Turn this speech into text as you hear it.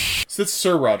It's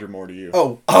Sir Roger Moore to you.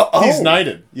 Oh. He's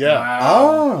knighted. Yeah.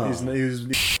 Wow. He's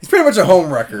pretty much a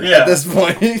home wrecker at this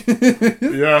point.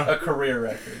 Yeah. A career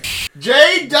record.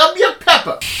 J.W.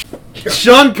 Pepper.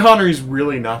 Sean Connery's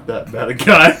really not that bad a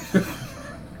guy.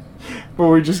 But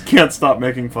we just can't stop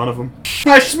making fun of him.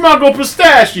 I smuggle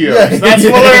pistachios. Yeah. That's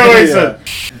what they always Yeah.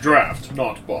 said. Draft,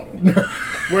 not bottle. We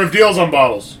have deals on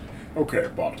bottles. Okay,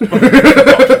 bottle.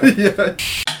 Yeah.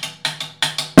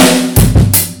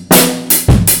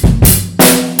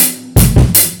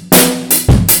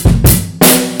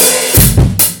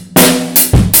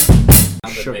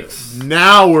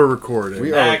 Now we're recording.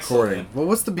 We are Excellent. recording. Well,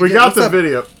 what's the We beginning? got what's the that?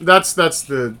 video. That's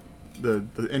the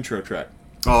intro track.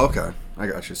 Oh, okay. I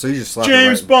got you. So you just slapped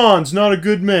James it right. Bond's not a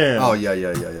good man. Oh, yeah.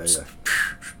 You know, it's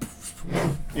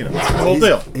the whole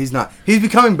deal. He's not. He's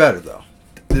becoming better, though.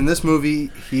 In this movie,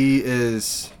 he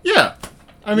is... Yeah.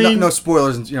 I mean... No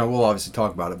spoilers, and we'll obviously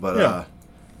talk about it, but Yeah.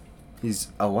 he's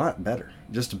a lot better.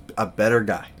 Just a better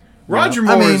guy. Roger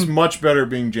Moore is much better at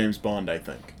being James Bond, I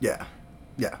think. Yeah.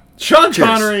 Yeah. Sean Cheers.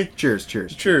 Connery... Cheers.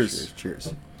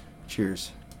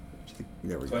 There we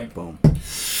go. Clink. Boom.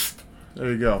 There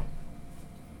you go.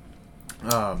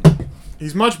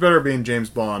 He's much better at being James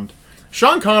Bond.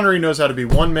 Sean Connery knows how to be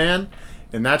one man,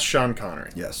 and that's Sean Connery.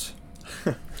 Yes.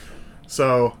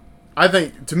 So, I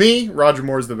think, to me, Roger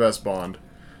Moore's the best Bond.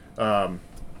 No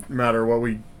matter what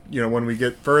we, when we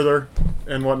get further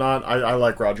and whatnot, I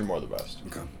like Roger Moore the best.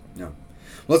 Okay. Yeah.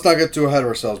 Let's not get too ahead of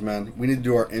ourselves, man. We need to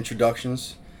do our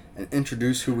introductions and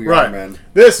introduce who we are, man.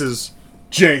 This is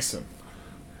Jason.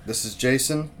 This is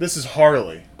Jason. This is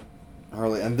Harley.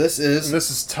 Harley. And this is... And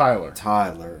this is Tyler.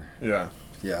 Tyler. Yeah.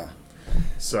 Yeah.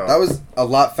 So That was a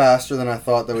lot faster than I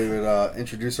thought that we would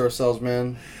introduce ourselves,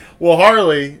 man. Well,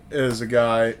 Harley is a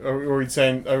guy. Are we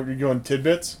going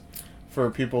tidbits for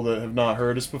people that have not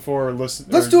heard us before or listen?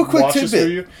 Let's do a quick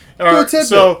tidbit. All right,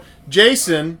 so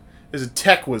Jason is a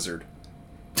tech wizard.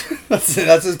 That's it.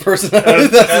 That's his personality.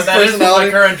 That's his That is what my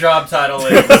personality. current job title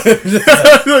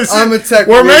is. I'm a tech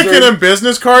We're wizard. making him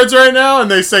business cards right now, and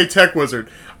they say tech wizard.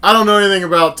 I don't know anything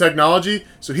about technology,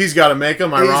 so he's got to make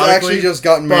them. He's Ironically, actually just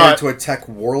gotten married to a tech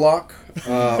warlock.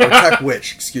 Or tech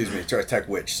witch, excuse me. Sorry, tech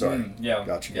witch, sorry. Yeah.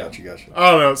 Gotcha. I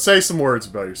don't know. Say some words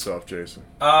about yourself, Jason.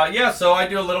 Yeah, so I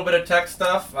do a little bit of tech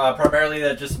stuff. Primarily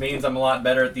that just means I'm a lot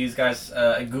better at these guys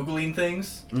at Googling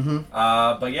things. Mm-hmm.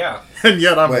 But yeah. And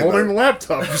yet I'm Way holding better. the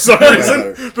laptop for some Way reason.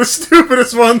 better. The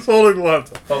stupidest one's holding the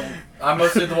laptop. But I'm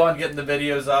mostly the one getting the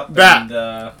videos up. That.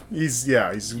 And, He's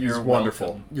You're wonderful.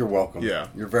 welcome. You're welcome. Yeah.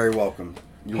 You're very welcome.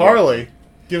 You're Harley,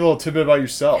 give a little tidbit about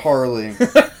yourself. Harley.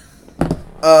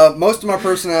 Most of my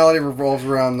personality revolves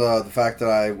around the fact that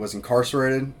I was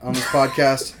incarcerated on this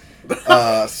podcast.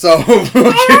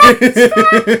 Incarcerated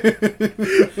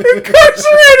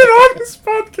on this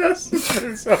podcast.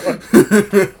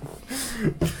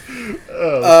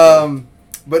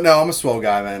 But no, I'm a swell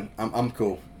guy, man. I'm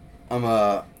cool. I'm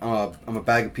a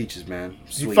bag of peaches, man.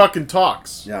 He Sweet. fucking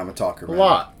talks Yeah, I'm a talker, a man.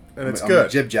 lot, and it's I'm good. A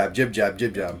jib jab. I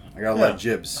got a lot of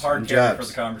jibs. hard and carry for jabs.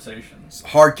 the conversations.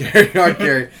 Hard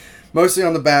carry. Mostly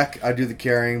on the back, I do the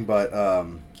carrying, but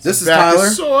this is Back Tyler.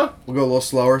 sore. We'll go a little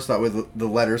slower so that way the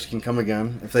letters can come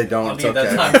again. If they don't, I'll it's need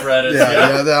okay. that time for edits.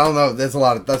 Yeah, I don't know. That's a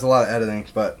lot of editing,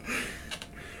 but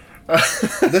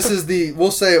this is the.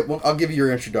 We'll say it. I'll give you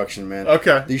your introduction, man.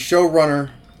 Okay. The showrunner,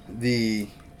 what's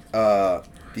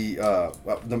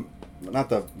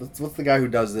the guy who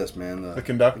does this, man? The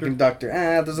conductor? The conductor.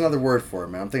 There's another word for it,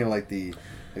 man. I'm thinking like the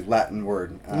Latin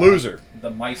word. Loser. The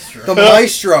maestro. The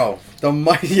maestro.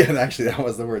 Yeah, actually, that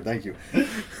was the word. Thank you.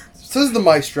 So this is the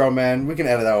maestro, man. We can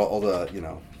edit out all the,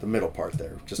 the middle part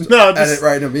there. Just edit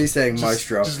right into me saying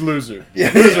maestro. Just loser.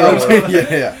 Yeah.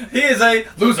 Yeah. He is a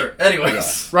loser.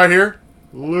 Anyways. Right here,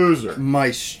 loser.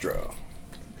 Maestro.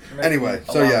 Anyway,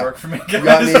 A so lot of yeah. work for me, You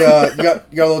got any? You got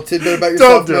a little tidbit about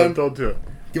yourself, man? Don't do it.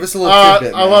 Give us a little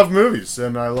tidbit. I man. love movies,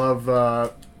 and I love.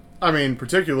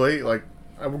 Particularly like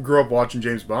I grew up watching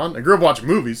James Bond. I grew up watching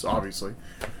movies, obviously.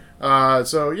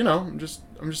 So I'm just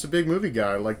a big movie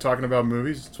guy. I like talking about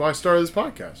movies. That's why I started this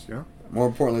podcast. More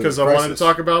importantly, Because the I wanted crisis. to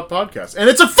talk about podcasts, and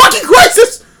it's a fucking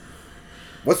crisis.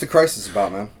 What's the crisis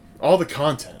about, man? All the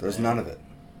content. There's none of it.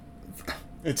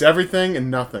 It's everything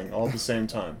and nothing all at the same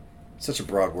time. Such a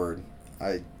broad word.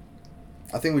 I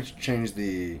think we should change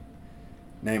the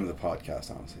name of the podcast,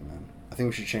 honestly, man. I think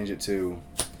we should change it to...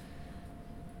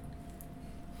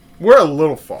 We're a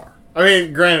little far. I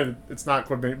mean, granted, it's not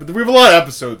quite many, but we have a lot of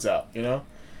episodes out, Man,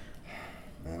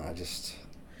 I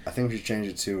think we should change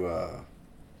it to...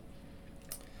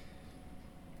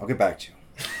 I'll get back to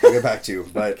you.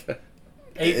 But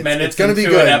 8 minutes it's gonna into be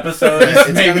good. an episode. It's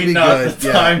gonna maybe be not good, the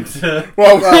yeah. time to.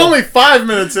 Well, we're only 5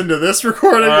 minutes into this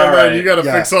recording, and then you got to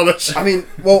fix all this shit. I mean,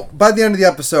 well, by the end of the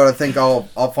episode, I think I'll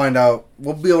find out.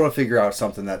 We'll be able to figure out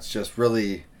something that's just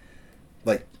really,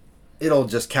 like, it'll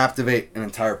just captivate an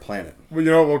entire planet. Well, you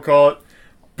know what we'll call it?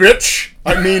 Bitch,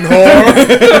 I mean whore.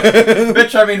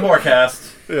 Bitch, I mean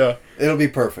whorecast. Yeah. It'll be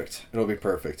perfect. It'll be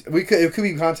perfect. It could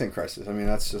be content crisis. I mean,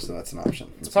 that's an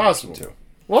option. It's possible. Too.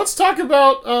 Well, let's talk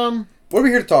about. What are we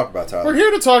here to talk about, Tyler? We're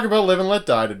here to talk about Live and Let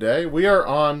Die today. We are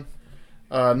on,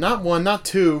 not one, not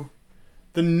two,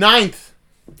 the 9th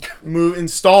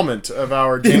installment of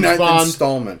our James Bond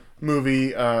installment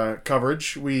movie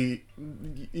coverage.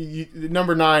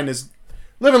 Number 9 is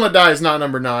Live and Let Die is not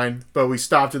number 9, but we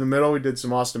stopped in the middle. We did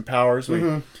some Austin Powers.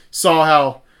 We saw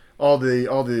how all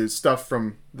the stuff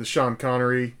from the Sean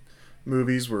Connery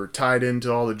movies were tied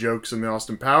into all the jokes in the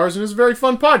Austin Powers, and it's a very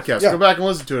fun podcast. Yeah. Go back and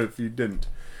listen to it if you didn't.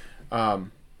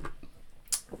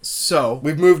 So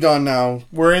we've moved on now.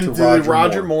 We're into the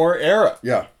Roger Moore era.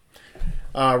 Yeah.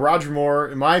 Roger Moore,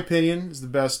 in my opinion, is the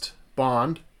best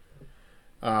Bond.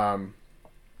 I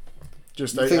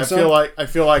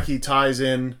feel like he ties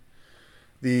in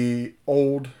the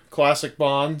old classic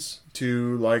Bonds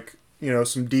to, like, you know,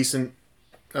 some decent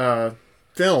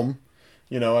film,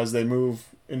 you know, as they move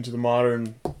into the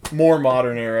more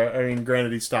modern era. I mean,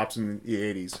 granted, he stops in the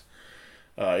 80s.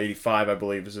 85, I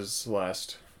believe, is his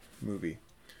last movie.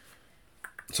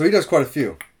 So he does quite a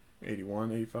few.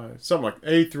 81, 85, something like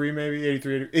 83, maybe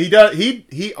 83. He does.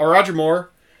 Roger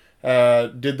Moore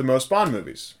did the most Bond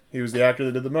movies. He was the actor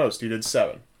that did the most. He did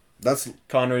 7.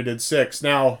 Connery did 6.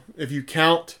 Now, if you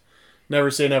count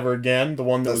Never Say Never Again, the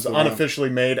one that was unofficially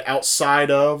made outside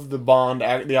of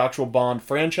the actual Bond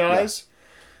franchise,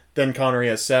 then Connery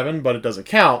has 7, but it doesn't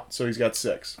count, so he's got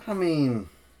 6. I mean,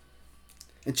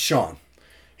 it's Sean.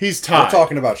 He's tied. We're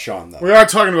talking about Sean, though. We are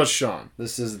talking about Sean.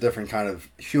 This is a different kind of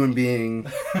human being.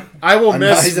 I will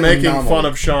miss making fun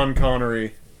of Sean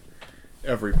Connery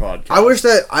every podcast.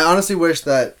 I honestly wish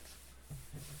that.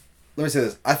 Let me say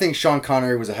this. I think Sean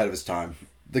Connery was ahead of his time.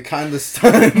 He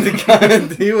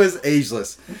was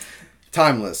ageless,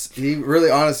 timeless. He really,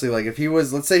 honestly, like, if he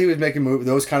was, let's say he was making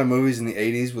those kind of movies in the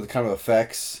 80s with the kind of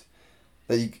effects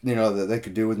that that they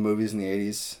could do with movies in the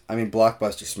 80s. I mean,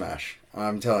 blockbuster smash.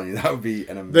 I'm telling you, that would be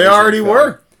an amazing. They already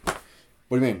were. What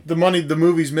do you mean? The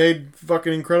movies made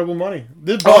fucking incredible money.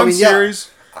 The Bond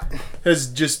series has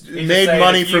just made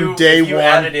money from day one. If you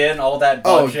added in all that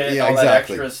budget, that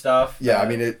extra stuff. Yeah, I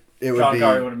mean, it would Sean be.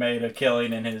 Connery would have made a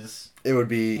killing in his. It would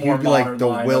be. He would be like the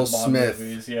Will Smith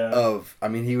movies, of. I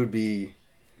mean, he would be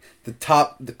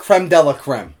the creme de la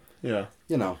creme. Yeah.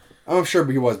 You know, I'm sure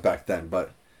he was back then,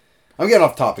 but. I'm getting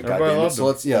off topic, goddammit. So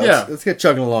let's get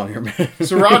chugging along here, man.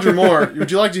 So Roger Moore,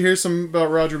 would you like to hear some about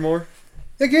Roger Moore?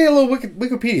 Yeah, give me a little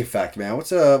Wikipedia fact, man.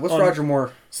 What's Roger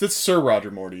Moore? So it's Sir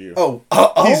Roger Moore to you. Oh,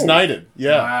 he's knighted.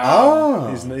 Yeah. Wow. Oh,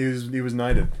 he was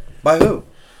knighted. By who?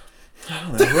 I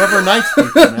don't know. Whoever knights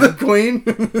people, man. The Queen.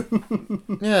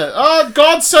 Yeah.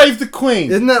 God save the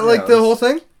Queen. Isn't that like the whole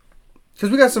thing? Because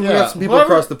we got some people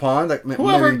across the pond. Like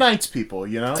whoever knights people,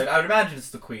 you know. I would imagine it's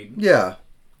the Queen. Yeah,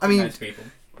 I mean. Knights people.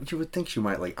 You would think she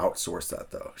might like outsource that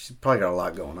though. She's probably got a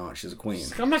lot going on. She's a queen.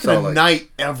 I'm not gonna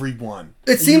knight everyone.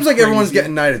 It seems like everyone's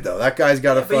getting knighted though. That guy's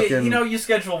got a fucking. You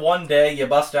schedule one day, you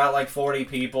bust out like 40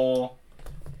 people.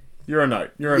 You're a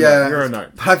knight. You're a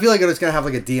knight. But I feel like it's gonna have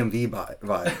like a DMV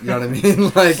vibe. You know what I mean?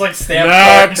 Like it's like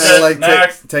stamp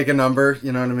next. Take a number.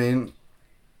 You know what I mean?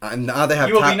 Now they have.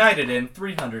 You will be knighted in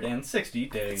 360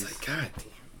 days. It's like, God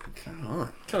damn, come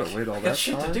on. Gotta wait all that Got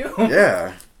shit time. to do.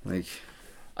 Yeah, like.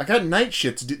 I got night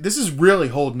shit to do. This is really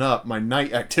holding up my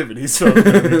night activities. So I'm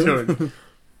gonna be doing.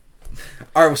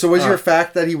 All right. So was your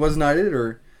fact that he was knighted,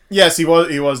 or? Yes, he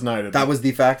was knighted. That was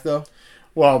the fact, though.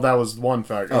 Well, that was one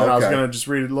fact. Okay. I was gonna just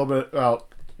read a little bit about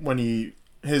when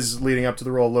his leading up to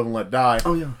the role of Live and Let Die.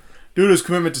 Oh yeah. Due to his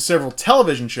commitment to several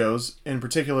television shows, in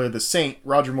particular The Saint,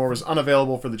 Roger Moore was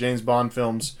unavailable for the James Bond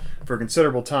films for a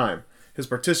considerable time. His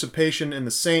participation in The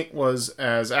Saint was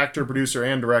as actor, producer,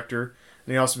 and director,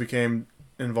 and he also became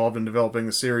involved in developing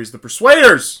the series The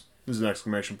Persuaders! There's an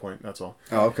exclamation point, that's all.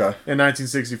 Oh, okay. In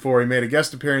 1964, he made a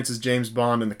guest appearance as James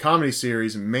Bond in the comedy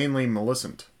series Mainly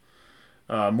Maleficent.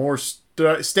 Moore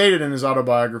stated in his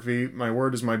autobiography, My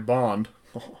Word is My Bond,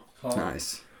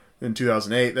 nice, in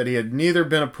 2008, that he had neither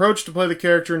been approached to play the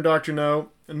character in Dr. No,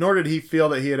 nor did he feel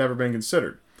that he had ever been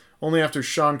considered. Only after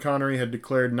Sean Connery had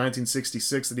declared in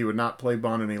 1966 that he would not play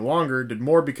Bond any longer did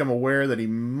Moore become aware that he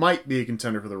might be a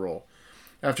contender for the role.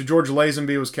 After George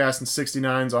Lazenby was cast in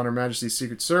 69's On Her Majesty's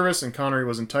Secret Service, and Connery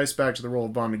was enticed back to the role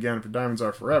of Bond again for Diamonds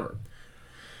Are Forever.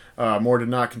 Moore did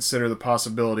not consider the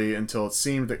possibility until it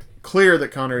seemed clear that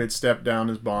Connery had stepped down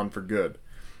as Bond for good.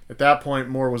 At that point,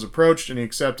 Moore was approached, and he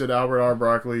accepted Albert R.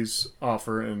 Broccoli's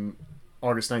offer in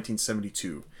August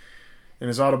 1972. In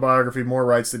his autobiography, Moore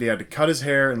writes that he had to cut his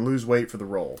hair and lose weight for the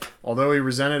role. Although he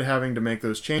resented having to make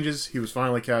those changes, he was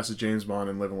finally cast as James Bond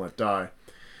in Live and Let Die.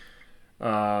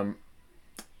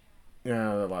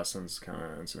 Yeah, that last sentence is kind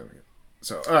of insignificant.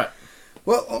 So, all right.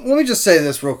 Well, let me just say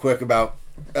this real quick about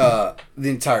the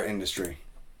entire industry.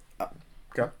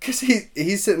 Okay. Because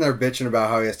he's sitting there bitching about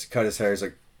how he has to cut his hair. He's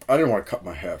like, I didn't want to cut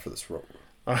my hair for this role.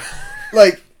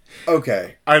 Like,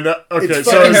 okay. I know. Okay, It's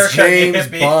so fucking haircut James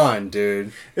can't be- Bond,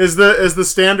 dude. is the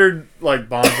standard like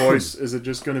Bond voice? Is it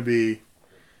just going to be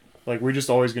like we're just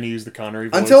always going to use the Connery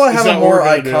voice? Until I Is have that a what more we're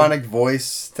gonna do? iconic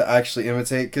voice to actually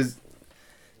imitate, because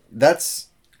that's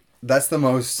the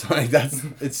most like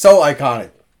it's so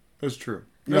iconic. That's true.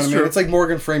 You know what I mean? It's like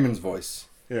Morgan Freeman's voice.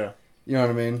 Yeah. You know what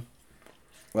I mean?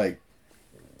 Like,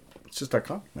 it's just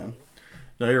iconic, man.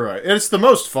 No, you're right. And it's the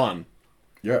most fun.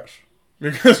 Yes.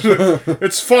 Because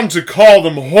it's fun to call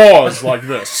them whores like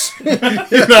this.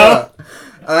 You know?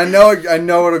 And I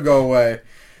know it'll go away,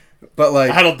 but like,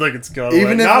 I don't think it's going Even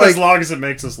away. if, Not like, as long as it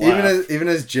makes us laugh. even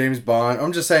as James Bond,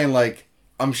 I'm just saying, like,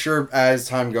 I'm sure as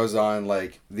time goes on,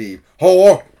 like the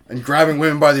whore and grabbing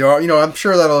women by the arm, you know, I'm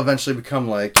sure that'll eventually become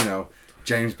like, you know,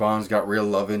 James Bond's got real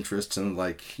love interests and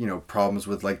like, you know, problems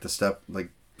with like the step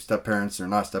parents or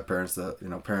not step parents, the, you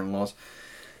know, parent-in-laws.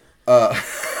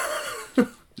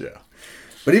 Yeah.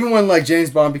 But even when like James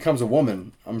Bond becomes a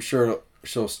woman, I'm sure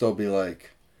she'll still be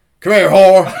like, "Come here,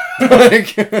 whore."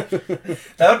 Like,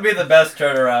 That would be the best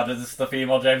turnaround. Is the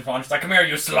female James Bond? She's like, "Come here,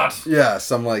 you slut." yeah,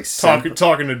 some like simp.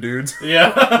 Talking to dudes.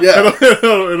 Yeah. Yeah,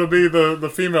 It'll be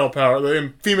the female power,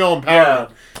 the female empowerment.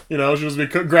 Yeah. You know, she'll just be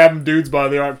grabbing dudes by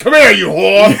the arm. Come here, you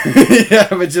whore! yeah,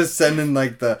 but just sending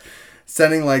like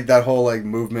that whole like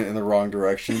movement in the wrong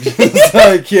direction. Just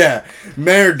like, yeah,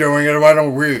 men are doing it, why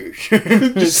don't we?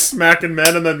 Just smacking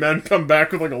men, and then men come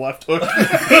back with like a left hook.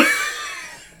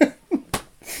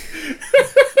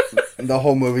 And the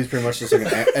whole movie's pretty much just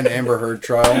like an Amber Heard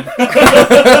trial.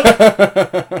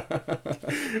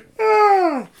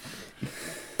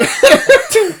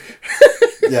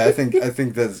 Yeah, I think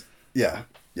that's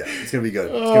it's gonna be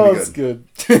good. It's gonna be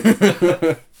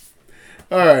good.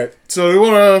 All right, so we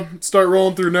want to start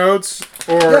rolling through notes,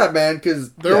 or Yeah, man,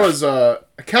 because there was I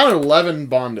counted 11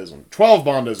 Bondisms, 12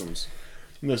 Bondisms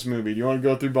in this movie. Do you want to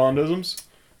go through Bondisms?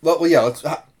 Well, yeah. Let's.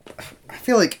 I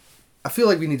feel like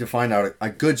we need to find out a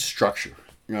good structure.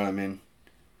 You know what I mean?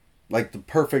 Like the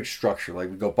perfect structure. Like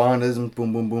we go Bondisms,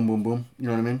 boom, boom, boom, boom, boom. You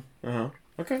know what I mean?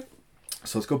 Okay.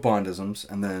 So let's go Bondisms,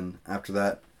 and then after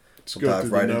that, Let's we'll go dive through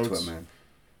the right into notes. it, man.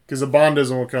 Because the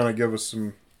Bondism will kind of give us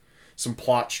some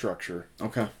plot structure.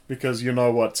 Okay. Because you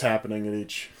know what's happening at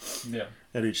each step.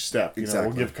 You know, Exactly.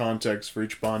 we'll give context for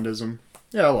each Bondism.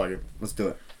 Yeah, I like it. Let's do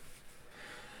it.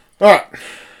 All right.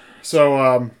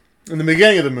 So, in the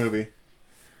beginning of the movie,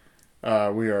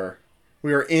 we are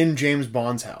in James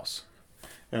Bond's house,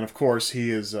 and of course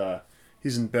he's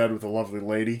in bed with a lovely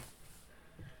lady,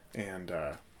 and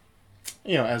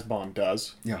you know, as Bond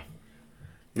does. Yeah.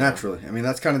 Naturally. I mean,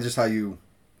 that's kind of just how you.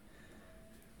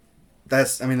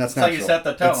 That's That's natural. how you set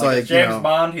the tone. It's Like, like, it's James you know,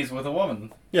 Bond, he's with a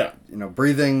woman. Yeah. You know,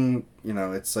 breathing. You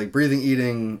know, it's like breathing,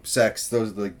 eating, sex.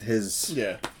 Those are like his.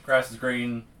 Yeah. Grass is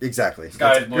green. Exactly.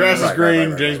 Sky is blue. Grass is Right, green.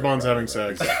 right, James right, Bond's right, having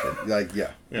right, sex. Exactly. Like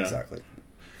Yeah. exactly.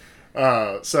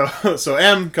 So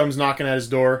M comes knocking at his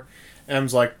door.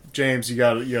 M's like, James, you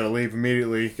gotta leave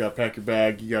immediately. You gotta pack your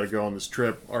bag. You gotta go on this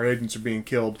trip. Our agents are being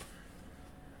killed.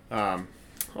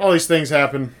 All these things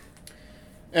happen.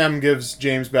 M gives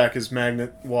James back his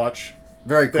magnet watch.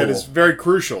 Very cool. That is very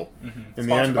crucial in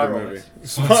the end Sponsored by of the movie. Rolex.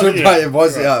 Sponsored by, it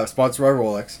was sponsored by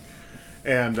Rolex.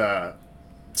 And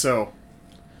so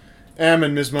M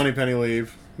and Miss Moneypenny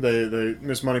leave. They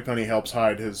Miss Moneypenny helps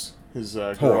hide his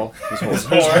girl. His His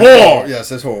whore. whore. Yes,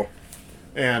 his whore.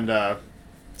 And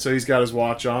so he's got his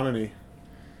watch on, and he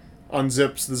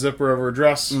unzips the zipper of her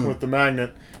dress with the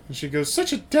magnet. And she goes,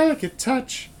 "Such a delicate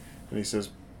touch." And he says,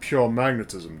 "Pure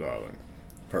magnetism, darling."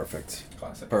 Perfect.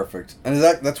 Classic. Perfect. And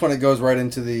that's when it goes right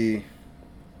into the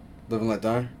Live and Let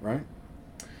Die, right?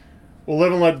 Well,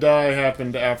 Live and Let Die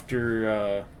happened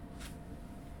after...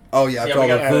 Oh yeah, after we all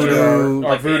the got voodoo. our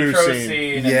Like the voodoo intro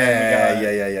scene. and Yeah. then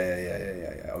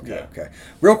we got- Okay, Yeah. okay.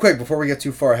 Real quick before we get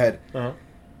too far ahead, Uh-huh.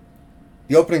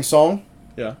 the opening song,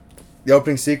 Yeah. the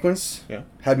opening sequence, Yeah.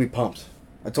 had me pumped.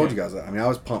 I told you guys that. I mean, I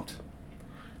was pumped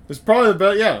It's probably the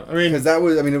best... Yeah, I mean... because that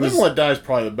was. I mean, it Live was. and Let Die is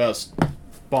probably the best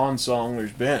Bond song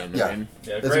there's been. Yeah. I mean,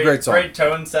 Yeah, It's a great song. Great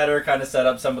tone setter, kind of set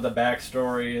up some of the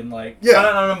backstory and like. Yeah. I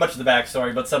don't know much of the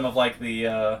backstory, but some of like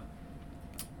the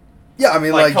Yeah, I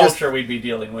mean, like like just culture we'd be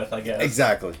dealing with, I guess.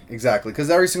 exactly. Because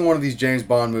every single one of these James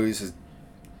Bond movies has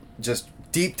just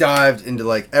deep dived into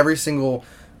like every single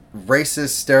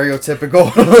racist,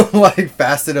 stereotypical like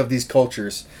facet of these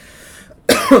cultures,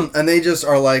 and they just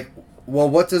are like, well,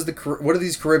 what do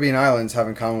these Caribbean islands have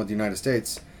in common with the United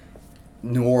States?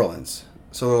 New Orleans.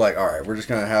 So they're like, all right, we're just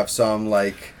gonna have some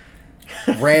like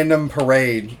random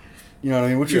parade, you know what I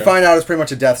mean? Which we Yeah. find out is pretty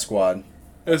much a death squad,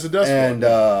 it's a death and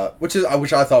squad.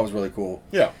 which I thought was really cool.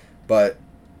 Yeah. But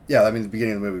yeah, I mean, the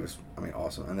beginning of the movie was,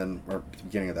 awesome, and then or the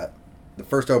beginning of that, the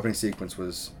first opening sequence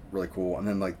was really cool, and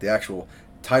then like the actual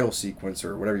title sequence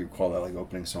or whatever you call that, like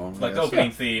opening song, I Like guess.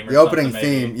 opening theme. Or The opening something,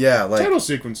 maybe. theme, yeah, like Title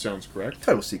sequence sounds correct.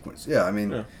 title sequence, yeah. I mean,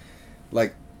 Yeah.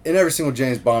 like in every single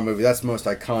James Bond movie, that's the most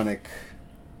iconic.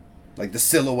 Like the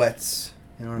silhouettes,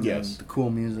 you know what I mean? Yes. The cool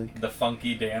music. The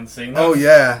funky dancing. Oh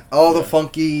yeah, all the Yeah.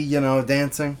 funky,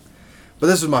 dancing. But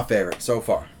this was my favorite so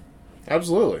far.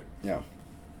 Absolutely. Yeah.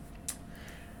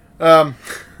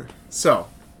 So,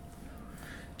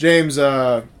 James,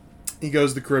 he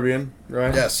goes to the Caribbean,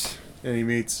 right? Yes. And he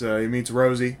meets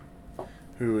Rosie,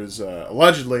 who is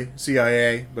allegedly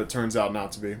CIA, but turns out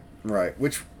not to be. Right.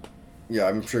 Which, yeah,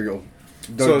 I'm sure you'll.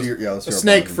 So let's a hear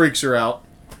snake about it. freaks her out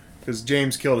because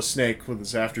James killed a snake with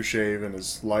his aftershave and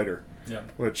his lighter, Yeah.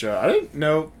 which I didn't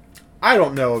know. I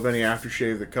don't know of any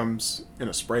aftershave that comes in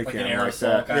a spray Like can an like aerosol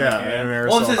that. kind Yeah, of can. an aerosol.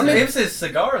 Well, can. it was his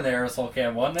cigar in the aerosol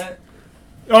can, wasn't it?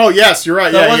 Oh yes, you're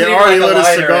right. So it Yeah, he wasn't even already like a lit his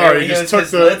lighter, cigar. He it just was took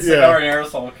his the lit cigar in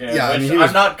aerosol can, Yeah, I which mean, he was-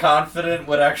 I'm not confident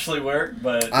would actually work,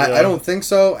 but I don't think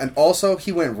so. And also,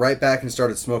 he went right back and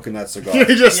started smoking that cigar.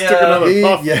 he just took Yeah. another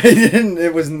puff. He didn't.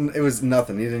 It was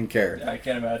nothing. He didn't care. I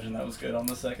can't imagine that was good on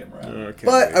the second round. Okay.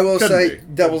 But I will Couldn't say, be.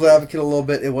 devil's advocate a little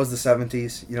bit. It was the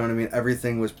 '70s. You know what I mean?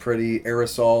 Everything was pretty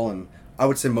aerosol, and I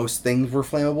would say most things were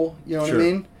flammable. You know what Sure. I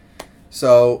mean?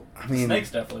 So I mean, Snakes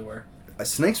definitely were.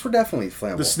 snakes were definitely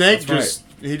flammable. The snake That's right. just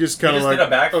he just He kind of just like did a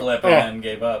backflip oh, and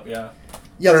gave up, yeah.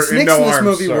 Yeah, the Or snakes no in this arms,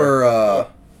 movie sorry. were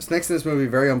snakes in this movie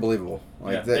very unbelievable.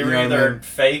 Like Yeah, that, they you were know what I either mean?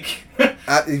 fake.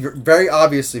 Very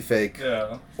obviously fake,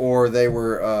 Yeah. or they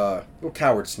were little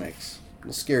coward snakes,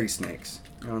 little scaredy snakes.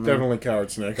 You know what I mean? definitely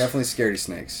coward snake. Definitely scaredy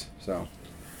snakes. So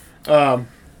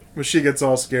But she gets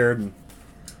all scared and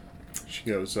she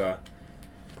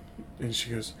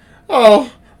goes,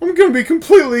 "Oh, I'm gonna be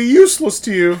completely useless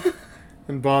to you."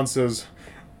 And Bond says,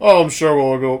 "Oh, I'm sure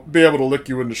we'll be able to lick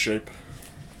you into shape."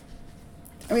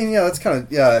 I mean, yeah, that's kind of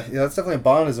that's definitely a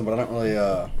Bondism, but I don't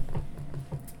really.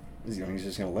 He's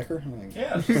just gonna lick her. Like,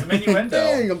 Yeah, it's just an innuendo.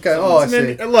 yeah, okay. Oh, I And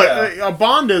then, see. look, Yeah. a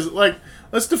Bond is like,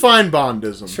 let's define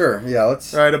Bondism. Sure. Yeah.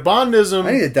 Let's. Right, a Bondism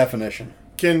I need a definition.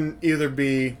 can either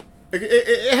be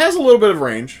it has a little bit of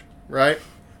range, right?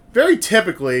 Very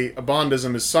typically, a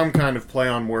Bondism is some kind of play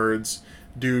on words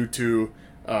due to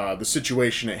the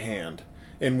situation at hand,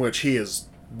 in which he is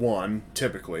one,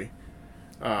 typically.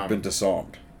 Been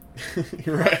disarmed.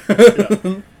 You're right.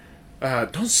 Yeah.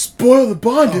 Don't spoil the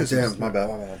Bondism. Oh, damn, my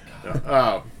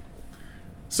bad.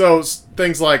 So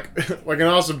things like in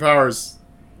Austin Powers,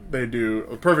 they do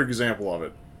a perfect example of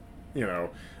it. You know,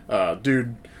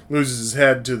 dude loses his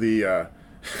head to the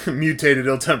mutated,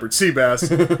 ill-tempered sea bass,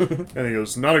 and he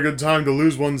goes, "Not a good time to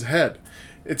lose one's head."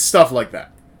 It's stuff like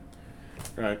that,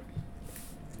 right?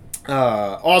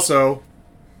 Also,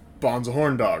 Bond's a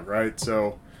horn dog, right?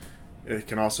 So it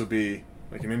can also be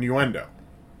like an innuendo.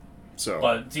 So,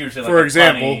 But it's usually like For a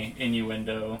example- punny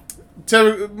innuendo.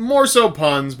 more so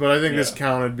puns, but I think this Yeah.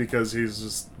 counted because he's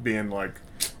just being like,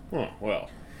 "Oh well,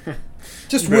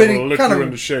 Just be able to witty, lick kind you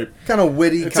into of shape."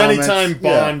 witty. It's comments. anytime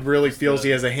Yeah. Bond really feels he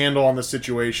has a handle on the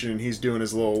situation and he's doing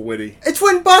his little witty. It's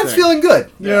when Bond's thing. feeling good.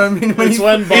 You know what I mean? It's when He's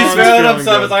Bond's feeling feeling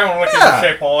himself. good. It's like, I want to look Yeah. at the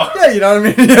shape hole. Yeah, you know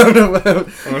what I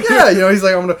mean. Yeah, he's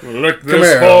like, I'm gonna Lick Come this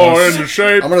here, ball I'm into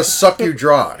shape. gonna suck you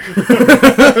dry.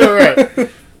 Right.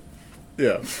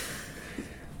 Yeah.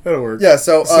 That'll work. Yeah.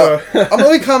 So, So- I'm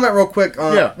gonna comment real quick.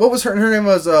 Yeah. What was her? Her name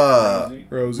was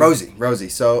Rosie. Rosie.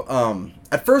 So,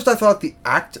 at first I thought the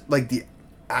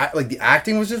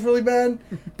acting was just really bad,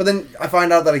 but then I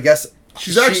find out that I guess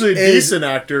She's she actually a is decent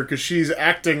actor because she's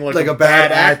acting like a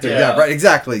bad actor. actor. Yeah. Right.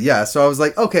 Exactly. Yeah. So I was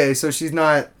like, okay, so she's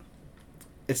not.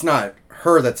 It's not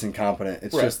her that's incompetent.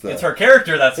 It's Right. just the. It's her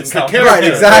character that's It's the incompetent. character.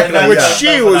 Right, exactly, And Which yeah. she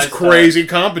that's a was nice touch. crazy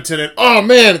competent in. Oh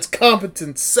man, it's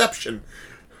competentception.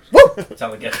 Woo! That's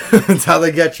how they get you. That's how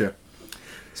they get you.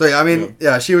 So yeah, I mean,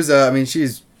 yeah, she was. I mean,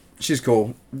 she's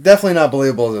cool. Definitely not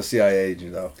believable as a CIA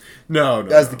agent though. No.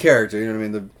 As the character, you know what I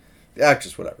mean. The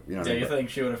actress, whatever. You know what Yeah, I you mean? think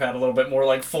she would have had a little bit more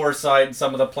like foresight in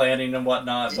some of the planning and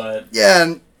whatnot, but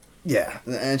And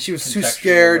she was too Contextual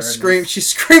scared. awareness. She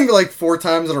screamed like 4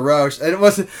 times in a row, and it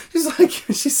wasn't. She's like,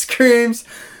 she screams,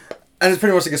 and it's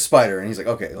pretty much like a spider. And he's like,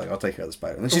 okay, like I'll take care of the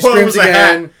spider. And then she Well, it screams was a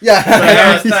again. hat. Yeah,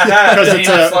 Yeah, it's the hat. Because And he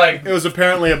just, like, it was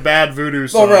apparently a bad voodoo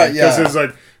sign. Oh, right, yeah. Because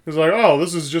it was like, oh,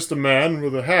 this is just a man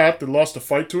with a hat that lost a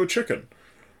fight to a chicken.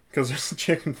 Because there's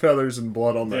chicken feathers and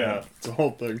blood on the Yeah. hat. It's a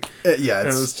whole thing. yeah, And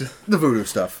it's it was just the voodoo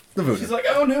stuff. The voodoo. she's like,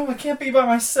 oh no, I can't be by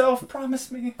myself.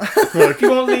 Promise me. like,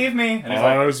 You won't leave me. And he's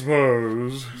like, I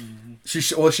suppose.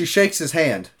 She shakes his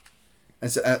hand,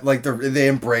 and so, like they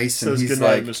embrace, and Says he's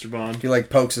goodnight, like, Mr. Bond. he like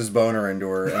pokes his boner into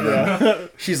her, and then Yeah.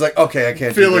 she's like, okay, I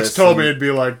can't. do Felix this, told and- me it'd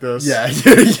be like this. Yeah,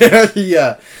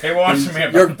 yeah. he wants me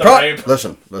You're about the rape.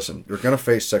 Listen. You're gonna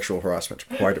face sexual harassment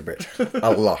quite a bit,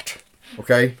 a lot.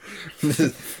 Okay.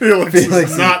 Felix Felix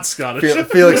is not Scottish.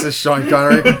 Felix is Sean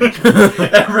Connery.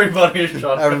 Everybody is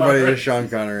Sean Everybody Connery. is Sean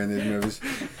Connery in these movies,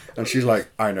 and she's like,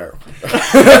 I know.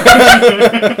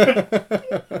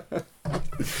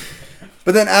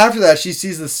 But then after that, she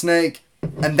sees the snake,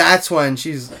 and that's when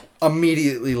she's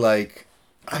immediately like,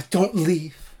 "Don't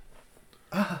leave."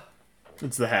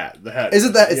 It's the hat. The hat. Is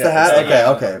it that? It's the hat?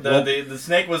 Okay. Well- The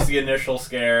snake was the initial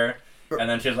scare, and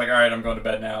then she was like, all right, I'm going to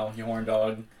bed now, you horn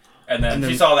dog. And then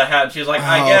she saw the hat, and she was like,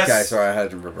 I guess... Okay, sorry, I had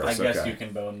to reverse. I guess okay. you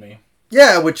can bone me.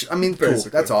 Yeah, which I mean, cool.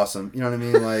 Basically. That's awesome. You know what I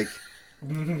mean? Like,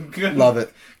 Good. love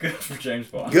it. Good for James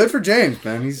Bond. Good for James,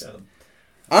 man. He's Yeah.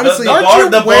 honestly. the aren't you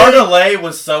bar waiting- delay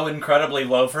was so incredibly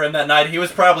low for him that night. He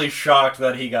was probably shocked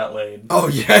that he got laid. Oh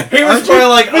yeah, He was Aren't you- probably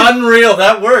like, unreal,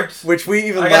 that worked. Which we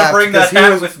even I gotta laughed bring that 'cause he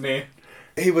hat was- with me.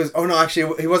 He was. Oh no,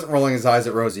 actually, he wasn't rolling his eyes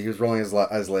at Rosie. He was rolling his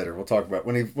eyes later. We'll talk about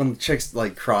when the chick's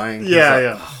like crying. he's Yeah, like,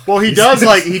 yeah. Well, he does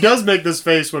he does make this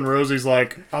face when Rosie's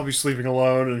like, "I'll be sleeping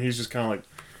alone," and he's just kind of like,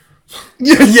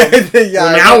 yeah.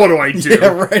 "Well, now what do I do?" Yeah,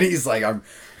 right. He's like, I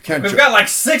can't. We've got like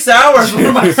 6 hours. What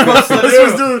am I supposed to This do?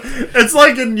 was doing- it's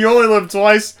like in You Only Live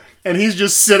Twice, and he's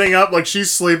just sitting up like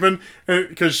she's sleeping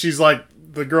because she's like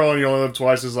the girl in You Only Live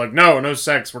Twice is like, no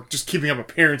sex. We're just keeping up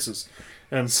appearances,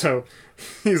 and so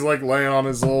he's like laying on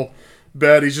his little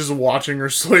bed. He's just watching her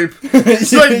sleep.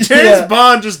 It's like James Yeah.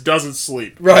 Bond just doesn't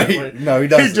sleep. Right. Like, No, he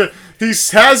doesn't. He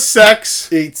has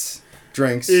sex, Eats,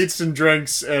 drinks. eats and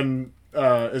drinks, and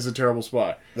is a terrible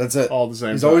spy. That's it. All the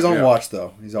same. He's always time, on yeah. watch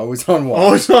though. He's always on watch.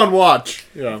 Always on watch.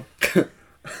 Yeah.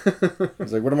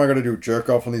 He's like, what am I gonna do? Jerk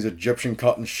off on these Egyptian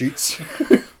cotton sheets?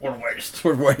 Or waste.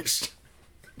 For waste.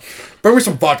 Bring me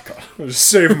some vodka. Just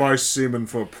save my semen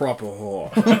for a proper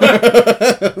whore.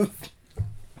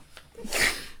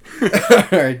 All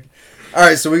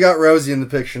right. So we got Rosie in the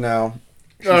picture now.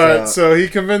 She's, Alright, so he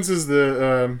convinces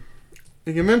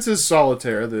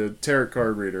Solitaire, the tarot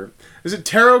card reader. Is it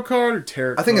tarot card or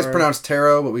tarot? I think it's card? pronounced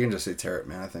tarot, but we can just say tarot,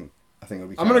 man. I think it'll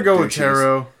be. I'm gonna go with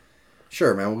tarot,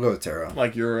 Sure, man. We'll go with tarot.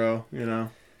 like Euro. You know.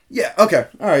 Yeah. Okay.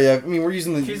 All right. Yeah. I mean, we're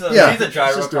using the. She's a, yeah. she's a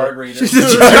gyro She's card a- reader. She's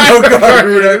a gyro card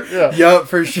reader. Yeah. Yup,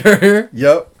 for sure.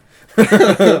 Yup.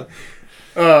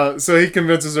 So he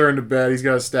convinces her into bed. He's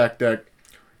got a stack deck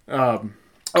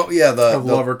Oh yeah, the of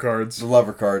lover cards. the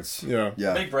lover cards. Yeah.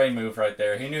 Yeah. Big brain move right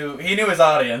there. He knew his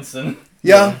audience, and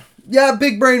Yeah. Yeah.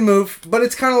 Big brain move, but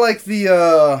it's kind of like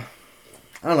the.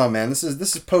 I don't know, man. This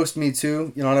is post Me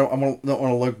Too. You know, I don't want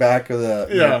to look back with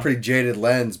a pretty jaded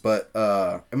lens, but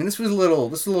I mean, this was a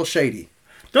little shady.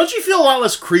 Don't you feel a lot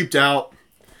less creeped out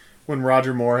when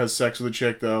Roger Moore has sex with a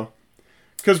chick, though?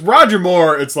 Because Roger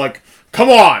Moore, it's like, come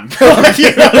on.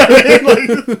 You know what I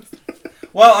mean? Like,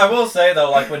 well, I will say though,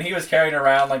 like when he was carrying her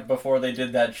around, like before they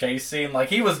did that chase scene, like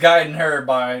he was guiding her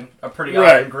by a pretty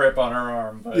Right. iron grip on her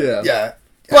arm. But yeah. Yeah.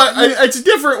 But it's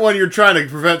different when you're trying to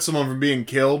prevent someone from being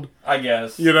killed, I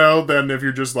guess. you know, than if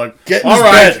you're just like, Get in all his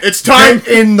right, bed. it's time. Get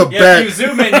in the Yeah, bed. if you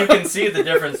zoom in, you can see the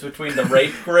difference between the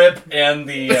rape grip and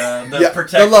the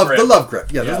protect the love grip. the love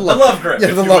grip. Yeah, Yeah, the the love, love grip, Yeah,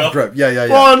 if the you love will. grip. Yeah.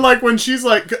 Well, and like when she's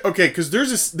like, okay, because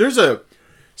there's a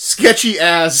sketchy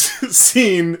ass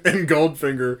scene in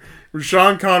Goldfinger where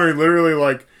Sean Connery literally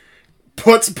like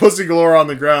puts Pussy Galore on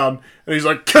the ground and he's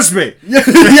like, kiss me.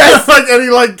 Yes. Like, and he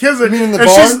like kisses it. You mean in the And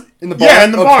barn? she's- In the Yeah, barn?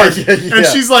 in the Okay, barn. yeah. And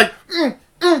she's like,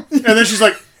 and then she's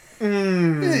like,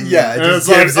 Yeah, it and just it's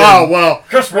like, gives in. oh well,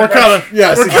 Kiss me, what bitch. kind of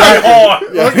Yes, what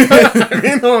exactly.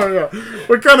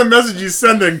 what kind of message he's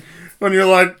sending when you're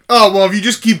like, oh well, if you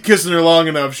just keep kissing her long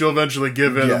enough, she'll eventually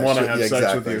give in Yeah, and want to she'll- have yeah, sex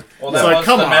exactly. with you. Well, It's that like, was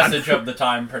come the on. message of the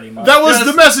time, pretty much. That was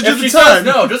the message if of the she says time.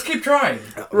 no, just keep trying.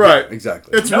 Right.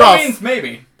 Exactly. It's No rough. means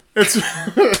maybe. It's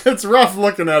it's rough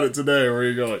looking at it today, where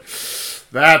you go like,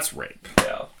 that's rape.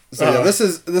 Yeah. So yeah, this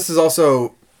is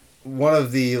also one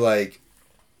of the like,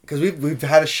 because we've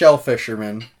had a shell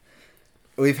fisherman,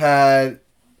 we've had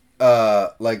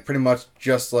like pretty much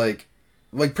just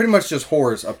pretty much just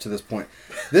whores up to this point.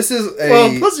 This is a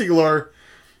Well, Pussy Galore,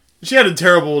 she had a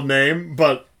terrible name,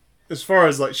 but as far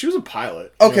as like, she was a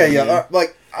pilot. you okay, know yeah. what I mean?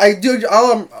 Like I do.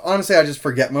 Honestly, I just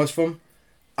forget most of them.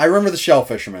 I remember the Shell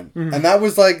Fisherman, and that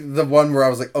was like the one where I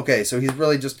was like, okay, so he's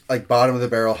really just like bottom of the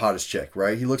barrel, hottest chick,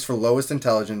 right? He looks for lowest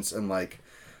intelligence and like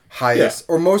highest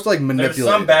or most like There's manipulated.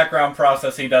 some background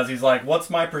process he does. He's like, "What's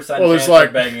my percent Well, there's chance like-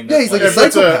 of banging Yeah, this?" he's like lady?"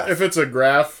 a psychopath. if it's a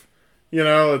graph, you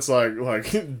know, it's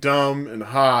like dumb and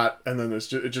hot, and then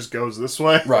it just goes this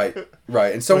way. Right.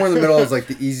 And somewhere in the middle is like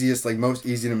the easiest, like most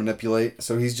easy to manipulate.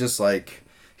 So he's just like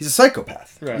he's a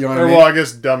psychopath. Right. You know what Or, I mean? well, I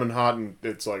guess dumb and hot, and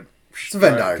it's like It's a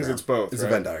Venn right, diagram. because it's both. It's right?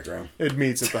 a Venn diagram. It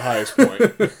meets at the highest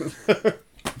point.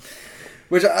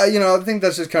 Which I think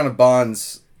that's just kind of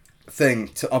Bond's thing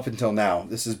to up until now.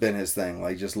 This has been his thing.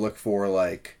 Like just look for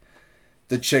like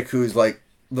the chick who's like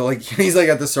he's like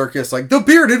at the circus like the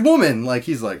bearded woman. Like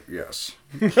he's like yes.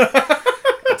 I'll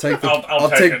take the I'll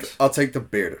take it. I'll take the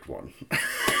bearded one.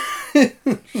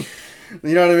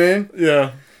 You know what I mean?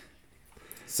 Yeah.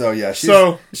 So yeah,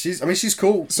 she's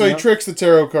cool. So you he know? tricks the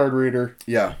tarot card reader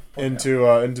Yeah.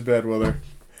 into bed with her,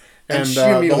 and she the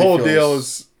immediately whole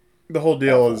feels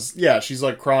deal is she's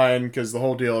like crying because the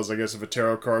whole deal is, I guess, if a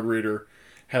tarot card reader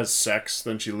has sex,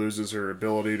 then she loses her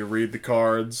ability to read the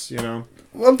cards. You know.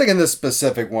 Well, I'm thinking this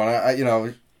specific one.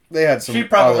 They had some. She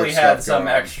probably other had stuff some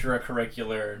going on.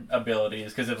 extracurricular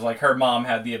abilities because it was like her mom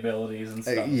had the abilities and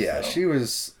stuff. Yeah, so. she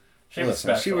was. She was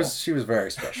special. She was very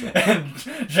special. And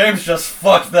James just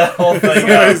fucked that whole thing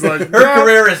Yeah, up. he's like, Her "Yeah."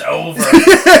 career is over.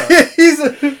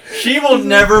 he's She will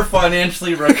never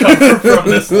financially recover from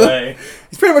this way.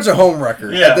 he's pretty much a home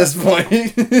wrecker Yeah. at this point.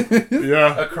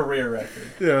 Yeah. A career record.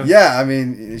 Yeah. Yeah, I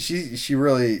mean, she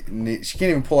really she can't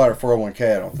even pull out her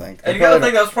 401k. I don't think. And you gotta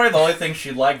think that was probably the only thing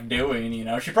she liked doing, you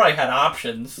know? She probably had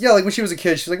options. Yeah, like when she was a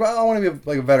kid, she's like, "Well, I want to be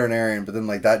like a veterinarian," but then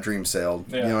like that dream sailed.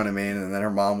 Yeah. You know what I mean? And then her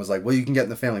mom was like, "Well, you can get in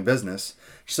the family business."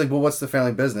 She's like, "Well, what's the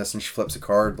family business?" And she flips a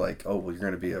card like, "Oh, well, you're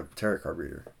going to be a tarot card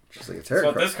reader." She's like, "A tarot That's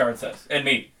what card." this card says. And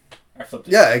me. I flipped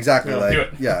it. Yeah, exactly. Yeah. Like, Do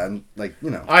it. yeah, and like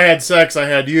I had sex. I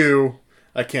had you.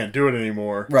 I can't do it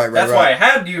anymore. right. That's why I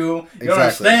had you. You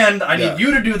Exactly. understand? I Yeah. need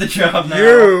you to do the job now.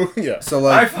 You. Yeah. So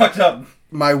I like, fucked up.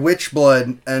 my witch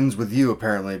blood ends with you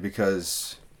apparently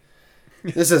because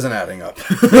this isn't adding up.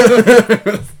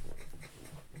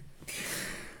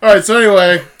 All right. So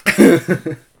anyway,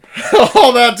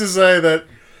 all that to say that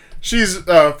she's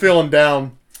feeling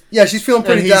down. Yeah, she's feeling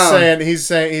And pretty down.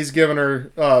 he's giving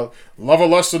her lover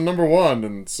lesson number 1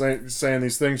 and saying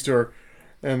these things to her,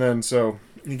 and then so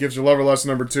he gives her lover lesson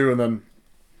number 2, and then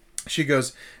she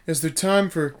goes, "Is there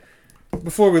time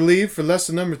before we leave for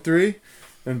lesson number 3?"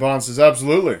 And Bond says,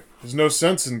 "Absolutely. There's no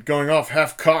sense in going off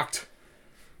half cocked."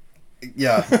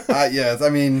 Yeah, yeah. I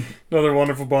mean, Another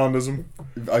wonderful Bondism.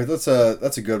 that's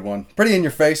a good one. Pretty in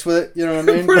your face with it. You know what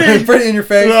I mean? Pretty- pretty in your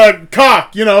face.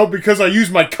 Cock, because I use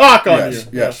my cock on Yes,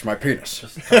 you. yes, my penis.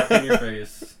 Just cock in your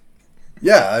face.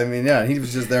 Yeah, I mean, yeah. He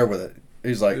was just there with it.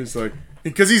 He's like, It's like,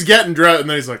 because he's getting dressed, and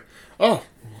then he's like, "Oh,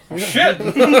 Shit!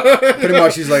 pretty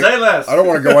much. He's like, Say less. I don't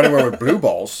want to go anywhere with blue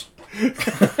balls.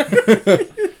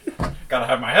 Gotta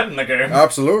have my head in the game.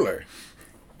 Absolutely.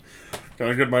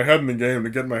 gotta get my head in the game to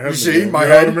get my head You in the see, game." my You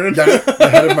know head, what I mean? the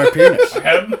head of my penis.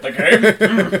 Head in the game.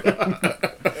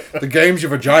 The game's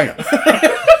your vagina.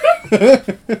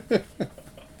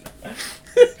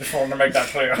 Just wanted to make that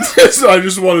clear. So I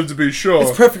just wanted to be sure.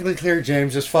 It's perfectly clear,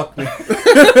 James. Just fuck me.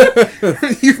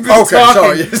 You've been Okay, talking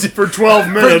sorry, yes. for 12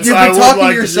 You've minutes. been I would talking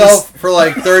like to yourself for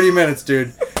like 30 minutes,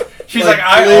 dude. She's Like, like,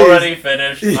 I please. already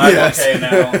finished. I'm Yes. okay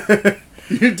now.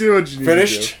 you do what you need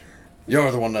Finished? You're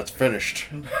the one that's finished.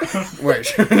 Wait.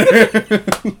 to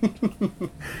do.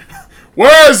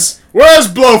 Where's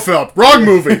Blofeld? Wrong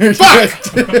movie. Fuck!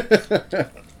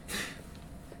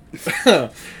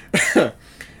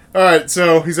 Alright,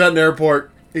 so he's at an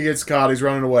airport. He gets caught. He's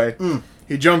running away.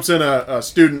 He jumps in a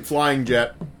student flying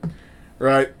jet.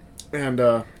 Right? And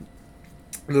the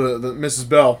Mrs.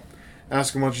 Bell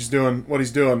asks him what he's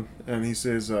doing. And he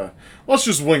says, let's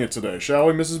just wing it today, shall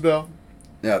we, Mrs. Bell?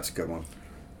 Yeah, that's a good one.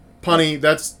 Punny,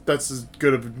 that's as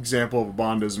good of an example of a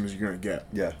Bondism as you're going to get.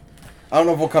 Yeah. I don't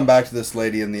know if we'll come back to this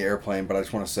lady in the airplane, but I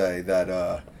just want to say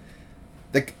that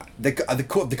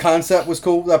the concept was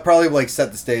cool. That probably like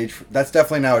set the stage. That's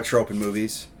definitely now a trope in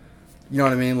movies. You know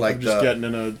what I mean? Like Just getting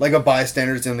in a... like a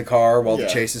bystander's in the car while Yeah.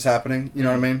 the chase is happening. You know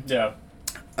what I mean? Yeah.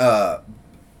 I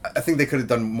think they could have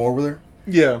done more with her.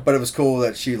 Yeah. But it was cool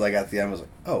that she, like, at the end was like,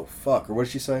 oh, fuck. Or what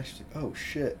did she say? She's like, oh,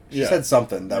 shit. She Yeah. said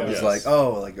something that was Yes. like,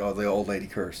 oh, the old lady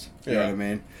cursed. You know Yeah. what I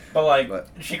mean? But like, But-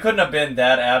 she couldn't have been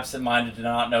that absent-minded to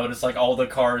not notice like all the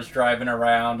cars driving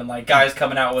around and like guys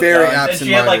coming out with Very guns. And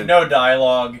she had like absent-minded. no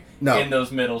dialogue No. in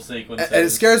those middle sequences. And it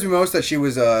scares me most that she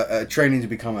was training to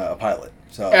become a pilot.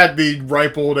 So At the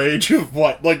ripe old age of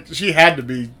what? Like, she had to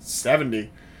be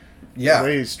 70 yeah. at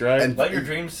least, right? And- Let your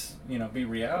dreams, be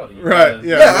reality. Right,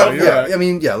 yeah. Yeah, you're yeah. right. I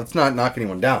mean, yeah. Let's not knock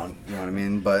anyone down. You know what I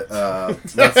mean? But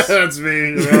That's me.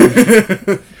 You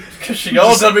know? Because she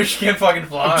yelled at me, she can't fucking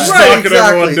fly. Just knocking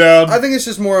everyone down. I think it's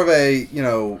just more of a,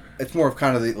 it's more of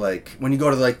kind of the, like, when you go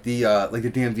to like the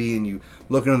DMV and you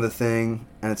look into the thing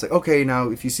and it's like, okay, now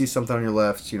if you see something on your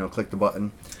left, click the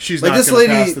button. She's Like not this gonna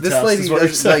lady, pass the test, is what you're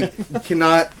saying.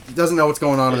 doesn't know what's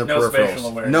going on in her No peripherals. spatial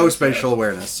awareness, No spatial yeah.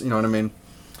 awareness. You know what I mean?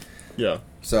 Yeah.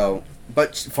 So,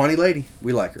 but funny lady,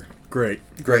 we like her. Great.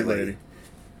 Great lady.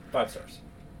 5 stars.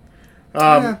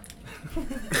 Yeah.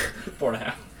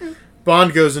 4.5.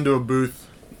 Bond goes into a booth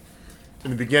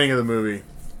in the beginning of the movie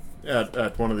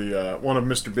at one of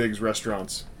Mr. Big's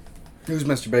restaurants. Who's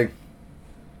Mr. Big?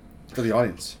 For the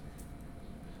audience.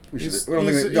 We should.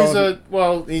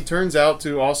 He turns out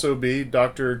to also be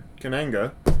Dr.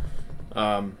 Kananga.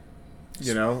 And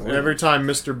every time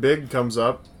Mr. Big comes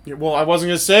up, well, I wasn't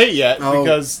going to say it yet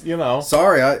because,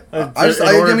 Sorry, in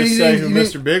order to say who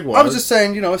Mr. Big was. I was just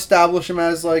saying, establish him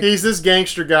as like. He's this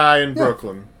gangster guy in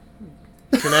Brooklyn.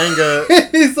 Kananga.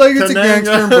 He's like it's a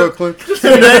gangster in Brooklyn.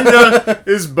 Kananga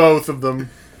is both of them.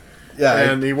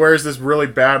 Yeah, And he wears this really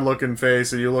bad looking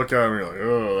face, and you look at him and you're like,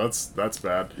 oh, that's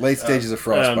bad. late stages of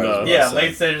frostbite. and, is what I Yeah, say.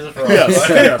 late stages of fraud. Yes,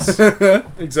 yes.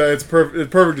 Exactly. It's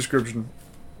perfect description.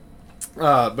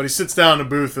 But he sits down in a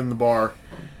booth in the bar,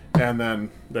 and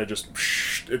then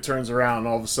it turns around, and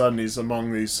all of a sudden he's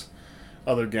among these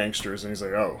other gangsters, and he's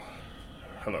like, oh,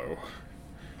 hello.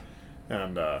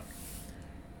 And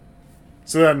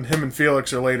so then him and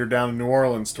Felix are later down in New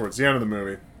Orleans towards the end of the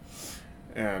movie,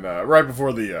 and right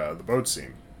before the boat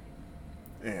scene.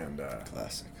 And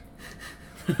Classic.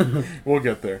 we'll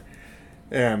get there.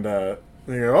 And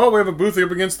they go, oh, we have a booth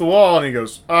up against the wall. And he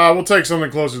goes, we'll take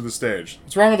something closer to the stage.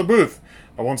 What's wrong with the booth?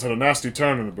 I once had a nasty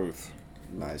turn in the booth.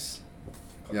 Nice.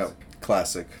 Yep.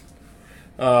 Classic.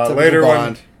 Later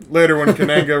Bond. when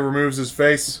Kananga removes his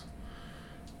face,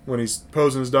 when he's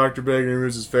posing as Dr. Big and he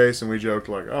removes his face, and we joked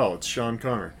like, oh, it's Sean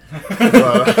Connery.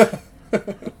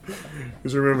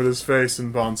 He's removing his face,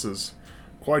 and Bond says,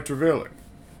 quite revealing.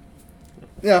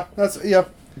 Yeah, that's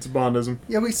It's a Bondism.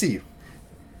 yeah. We see you.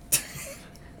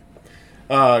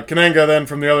 Kananga then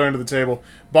from the other end of the table.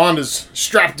 Bond is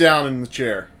strapped down in the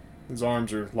chair. His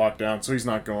arms are locked down, so he's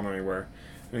not going anywhere.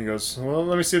 And he goes, well,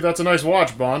 let me see if that's a nice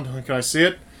watch, Bond. Can I see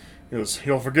it? He goes,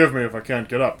 he'll forgive me if I can't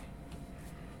get up.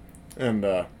 And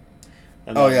Oh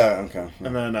then, yeah. Okay.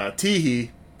 And then Teehee,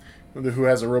 who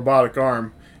has a robotic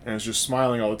arm and is just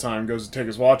smiling all the time, goes to take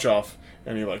his watch off,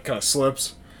 and he kind of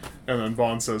slips. And then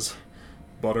Bond says,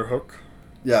 Butterhook.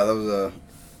 Yeah,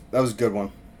 that was a good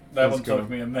one. That That's one took good.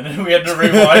 me a minute. We had to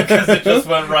rewind because it just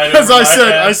went right over As my I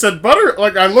head. said butter.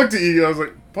 Like I looked at you, I was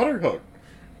like Butterhook,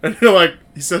 and you're like,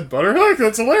 he said Butterhook.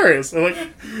 That's hilarious. I'm like,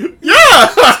 yeah.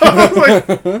 I was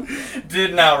like,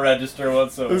 Did not register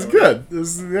whatsoever. it's good.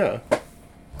 Yeah.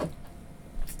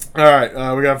 All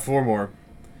right, we got 4 more.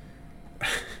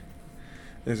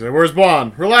 He said, "Where's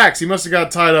Bond? Relax. He must have got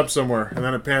tied up somewhere." And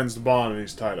then it pans to Bond, and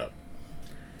he's tied up.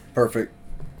 Perfect.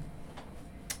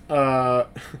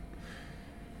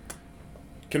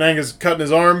 Kananga's cutting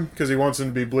his arm because he wants him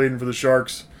to be bleeding for the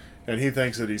sharks, and he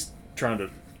thinks that he's trying to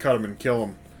cut him and kill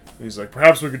him. And he's like,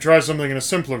 perhaps we could try something in a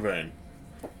simpler vein.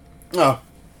 Oh,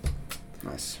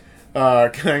 nice.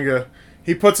 Kananga,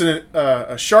 he puts in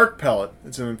a shark pellet.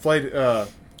 It's an inflated,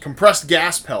 compressed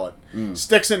gas pellet.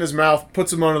 Sticks it in his mouth,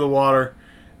 puts him under the water,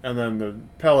 and then the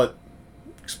pellet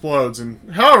explodes.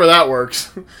 And however that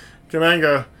works,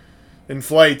 Kananga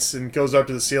inflates and goes up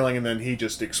to the ceiling, and then he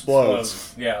just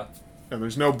explodes. Yeah. And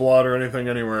there's no blood or anything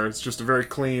anywhere. It's just a very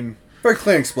clean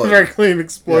explosion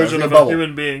Yeah, of bubble. a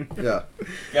human being. Yeah.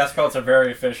 Gas pellets are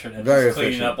very efficient at Very just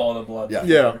cleaning efficient. up all the blood.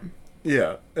 Yeah.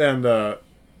 Yeah. And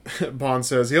Bond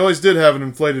says he always did have an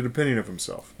inflated opinion of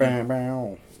himself. Bam,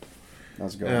 bam.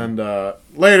 That's good. And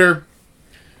later,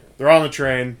 they're on the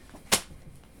train.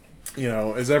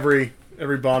 As every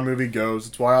Bond movie goes,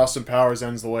 it's why Austin Powers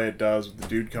ends the way it does, with the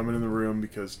dude coming in the room,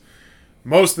 because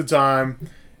most of the time,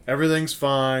 everything's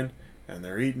fine, and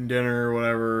they're eating dinner or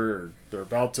whatever, or they're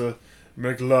about to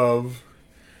make love,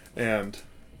 and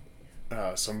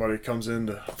somebody comes in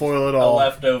to foil it A all.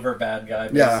 leftover bad guy,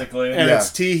 Yeah. basically. And Yeah. it's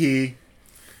Teehee.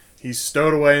 He's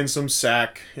stowed away in some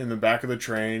sack in the back of the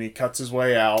train. He cuts his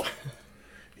way out.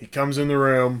 He comes in the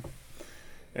room,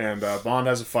 and Bond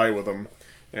has a fight with him.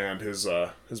 And his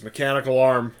mechanical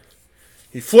arm,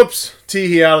 he flips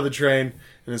Teehee out of the train,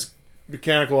 and his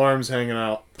mechanical arm's hanging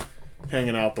out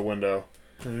the window.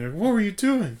 And he's like, "What were you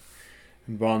doing?"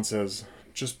 And Bond says,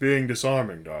 "Just being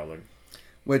disarming, darling."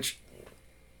 Which,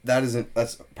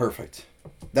 that's perfect.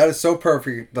 That is so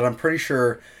perfect that I'm pretty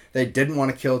sure they didn't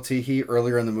want to kill Teehee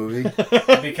earlier in the movie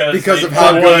because of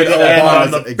how good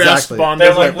Bond is. Exactly.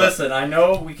 They're like, listen, I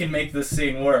know we can make this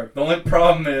scene work. The only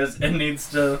problem is it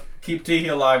needs to keep Teehee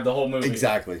alive the whole movie.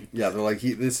 Exactly. Yeah, they're like,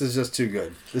 this is just too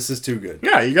good. This is too good.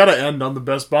 Yeah, you got to end on the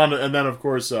best Bond, and then of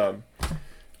course,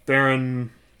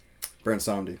 Baron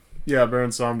Samedi. Yeah,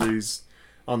 Baron Samedi's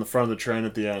on the front of the train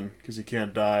at the end because he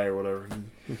can't die or whatever. And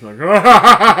he's like,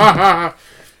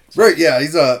 right? Yeah,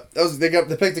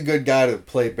 they picked a good guy to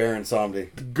play Baron Samedi.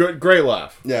 Great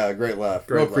laugh. Yeah, great laugh.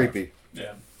 Real creepy.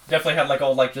 Yeah, definitely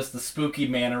had just the spooky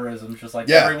mannerisms, just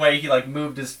every way he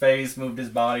moved his face, moved his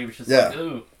body, was just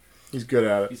ooh. He's good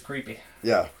at it. He's creepy.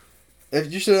 Yeah,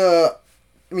 if you should, I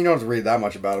mean, you don't have to read that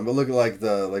much about him, but look at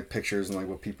the pictures and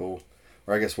what people,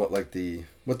 or I guess what the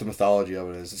mythology of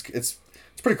it is. It's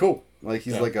pretty cool.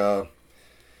 He's like a,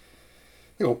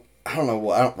 I don't know.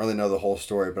 Well, I don't really know the whole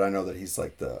story, but I know that he's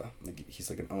he's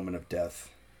like an omen of death,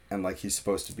 and he's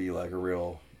supposed to be a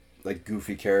real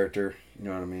goofy character. You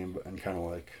know what I mean? And kind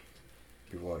of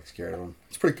people are scared of him.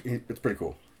 It's pretty cool.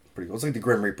 Pretty cool. It's like the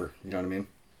Grim Reaper. You know what I mean?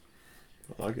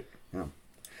 I like it. Yeah.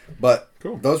 But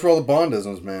cool. Those were all the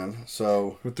Bondisms, man.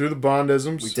 So we're through the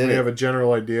Bondisms. We have a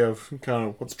general idea of kind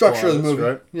of what the structure of the plot is, movie,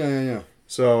 right? Yeah.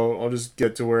 So I'll just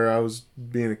get to where I was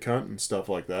being a cunt and stuff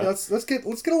like that. Yeah, let's get a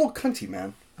little cunty,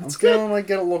 man. Let's get a little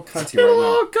cunty let's get right a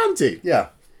little cunty. Yeah.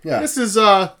 This is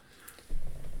cunt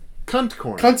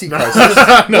corner. Cunty crisis.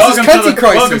 Welcome This is cunty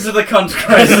crisis. Welcome to the cunt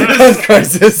crisis.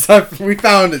 Cunt crisis. We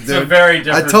found it, dude. It's a very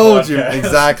different. I told podcast. you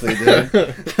exactly, dude.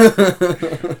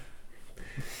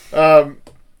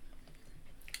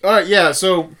 All right, yeah.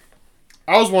 So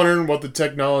I was wondering what the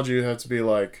technology had to be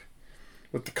like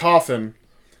with the coffin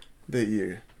that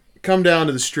you come down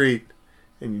to the street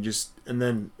and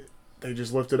then they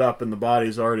just lift it up and the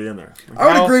body's already in there.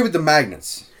 I would agree with the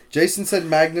magnets. Jason said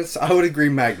magnets. I would agree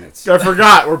magnets. I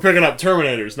forgot we're picking up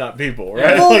Terminators, not people,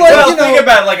 right? Well, think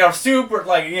about a super,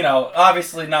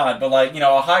 obviously not, but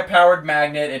a high-powered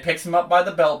magnet. It picks him up by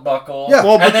the belt buckle. Yeah.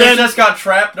 Well, but and then it's just got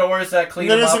trap doors that clean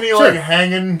him up. Then isn't he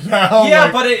hanging down?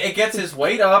 Yeah, but it gets his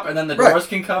weight up, and then the doors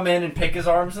can come in and pick his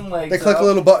arms and legs. They click a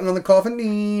little button on the coffin.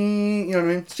 You know what I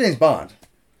mean? It's James Bond.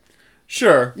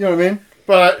 Sure. You know what I mean?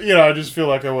 But I just feel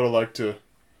like I would have liked to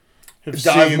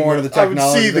dive more into the technology. I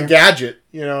would see the gadget.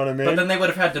 You know what I mean? But then they would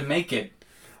have had to make it.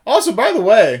 Also, by the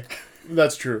way,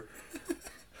 that's true.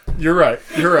 You're right.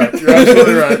 You're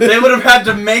absolutely right. They would have had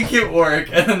to make it work,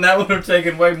 and then that would have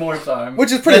taken way more time.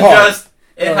 Which is pretty hard.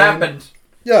 It happened.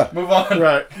 Yeah. Move on.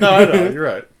 Right. No, I know.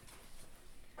 You're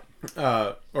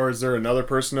right. Or is there another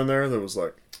person in there that was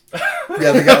like...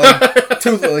 Yeah, they got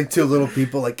two little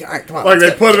people. All right, come on.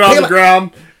 They put it on the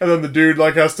ground, and then the dude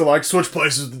has to switch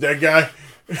places with the dead guy.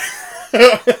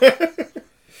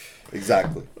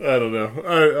 Exactly. I don't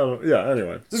know. Yeah.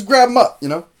 Anyway, just grab them up.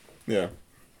 Yeah.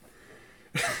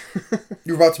 You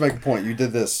were about to make a point. You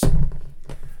did this.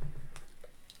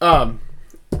 Yeah.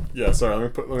 Sorry.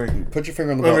 Let me put your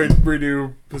finger on the button. button. Let me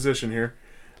redo position here.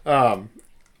 Kind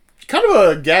of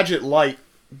a gadget light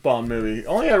Bond movie.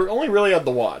 Only really had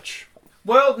the watch.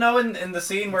 Well, no, in the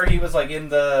scene where he was in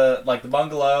the the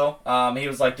bungalow, he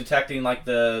was detecting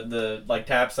the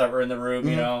taps that were in the room,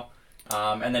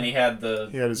 and then he had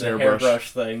his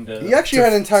hairbrush thing. He actually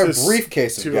had an entire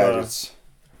briefcase of gadgets.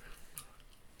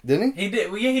 Didn't he? He did.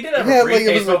 Well, yeah, he did have a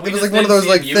briefcase, but we just one of those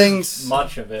didn't things.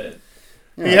 Much of it.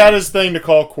 Yeah. He had his thing to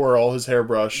call Quirrell, his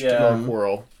hairbrush to call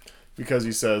Quirrell. Because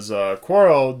he says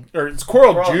Quirrell, or it's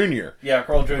Quirrell Jr. Yeah,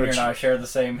 Quirrell Jr. and I share the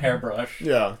same hairbrush.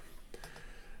 Yeah.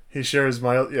 He shares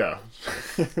my... Yeah.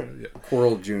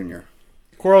 Quirrell Jr.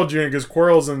 Quirrell Jr. because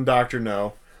Quirrell's in Dr.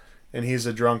 No. And he's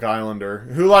a drunk islander.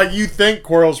 Who, you think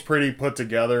Quirrell's pretty put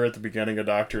together at the beginning of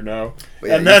Dr. No.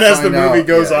 Yeah, and then as the movie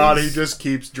goes on, he just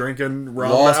keeps drinking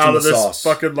rum out of this sauce.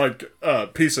 fucking,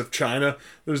 piece of china.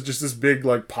 There's just this big,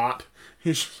 pot.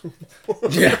 He's...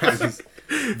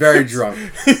 Very drunk.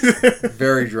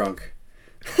 Very drunk.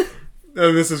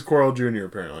 And this is Quirrell Jr.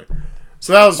 apparently.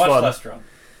 So that was Much fun. less drunk.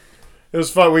 It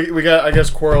was fun. We got, I guess,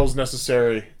 Quirrell's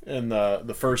necessary in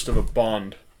the first of a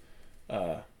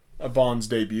Bond's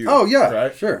debut. Oh yeah,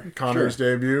 right. Sure. Connor's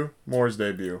debut, Moore's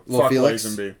debut. Little Fuck Felix.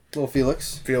 Lazenby. Little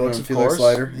Felix. Felix, of Felix course.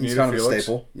 Leiter. He's Needed kind of Felix. a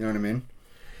staple. You know what I mean?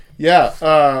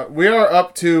 Yeah, we are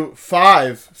up to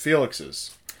 5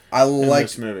 Felixes. I like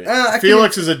this movie.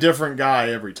 Felix is a different guy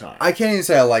every time. I can't even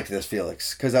say I like this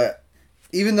Felix because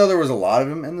even though there was a lot of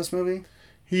him in this movie,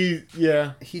 he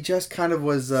just kind of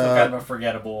was kind of a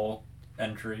forgettable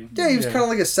entry. Yeah, he was kind of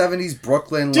like a 70s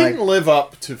Brooklyn. Didn't live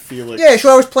up to Felix. Yeah,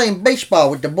 so I was playing baseball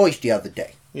with the boys the other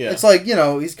day. Yeah, it's like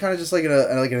he's kind of just like an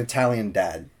Italian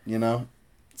dad. In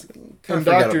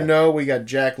Dr. No, we got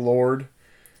Jack Lord.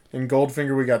 In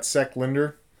Goldfinger, we got Sek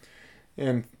Linder.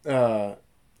 In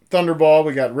Thunderball,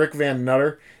 we got Rick Van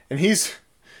Nutter, and he's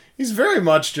very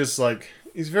much just like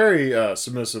he's very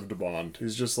submissive to Bond.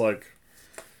 He's just like,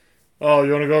 oh,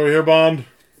 you want to go over here, Bond?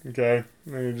 Okay,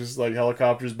 and he just like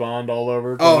helicopters Bond all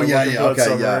over. Oh yeah,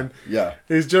 okay, yeah.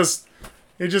 He's just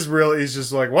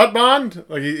like, what, Bond?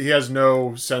 Like he has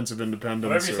no sense of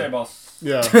independence. Whatever you say, boss.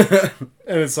 Yeah,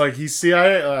 and it's like he's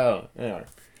CIA. Anyway.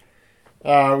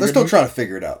 They're still trying to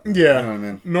figure it out. Yeah. You know what I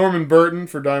mean? Norman Burton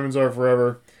for Diamonds Are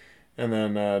Forever. And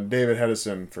then David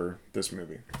Hedison for this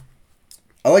movie.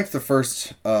 I liked the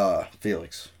first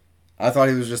Felix. I thought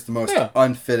he was just the most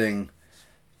unfitting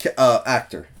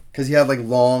actor. Because he had like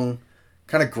long,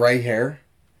 kind of gray hair.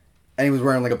 And he was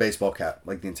wearing like a baseball cap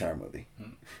like the entire movie.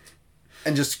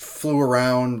 And just flew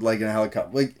around like in a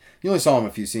helicopter. Like, you only saw him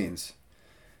a few scenes.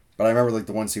 But I remember like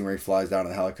the one scene where he flies down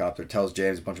in a helicopter, tells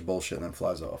James a bunch of bullshit, and then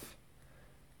flies off.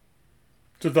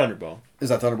 To Thunderball. Is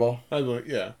that Thunderball?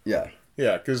 Yeah. Yeah.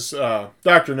 Yeah, because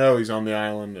Dr. No, he's on the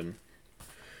island, and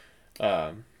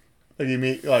like you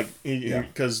meet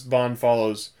because Bond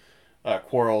follows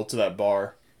Quarrel to that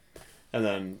bar, and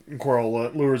then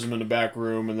Quarrel lures him in the back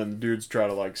room, and then the dudes try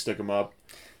to like stick him up,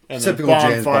 and typical then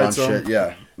Bond James fights Bond him, shit.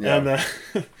 Yeah. And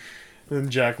then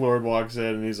Jack Lord walks in,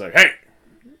 and he's like, "Hey,"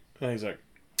 and he's like,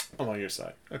 "I'm on your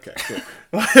side." Okay, cool.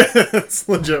 That's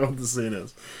legit what the scene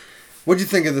is. What'd you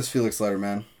think of this Felix Leiter,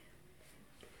 man?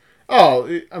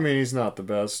 Oh, I mean, he's not the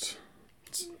best.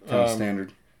 Kind of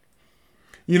standard.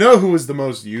 You know who was the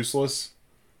most useless?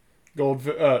 It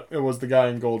was the guy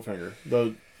in Goldfinger.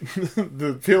 The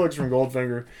Felix from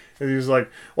Goldfinger. And he was like,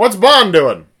 "What's Bond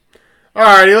doing?" All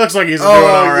right, he looks like he's doing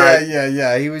all right.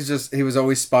 Yeah. He was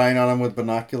always spying on him with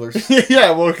binoculars.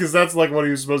 Yeah, well, because that's like what he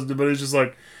was supposed to do. But he's just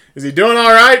like, "Is he doing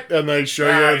all right?" And they show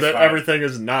you that everything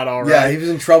is not all right. Yeah, he was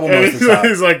in trouble most of the time.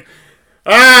 He's like,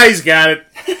 he's got it.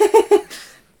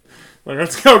 Like,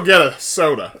 let's go get a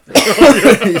soda.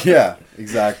 Yeah,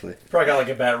 exactly. Probably got like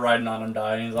a bat riding on him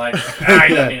dying. He's like, he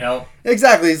doesn't need help.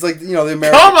 Exactly. He's like, the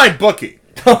American... Call my bookie.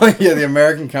 Yeah, the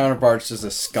American counterpart's just a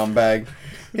scumbag.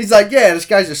 He's like, yeah, this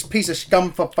guy's a piece of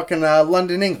scum for fucking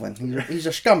London, England. He's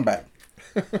a scumbag.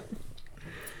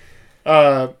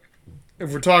 If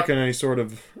we're talking any sort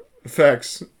of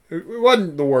effects, it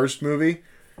wasn't the worst movie,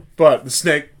 but the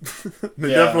snake, they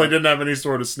definitely didn't have any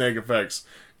sort of snake effects.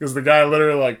 Because the guy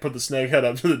literally like put the snake head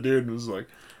up to the dude and was like,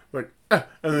 and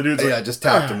the dude's like, just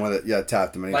tapped him with it. Yeah,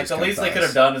 tapped him. And like the least they could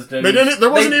have done is there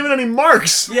wasn't even any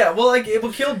marks. Yeah, well, like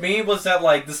what killed me was that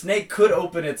like the snake could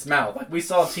open its mouth. Like we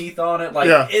saw teeth on it.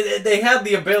 Like they had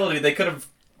the ability. They could have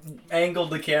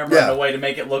angled the camera in a way to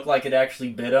make it look like it actually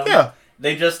bit him. Yeah,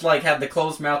 they just like had the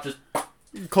closed mouth, just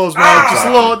closed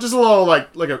mouth, just a little like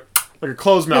a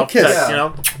closed mouth kiss,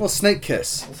 Little snake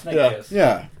kiss. Kiss.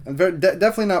 Yeah. And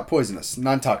definitely not poisonous.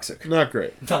 Non-toxic. Not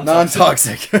great.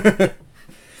 Non-toxic.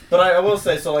 But I will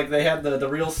say, so like they had the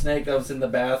real snake that was in the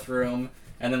bathroom,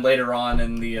 and then later on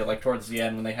in the like towards the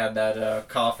end when they had that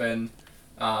coffin,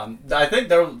 I think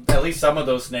at least some of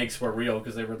those snakes were real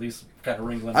because they were at least kind of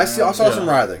wriggling. I saw some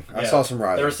writhing. I saw some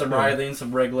writhing. There was some writhing,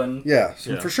 some wriggling. Yeah,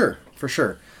 for sure.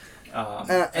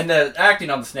 And the acting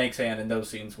on the snake's hand in those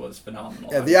scenes was phenomenal.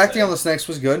 Yeah, the acting on the snakes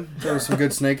was good. There were some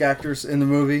good snake actors in the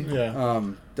movie. Yeah.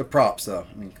 The props, though.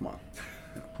 I mean, come on.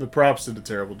 The props did a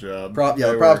terrible job.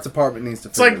 The props department needs to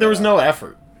figure It's like there was no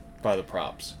effort by the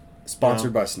props.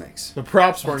 Sponsored by snakes. The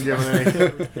props weren't given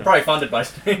anything. Probably funded by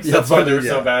snakes. That's why they were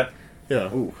so bad.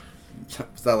 Yeah. Ooh.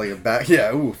 Is that like a back?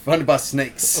 Yeah, ooh. Funded by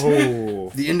snakes.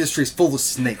 Oh. The industry's full of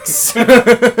snakes.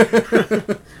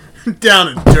 Down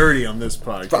and dirty on this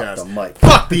podcast. Drop the mic.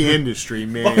 Fuck the industry,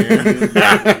 man.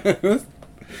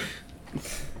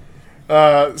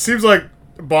 Seems like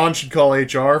Bond should call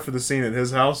HR for the scene at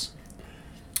his house.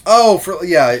 Oh,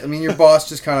 I mean, your boss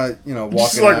just kind of,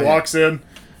 walking walks in.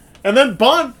 And then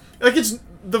Bond, it's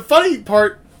the funny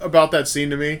part about that scene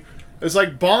to me is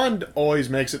like Bond always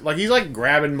makes it, like he's like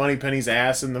grabbing Moneypenny's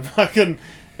ass in the fucking,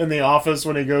 in the office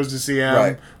when he goes to see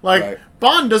him. Right.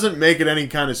 Bond doesn't make it any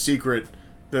kind of secret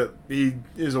that he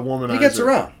is a womanizer. He gets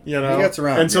around. You know? He gets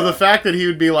around. And so the fact that he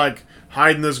would be like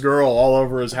hiding this girl all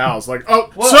over his house, like,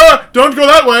 sir, don't go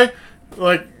that way.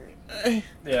 Like,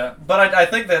 Yeah, but I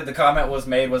think that the comment was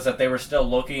made was that they were still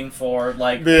looking for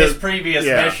his previous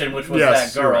mission, which was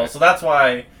that girl. Right. So that's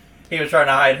why he was trying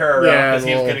to hide her because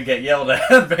he was going to get yelled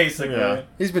at, basically. Yeah.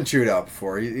 He's been chewed out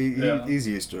before. He's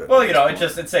used to it. Well,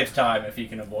 it saves time if he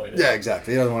can avoid it. Yeah,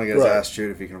 exactly. He doesn't want to get his ass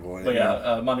chewed if he can avoid it. But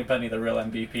yeah, Moneypenny, the real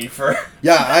MVP for.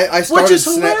 Yeah, I started. Which is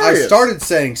hilarious. I started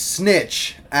saying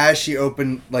snitch as she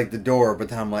opened the door, but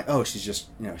then I'm like, oh, she's just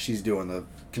she's doing the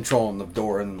controlling the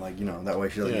door, and that way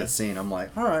she doesn't get seen. I'm like,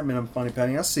 all right, man, I'm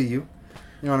Moneypenny. I see you.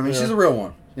 You know what I mean? Yeah. She's a real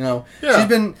one. Yeah. She's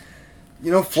been.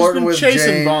 Flirting with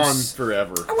chasing James. Bond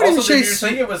forever. Also, did you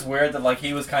think it was weird that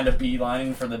he was kind of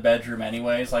beelining for the bedroom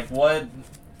anyways? What?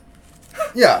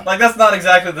 Yeah. That's not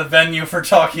exactly the venue for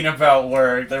talking about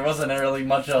work. There wasn't really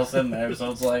much else in there,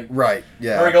 so it's like... Right,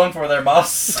 yeah. What are we going for there,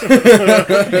 boss?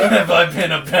 Have I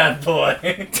been a bad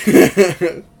boy?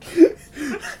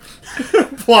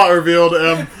 Plot revealed,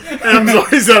 M's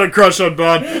always had a crush on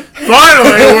Bond.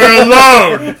 Finally, we're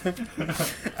alone!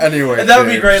 Anyway, and that would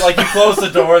be great, you close the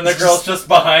door and the girl's just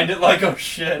behind it, oh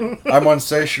shit. I'm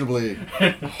insatiably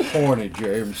horny,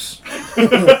 James. Take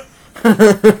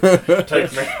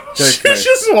me. She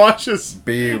just watches...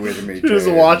 Be with me, She James.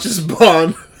 just watches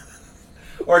Bond.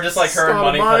 Or just her and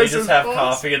Moneypenny just have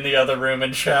coffee in the other room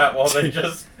and chat while they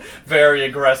just very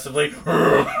aggressively...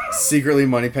 Secretly,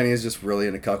 Moneypenny is just really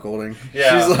into cuckolding.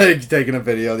 Yeah. She's this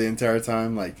video the entire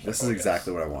time. This is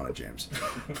exactly what I wanted, James.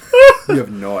 You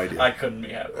have no idea. I couldn't be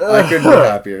happier. I couldn't be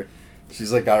happier.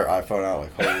 She's got her iPhone out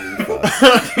holy fuck.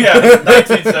 Yeah,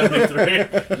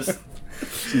 1973. Just...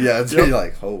 Yeah, it's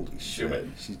Yep. Holy shit. it.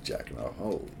 She's jacking off.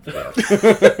 Holy fuck.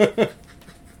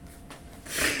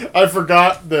 I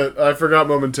forgot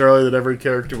momentarily that every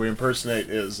character we impersonate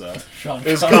is Sean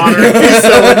Connor. Connery.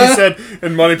 So when he said,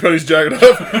 and Moneypenny's jacking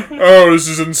off, oh, this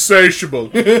is insatiable.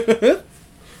 They're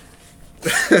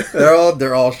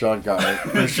all Sean Connery,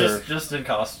 for sure. Just in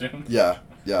costume. Yeah.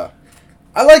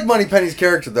 I like Moneypenny's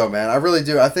character though, man. I really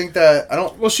do. I think that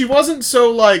Well, she wasn't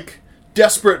so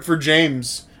desperate for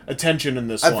James' attention in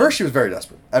this At one. first, she was very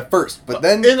desperate. At first, but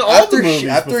then in all after the movies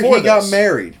after before he got this.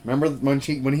 married, remember when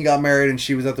he got married and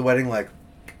she was at the wedding, Well,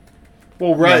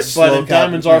 right, Yeah, but slow in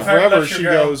Diamonds Are cap- Forever, That's your she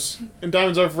girl. goes. In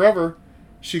Diamonds Are Forever,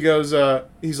 she goes.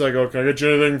 He's like, "Oh, can I get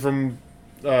you anything from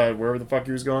wherever the fuck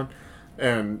he was going?"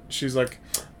 And she's like,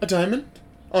 "A diamond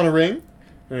on a ring,"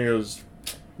 and he goes,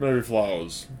 "Maybe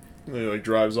flowers." And he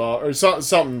drives off or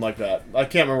something like that. I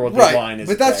can't remember what the line is.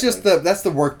 But that's exactly. that's the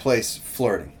workplace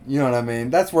flirting. You know what I mean?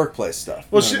 That's workplace stuff.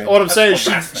 Well, you know what I'm That's saying is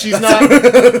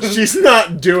harassment. she's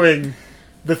not doing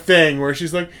the thing where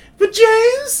she's like, "But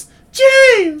James."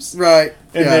 right.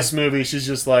 In yeah. this movie, she's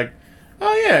just like,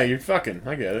 "Oh yeah, you're fucking.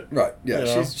 I get it." Right. Yeah. You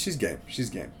know? She's game. She's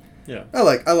game. Yeah. I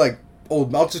like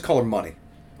old. I'll just call her Money.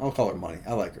 I'll call her Money.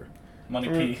 I like her. Money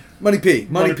P. Money P.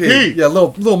 Money P. Yeah.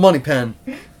 Little Money Pen.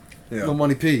 Yeah. Little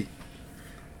Money P.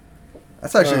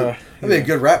 That's actually that'd be a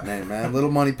good rap name, man. Little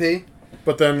Money P.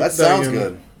 But then That then sounds again,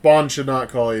 good. Bond should not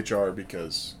call HR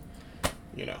because,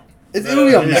 It would be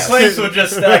a The mess. claims would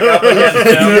just stack up against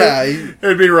him. Yeah.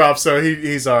 it'd be rough. So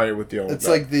he's all right with the old. It's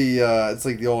guy. like the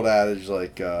old adage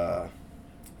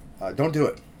don't do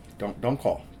it. Don't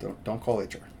call. Don't call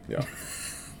HR. yeah.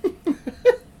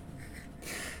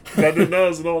 I didn't know it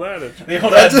was an old adage. The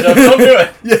old adage of, don't do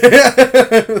it.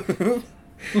 Yeah.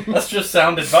 That's just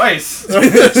sound advice. Don't do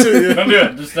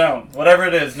it. Just don't. Whatever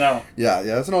it is, no. Yeah,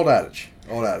 that's an old adage.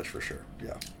 Old adage for sure.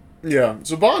 Yeah. Yeah.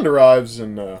 So Bond arrives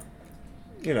in, in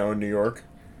New York,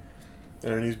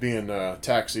 and he's being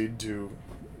taxied to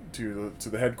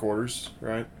the headquarters,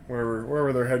 right?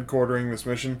 Wherever they're headquartering this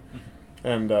mission,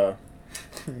 and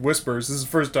Whispers. This is the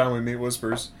first time we meet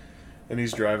Whispers, and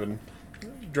he's driving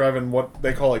what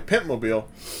they call a pimpmobile.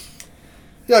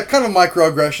 Yeah, kind of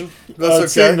microaggression. That's It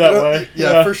seemed that way.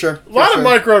 Yeah, for sure. A lot of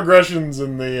microaggressions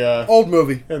in the old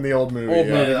movie. old movie. Old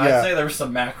yeah. movie. I'd Yeah. say there was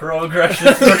some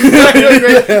macroaggressions.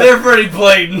 They're pretty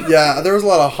blatant. Yeah, there was a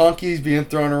lot of honkies being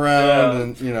thrown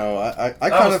around, Yeah. and I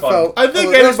That kind was of fun. felt. I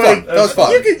think that was fun. anybody. That was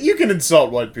fun. You can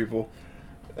insult white people.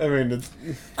 I mean,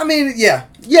 Yeah,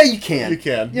 you can. you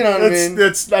can. You know what I mean?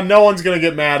 It's no one's gonna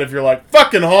get mad if you're like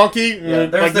fucking honky. Yeah,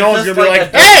 there's no one's just gonna be like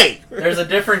like, a- hey. There's a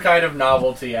different kind of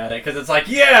novelty at it because it's like,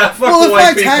 yeah, fuck Well, the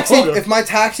white people. if my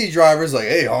taxi driver's like,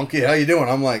 "Hey, honky, how you doing?"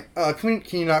 I'm like, "Can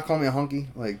you not call me a honky?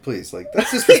 Like, please, like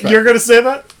that's disrespectful." You're gonna say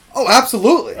that? Oh,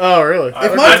 absolutely. Oh, really?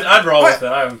 I'd roll with it.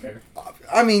 I don't care.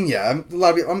 I mean, yeah, a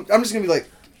lot of people, I'm just gonna be like,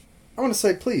 I want to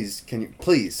say please. Can you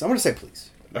please? I'm gonna say please.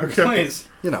 Okay. Please.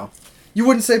 You know, you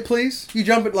wouldn't say please. You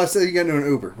jump it. Let's say you get into an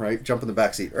Uber, right? Jump in the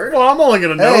back seat. Well, I'm only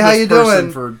gonna know Hey, how this you person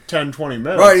doing? for 10, 20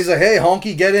 minutes. Right? He's like, "Hey,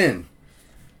 honky, get in."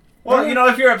 Well, you know,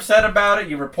 if you're upset about it,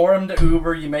 you report him to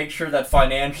Uber. You make sure that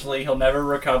financially he'll never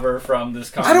recover from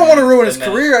this comment. I don't want to ruin his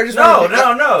career. I just no.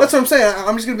 That's what I'm saying.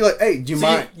 I'm just gonna be like, hey, do you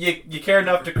mind? You care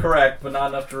enough to correct, but not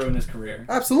enough to ruin his career.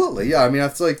 Absolutely, yeah. I mean,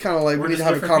 that's like kind of like We're we need to just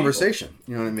have a different conversation.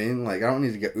 You know what I mean? Like, I don't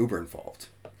need to get Uber involved.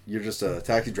 You're just a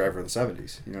taxi driver in the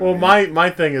 70s. You know Well, what I mean? my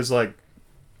thing is like,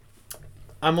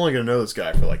 I'm only gonna know this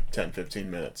guy for like 10, 15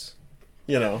 minutes.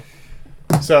 You know,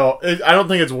 so I don't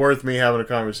think it's worth me having a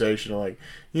conversation like,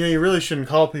 you know, you really shouldn't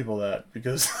call people that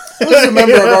because. As a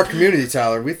member of our community,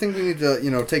 Tyler, we think we need to,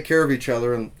 you know, take care of each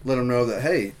other and let them know that,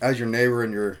 hey, as your neighbor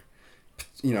and your,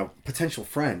 you know, potential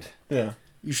friend, Yeah.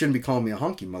 you shouldn't be calling me a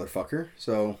honky, motherfucker.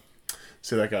 So.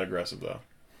 See, that got aggressive though.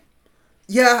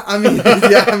 Yeah, I mean,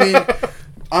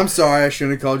 I'm sorry, I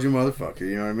shouldn't have called you motherfucker.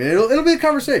 You know what I mean? It'll be a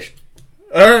conversation.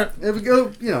 All right. It'll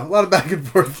go, you know, a lot of back and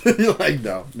forth. You're like,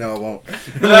 no, it won't.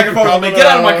 Back and forth with me. Get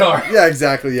out of my car. Yeah,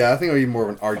 exactly. Yeah, I think it'll be more of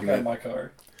an Get out of argument. my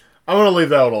car. I'm gonna leave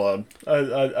that one alone.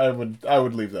 I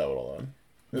would leave that one alone.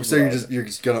 So you're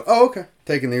just gonna, oh, okay,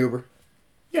 taking the Uber.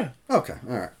 Yeah. Okay,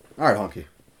 all right, honky.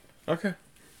 Okay.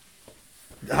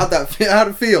 How'd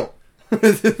it feel?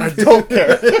 I don't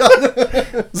care.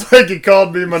 It's like he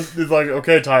called me. He's like,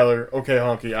 okay, Tyler. Okay,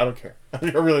 honky. I don't care. I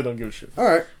really don't give a shit. All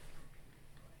right.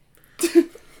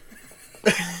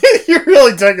 You're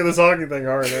really taking this honky thing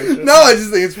hard, aren't you? No, I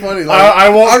just think it's funny. Like, I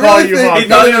won't call you honky. He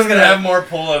thought he was gonna have more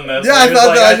pull in this. Yeah, He was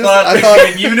I thought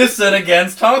in unison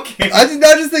against honky. I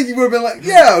just think you would have been like,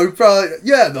 yeah,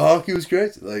 the honky was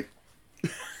great. Like,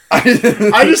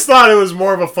 I just thought it was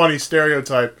more of a funny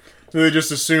stereotype. So they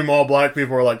just assume all black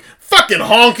people are like fucking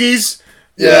honkies.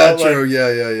 Yeah, You know, true.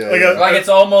 like, Yeah. Like it's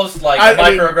almost like I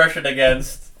mean, microaggression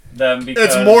against them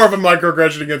because it's more of a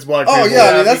microaggression against black people. Oh yeah,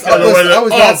 I mean that's. The way that, I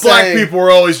was not black saying, people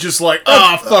were always just like,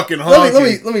 fucking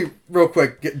honky. Let me real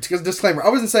quick. Because disclaimer, I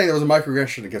wasn't saying there was a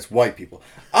microaggression against white people.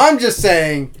 I'm just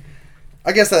saying.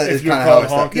 I guess that is kind of how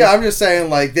it's done. Yeah, I'm just saying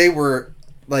like they were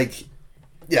like,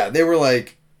 yeah, they were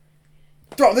like,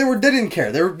 they didn't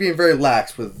care. They were being very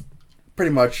lax with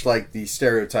pretty much like the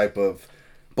stereotype of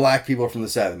black people from the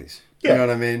 70s. Yeah. You know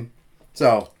what I mean?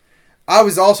 So I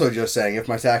was also just saying if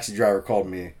my taxi driver called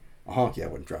me a honky, I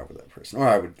wouldn't drive with that person. Or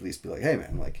I would at least be like, hey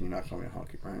man, like, can you not call me a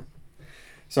honky, right?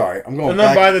 Sorry, I'm going And then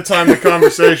back. by the time the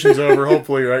conversation's over,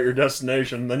 hopefully you're at your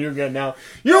destination. Then you're getting out.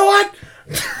 You know what?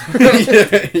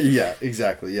 yeah,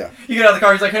 exactly, yeah. you get out of the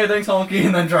car, he's like, "Hey, thanks, honky,"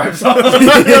 and then drives off.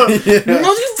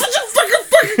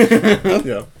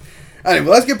 Yeah. Anyway,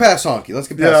 let's get past honky. Let's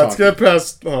get past honky. Let's get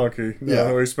past honky.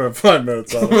 Yeah, we spent 5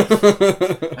 minutes on it.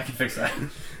 I can fix that.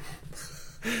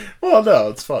 Well, no,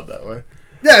 it's fun that way.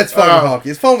 Yeah, it's fun with honky.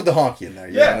 It's fun with the honky in there.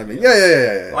 You know what I mean?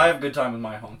 Yeah. I have a good time with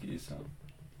my honkies. So.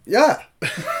 Yeah.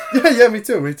 yeah, me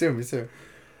too.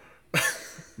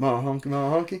 Mama honky.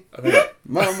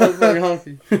 Mama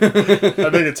honky. I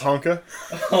think it's honka.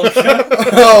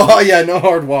 Oh, yeah, no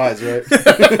hard Y's, right?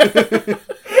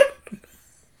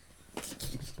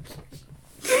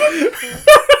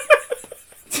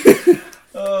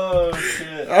 Oh,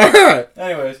 shit. Alright.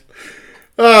 Anyways.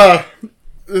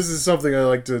 This is something I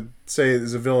like to say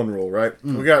is a villain rule, right?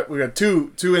 We got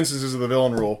two instances of the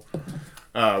villain rule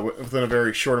within a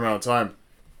very short amount of time.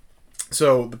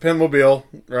 So the Pinmobile,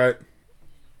 right?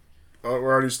 We're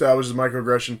already established as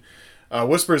microaggression.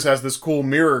 Whispers has this cool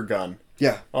mirror gun.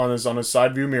 Yeah. On his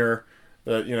side view mirror,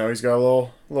 that he's got a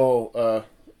little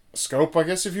scope, I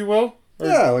guess, if you will. Or,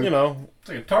 yeah, like, it's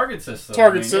like a target system.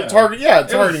 Targeting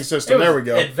system. There we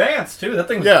go. Advanced too. That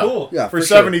thing was cool. Yeah, for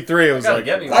 73, it was like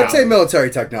I'd say military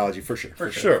technology for sure.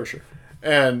 For sure.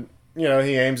 And he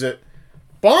aims it.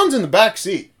 Bond's in the back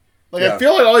seat. Like Yeah. I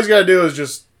feel like all he's got to do is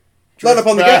just let up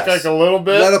on the back gas. like a little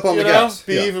bit. Let up on the gas.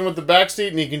 Be even with the back seat,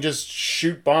 and he can just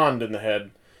shoot Bond in the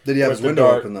head. Did he have his window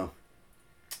open though?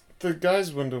 The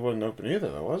guy's window wasn't open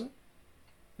either, though, was it?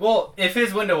 Well, if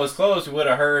his window was closed, we would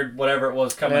have heard whatever it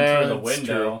was coming through the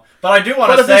window. True. But I do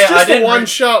want to say, if it's just a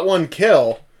one-shot,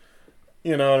 one-kill,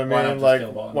 you know what I mean? Why not just like,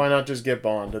 kill Bond? why not just get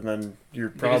Bond, and then your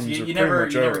problems because are you pretty never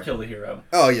much over. never kill the hero.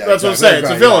 Oh yeah, that's what I'm saying. It's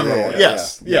a villain rule.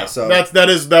 Yes, yeah. So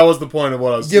that was the point of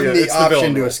what I was. Give him the it's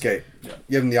option to rule. escape. Yeah.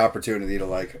 Give him the opportunity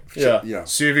to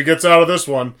See if he gets out of this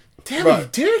one. Damn, Right. he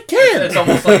did it again. It's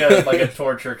almost like a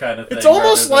torture kind of thing. It's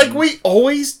almost rather like than- we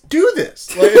always do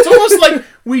this. Like, it's almost like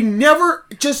we never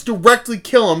just directly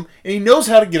kill him, and he knows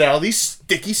how to get out of these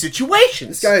sticky situations.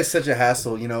 This guy is such a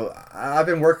hassle. You know, I've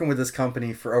been working with this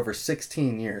company for over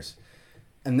 16 years,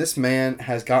 and this man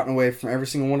has gotten away from every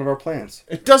single one of our plans.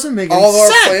 It doesn't make All any of our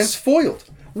sense. plans foiled.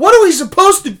 What are we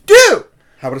supposed to do?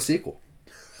 How about a sequel?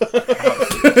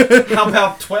 How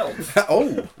about 12?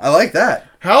 Oh, I like that.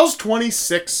 How's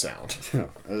 26 sound? Yeah,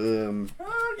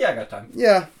 I got time.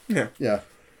 Yeah. Yeah.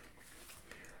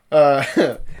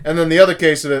 And then the other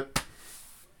case of it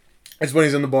is when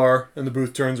he's in the bar and the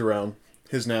booth turns around.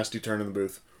 His nasty turn in the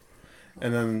booth.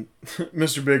 And then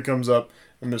Mr. Big comes up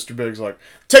and Mr. Big's like,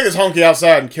 take this honky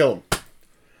outside and kill him.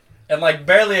 And like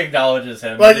barely acknowledges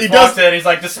him. Like, he just he walks does- in, he's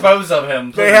like, dispose of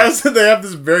him. They Please. have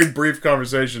this very brief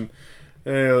conversation.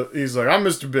 And he's like, I'm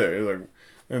Mr. Big. He's like,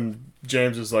 and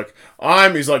James is like,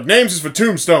 he's like, names is for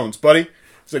tombstones, buddy.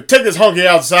 He's like, take this honky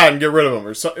outside and get rid of him,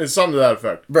 or it's something to that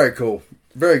effect. Very cool.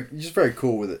 Just very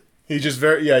cool with it. He's just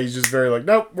very like,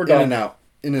 nope, we're done.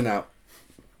 In and out.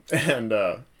 And,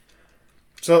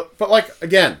 but like,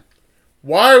 again,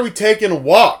 why are we taking a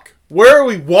walk? Where are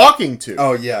we walking to?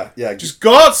 Oh, yeah. Just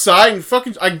go outside and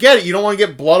fucking, I get it, you don't want to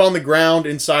get blood on the ground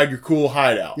inside your cool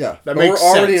hideout. Yeah. That but makes we're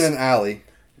already sense. in an alley.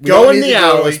 We Go don't in need the to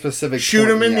go to a alley, specific shoot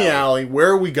point him in the alley. Where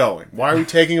are we going? Why are we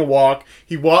taking a walk?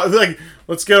 Like,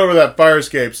 let's get over that fire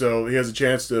escape so he has a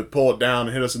chance to pull it down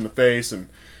and hit us in the face and,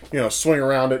 swing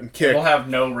around it and kick. We'll have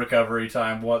no recovery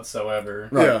time whatsoever.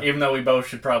 Right. Yeah. Even though we both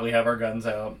should probably have our guns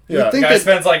out. Yeah. You'd think Guy that-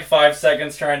 spends like 5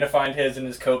 seconds trying to find his in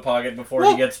his coat pocket before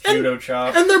he gets judo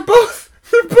chopped. And they're both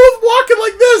walking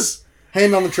like this.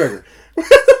 Hand on the trigger. With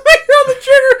the finger on the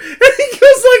trigger, and he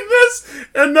goes like this,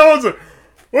 and no one's like,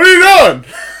 what are you doing?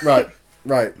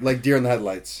 Right. Like deer in the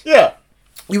headlights. Yeah.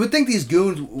 You would think these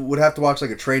goons would have to watch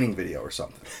like a training video or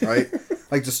something, right?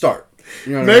 Like to start.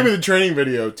 You know what I Maybe mean? the training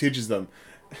video teaches them.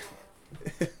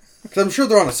 Because I'm sure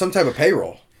they're on some type of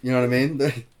payroll. You know what I mean?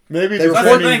 Maybe They the were- That's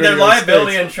the training thing, their video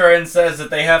liability states- insurance says that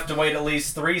they have to wait at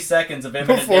least 3 seconds of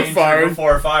imminent Before danger firing.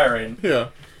 before firing. Yeah.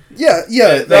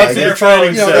 Yeah. That's They're the yeah.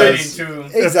 training probably says. training to...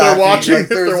 If they're Exactly. watching, Like, if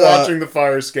they're there's, watching the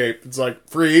fire escape, it's like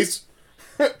freeze.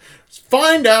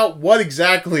 Find out what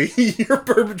exactly your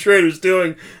perpetrator's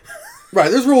doing. Right,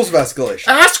 there's rules of escalation.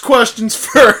 Ask questions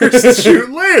first, shoot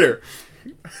later.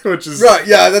 Which is Right,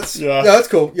 that's Yeah. that's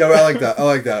cool. Yeah, I like that.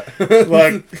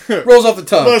 like, Rolls off the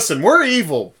tongue. listen, we're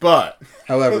evil, but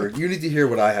However, you need to hear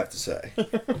what I have to say.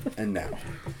 And now.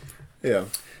 yeah.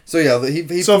 So yeah,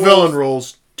 he So pulls- villain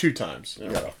rolls 2 times.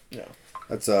 Yeah.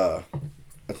 That's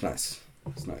nice.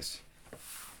 That's nice.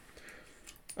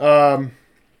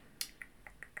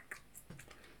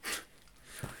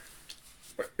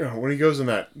 When he goes in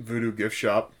that voodoo gift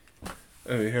shop,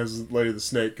 and he has Lady the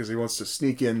Snake because he wants to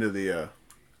sneak into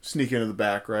the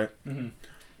back, right? Mm-hmm.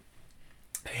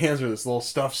 He hands her this little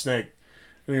stuffed snake,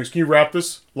 and he goes, "Can you wrap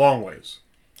this long ways?"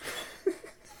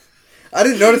 I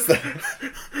didn't notice that.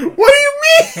 What do you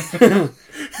mean?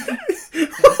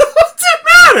 What's it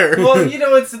matter? Well,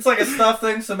 it's like a stuff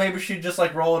thing, so maybe she'd just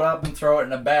like roll it up and throw it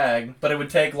in a bag, but it would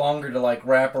take longer to like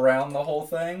wrap around the whole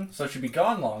thing, so it should be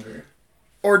gone longer.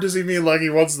 Or does he mean like he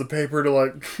wants the paper to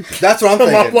like That's what I'm come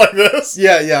up thinking. like this?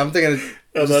 Yeah, I'm thinking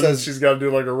And it then says she's got to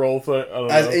do like a roll thing. I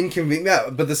don't as know. inconvenient. Yeah,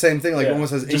 but the same thing, like Yeah,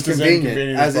 almost as just as inconvenient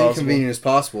inconvenient as possible. as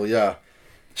possible. Yeah.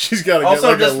 She's got to get Also,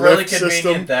 like just a really lift convenient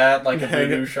system. that like a Hang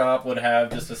voodoo it. shop would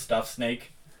have just a stuffed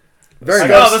snake. Very Like,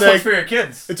 Stuffed nice. oh, this snake. one's for your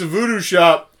kids. It's a voodoo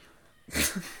shop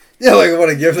Yeah, like what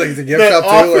a gift, like it's a gift that shop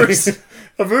too. offers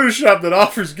a voodoo shop that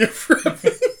offers gift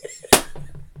wrapping.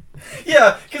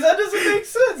 Yeah, because that doesn't make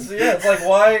sense. Yeah, it's like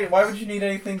why would you need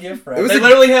anything gift wrapped? It was They a-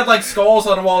 literally had like skulls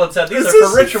on the wall that said these This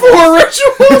are for is rituals. For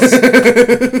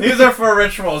rituals. These are for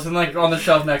rituals, and like on the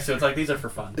shelf next to it, it's like these are for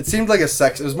fun. It seemed like it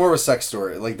was more of a sex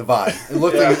story, like the vibe. It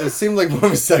looked like it seemed like more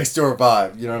of a sex store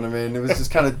vibe. You know what I mean? It was just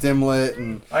kind of dim lit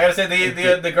and I gotta say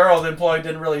the girl, the employee,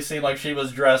 didn't really seem like she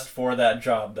was dressed for that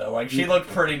job though. Like she looked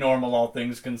pretty normal, all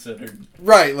things considered.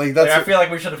 right, like that's Like, I feel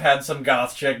like we should have had some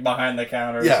goth chick behind the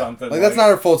counter or yeah, something. like that's not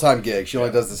her full time gig. She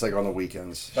only does this like on the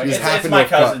weekends. Like, She just it's happened my to have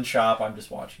cut- cousin's shop. I'm just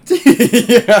watching.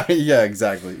 yeah,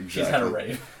 exactly. She's had a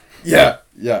rave. Yeah.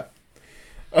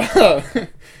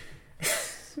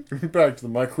 Back to the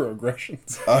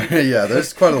microaggressions. Yeah,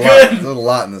 there's quite a lot. There's a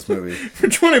lot in this movie. For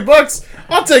 $20,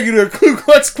 I'll take you to a Ku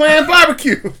Klux Klan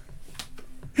barbecue.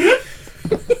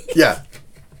 Yeah.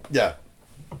 And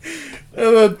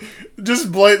then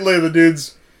just blatantly the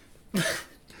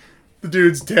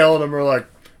dudes tailing him are like,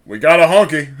 "We got a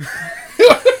honky."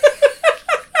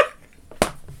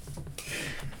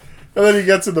 And then he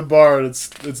gets in the bar and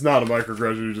it's not a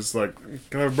microaggression. He's just like,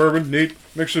 "Can I have bourbon? Neat.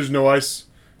 Make sure there's no ice."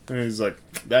 And he's like,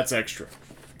 "That's extra."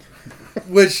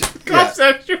 Which Costs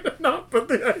extra to not put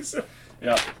the ice in.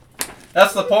 Yeah.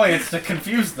 That's the point. It's to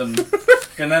confuse them,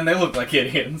 and then they look like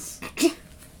idiots.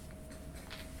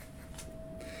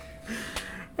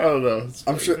 I don't know.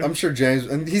 I'm sure James,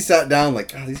 and he sat down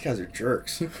like, God, these guys are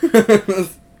jerks.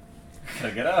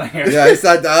 Gotta get out of here. Yeah, he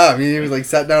sat down. I mean, he was like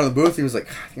sat down in the booth. He was like,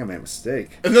 I think I made a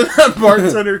mistake. And then that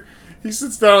bartender, he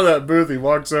sits down in that booth. He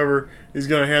walks over. He's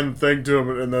gonna hand the thing to him,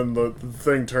 and then the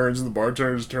thing turns, and the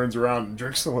bartender just turns around and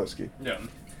drinks the whiskey. Yeah.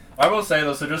 I will say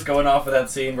though, so just going off of that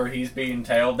scene where he's being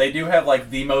tailed, they do have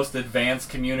like the most advanced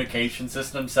communication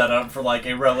system set up for like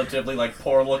a relatively like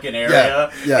poor looking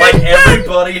area. Yeah. Like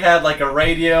everybody had like a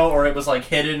radio, or it was like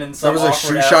hidden in some. There was a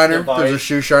shoe shiner. There was a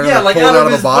shoe shiner. Yeah, like pulling out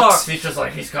of a his box. He's just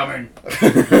like, he's coming.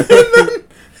 And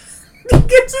then he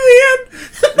gets to the end,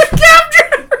 and the cab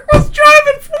driver was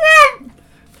driving for them.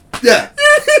 Yeah.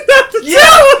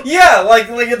 Yeah, like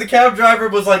the cab driver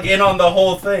was like in on the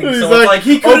whole thing. He's So like, it's like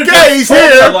he could have "Okay, he's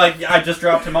here." Like I just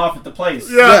dropped him off at the place.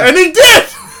 Yeah, and he did.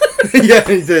 Yeah,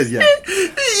 he did. Yeah. He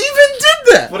even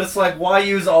did that. But it's like, why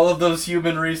use all of those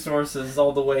human resources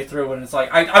all the way through? And it's like,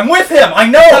 I'm with him. I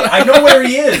know where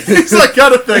he is. He's like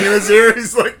got a thing in his ear.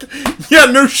 He's like, yeah,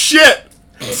 no shit.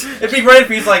 It'd be great if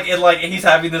he's like, he's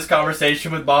having this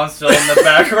conversation with Bond still in the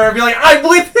background. I'd be like, I'm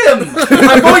with him.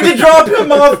 I'm going to drop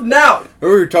him off now. Who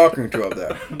are you talking to up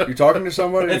there? You talking to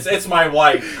somebody? It's my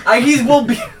wife. He will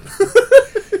be.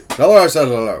 Tell her I said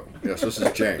hello. Yes, this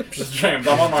is James. It's James.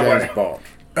 I'm on my way. James Bond.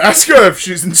 Ask her if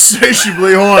she's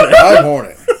insatiably horny. I'm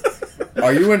horny.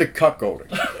 Are you into cuckolding?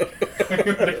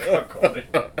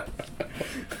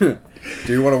 Do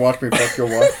you want to watch me fuck your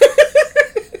wife?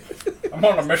 I'm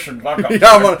on a mission. Yeah,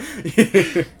 I'm on.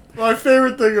 My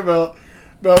favorite thing about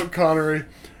Connery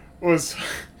was,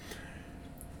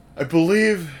 I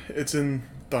believe it's in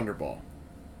Thunderball,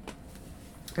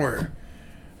 where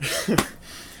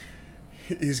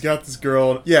he's got this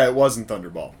girl. Yeah, it was in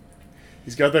Thunderball.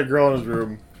 He's got that girl in his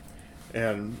room,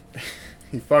 and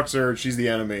he fucks her. She's the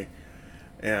enemy,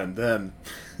 and then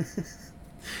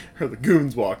the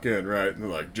goons walk in, right? And they're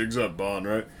like, "Jigs up, Bond,"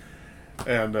 right?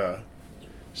 And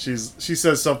she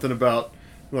says something about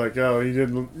like, "Oh, he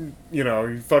didn't,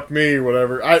 he fucked me," or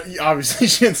whatever. Obviously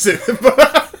she didn't say that,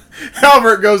 but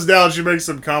Albert goes down. She makes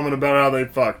some comment about how they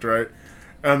fucked, right?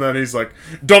 And then he's like,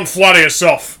 "Don't flatter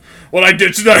yourself. What I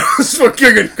did tonight was for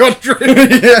king and country."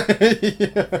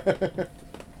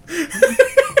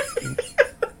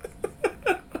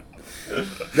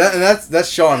 That's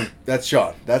Sean. That's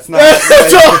Sean. That's not.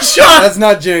 That's all Sean. That's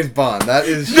not James Bond. That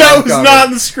is. Sean That was Connery. not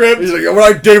in the script. He's like,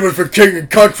 what I did was for king and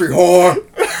country, whore.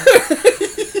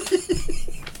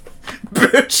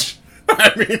 Bitch.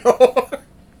 I mean, whore.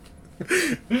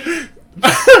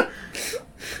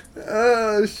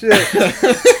 Oh shit.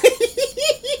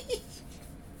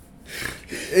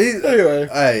 Anyway.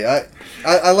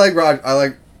 I like Roger.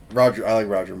 I like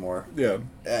Roger Moore. Yeah.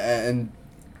 And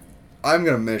I'm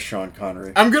gonna miss Sean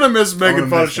Connery. I'm gonna miss making gonna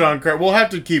fun of miss Sean Connery. We'll have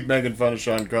to keep making fun of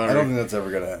Sean Connery. I don't think that's ever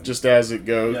gonna happen. Just as it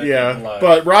goes. Yeah, Yeah.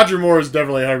 But Roger Moore is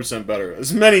definitely 100% better.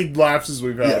 As many laughs as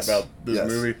we've had Yes. about this Yes.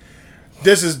 movie,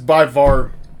 this is by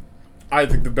far, I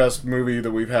think, the best movie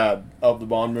that we've had of the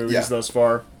Bond movies Yeah. thus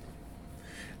far.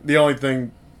 The only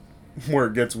thing where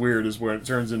it gets weird is where it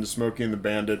turns into Smokey and the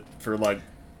Bandit for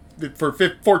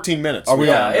 14 minutes. Are we?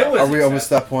 Yeah, it was Are we exact- almost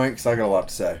that point? Because I got a lot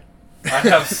to say. I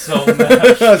have so much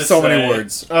to So many say.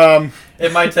 words.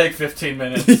 It might take 15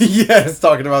 minutes. Yes,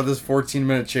 talking about this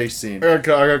 14-minute chase scene. I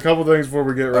got a couple things before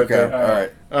we get right Okay,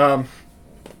 there. all right.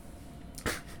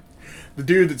 The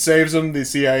dude that saves him, the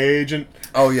CIA agent,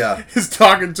 Oh yeah. is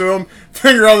talking to him,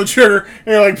 finger on the trigger,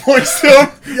 and he like points to him.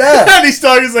 Yeah. And he's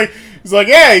talking. He's like,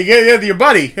 yeah, you get your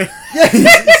buddy. Yeah,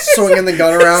 he's swinging the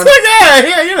gun around.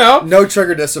 It's like, yeah, No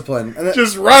trigger discipline. And then,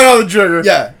 just right on the trigger.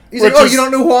 yeah. He's Which like, oh, is- you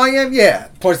don't know who I am? Yeah.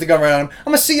 Points the gun right at him.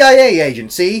 I'm a CIA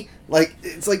agent, see? Like,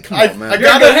 it's like, come on, man. You're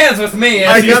in good hands with me,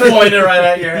 I and he's gotta- pointing right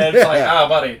at your head. It's like,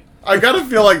 buddy. I gotta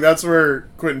feel like that's where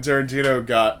Quentin Tarantino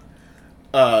got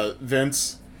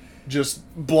Vince just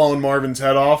blowing Marvin's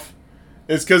head off.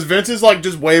 It's because Vince is like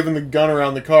just waving the gun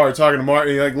around the car, talking to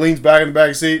Martin. He like leans back in the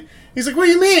back seat. He's like, "What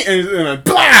do you mean?" And like,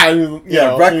 blah! And,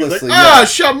 Yeah, recklessly, He's like, yeah.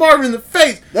 Shot Marvin in the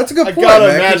face. That's a good I point, gotta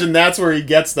man. imagine that's where he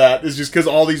gets that. Is just because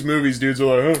all these movies, dudes are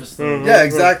like, Yeah,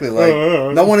 exactly. Like,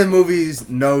 no one in movies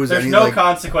knows There's any, no like,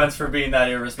 consequence for being that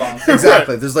irresponsible.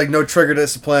 exactly. There's like no trigger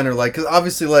discipline or like, because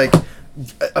obviously like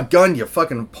a gun, you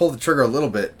fucking pull the trigger a little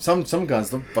bit. Some guns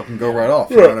don't fucking go right off.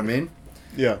 You know what I mean?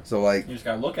 Yeah. Oh, So like, You just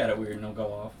gotta look at it weird and it'll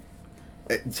go off.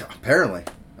 apparently.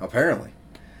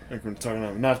 I think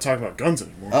we're not talking about guns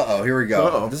anymore. Here we go.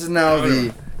 Uh-oh. This is now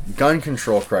the gun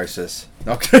control crisis.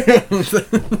 Okay.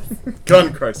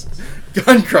 Gun crisis.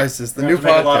 Gun crisis. The We new have to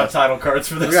make a lot of podcast. title cards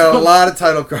for this. We got a one. lot of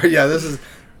title cards. Yeah, this is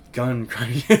gun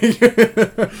crisis.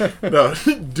 No,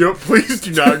 please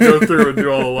do not go through and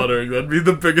do all the lettering. That'd be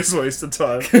the biggest waste of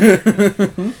time.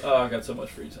 Oh, I got so much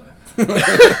free time.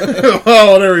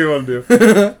 Well, whatever you want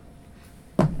to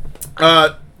do.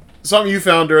 Something you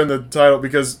found during the title,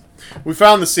 because we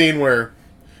found the scene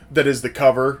that is the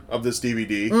cover of this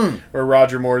DVD, where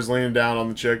Roger Moore is leaning down on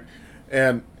the chick,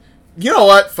 and you know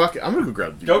what? Fuck it, I'm gonna go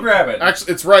grab it. Go grab it.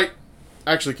 Actually, it's right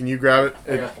Actually, can you grab it?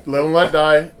 Okay. Live and Let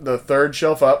Die, the third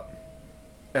shelf up,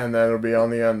 and then it'll be on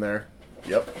the end there.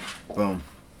 Yep. Boom.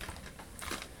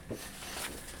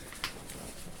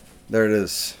 There it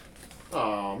is.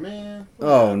 Oh man.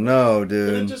 Oh no, Did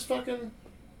it dude. just fucking?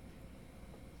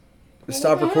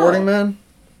 Stop the recording, hell? man.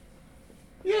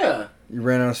 Yeah. You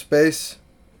ran out of space.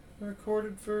 I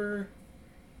recorded for.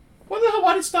 What the hell?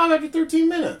 Why did it stop after 13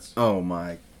 minutes? Oh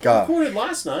my I god. recorded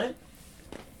last night.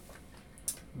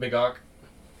 Big Ock.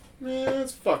 Man,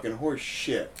 that's fucking horse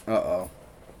shit. Uh-oh.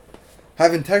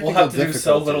 Having technical We'll have to do difficulties.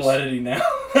 so little editing now.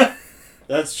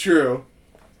 That's true.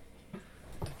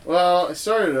 Well, I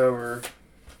started over.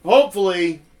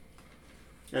 Hopefully.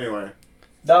 Anyway.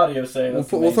 The audio say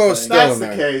that's We'll the throw a main still thing. That's in the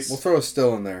there. case. We'll throw a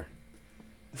still in there.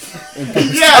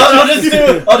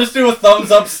 Yeah. I'll just do a thumbs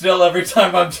up still every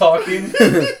time I'm talking.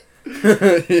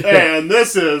 Yeah. And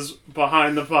this is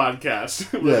Behind the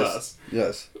Podcast with us.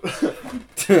 Yes.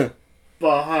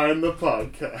 Behind the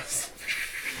Podcast.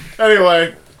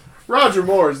 Anyway, Roger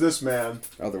Moore is this man,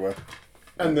 Other way.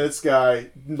 and this guy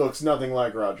looks nothing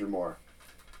like Roger Moore.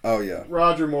 Oh yeah.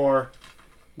 Roger Moore,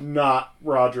 not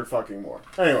Roger fucking Moore.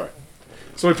 Anyway,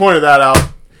 so we pointed that out.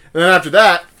 And then after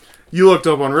that, you looked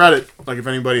up on Reddit, like if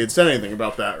anybody had said anything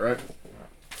about that, right?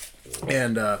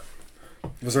 And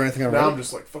Was there anything on now I'm Reddit?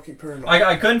 just like fucking paranoid.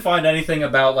 I couldn't find anything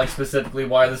about like specifically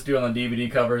why this dude on the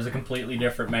DVD cover is a completely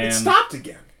different man. It stopped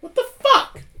again. What the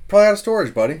fuck? Probably out of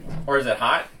storage, buddy. Or is it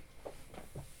hot?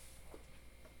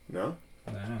 No?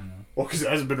 I don't know. Well, because it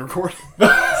hasn't been recorded.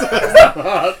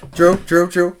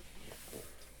 True.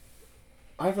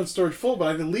 I have on storage full, but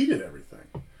I deleted everything.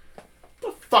 What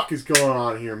the fuck is going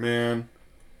on here, man?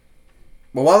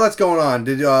 Well, while that's going on,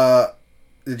 did you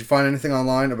find anything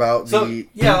online about So, the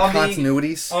yeah, on the-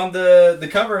 continuities? On the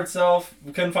cover itself,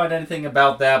 we couldn't find anything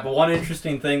about that, but one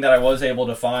interesting thing that I was able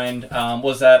to find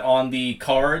was that on the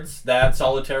cards that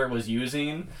Solitaire was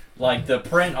using, like the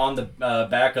print on the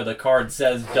back of the card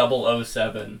says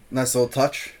 007. Nice little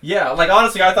touch. Yeah, like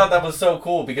honestly, I thought that was so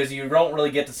cool because you don't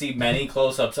really get to see many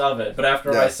close-ups of it. But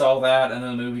after Yeah. I saw that, and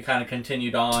then the movie kind of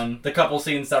continued on, the couple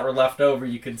scenes that were left over,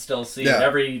 you could still see Yeah.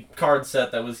 every card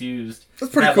set that was used.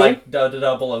 That's pretty had, cool. like the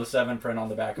 007 print on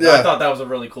the back of it. Yeah. I thought that was a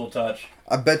really cool touch.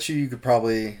 I bet you could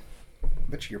probably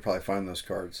find those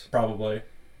cards. Probably.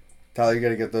 Tyler, you got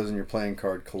to get those in your playing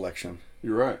card collection.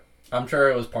 You're right. I'm sure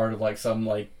it was part of like some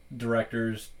like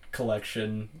director's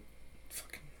collection.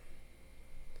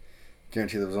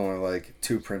 Guarantee there was only like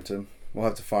 2 printed. We'll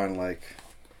have to find like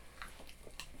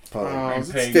probably Is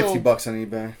it Pig. still, $50 on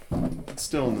eBay. it's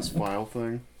still in this file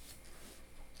thing.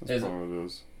 That's Is it? probably what it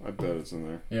is. I bet it's in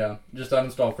there. Yeah, just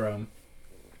uninstall Chrome.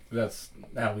 That's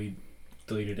how we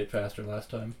deleted it faster last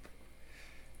time.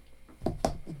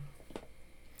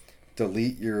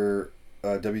 Delete your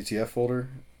WTF folder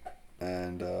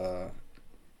and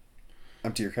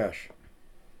empty your cache,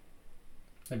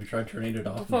 Have you tried turning it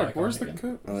off? Oh, and fuck, back where's on the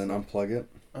again? code? and then unplug it.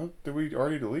 Oh, did we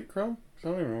already delete Chrome? 'Cause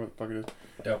I don't even know what the fuck it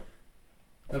is.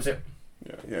 That's it.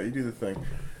 Yeah, you do the thing.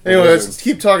 Anyway, let's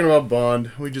keep talking about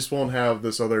Bond. We just won't have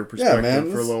this other perspective man, for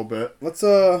a let's- little bit. Let's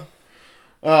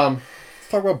Um,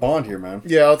 talk about Bond here, man.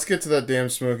 yeah, let's get to that damn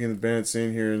Smokey and the Bandit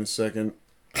scene here in a second.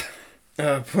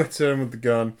 Points at him with the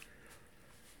gun.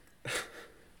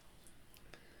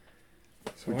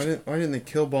 So why didn't they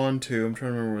kill Bond too? I'm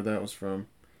trying to remember where that was from.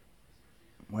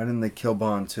 Why didn't they kill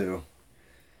Bond too?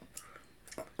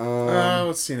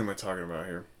 What scene am I talking about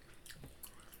here?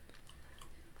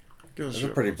 It's a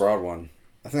pretty broad one.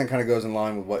 I think that kind of goes in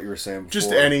line with what you were saying before.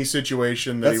 Just any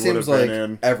situation that, That he would have seems like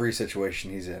been in. every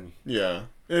situation he's in. Yeah,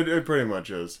 it pretty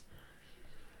much is.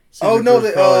 Oh Seems no, like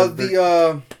there's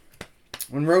probably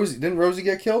when Rosie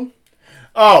get killed?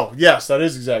 Oh yes, that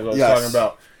is exactly what I was Yes. talking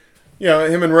about. You know,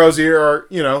 him and Rosie are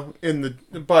in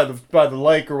the by the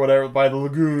lake or whatever, by the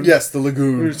lagoon. Yes, the Or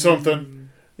lagoon. something,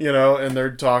 and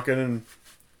they're talking,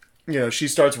 and she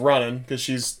starts running because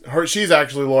she's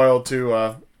actually loyal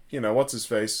to what's his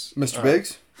face, Mr.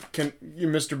 Biggs,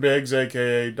 Mr. Biggs,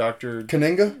 aka Dr.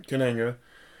 Kananga, Kananga.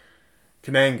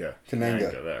 Kananga.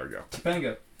 There we go.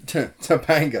 Topanga.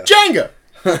 Topanga,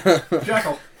 Jenga,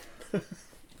 Jackal.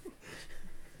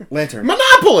 Lantern,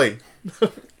 Monopoly.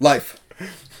 Life.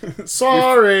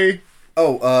 Sorry,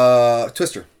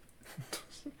 Twister.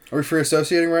 Are we free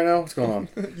associating right now? What's going on?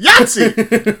 Yahtzee,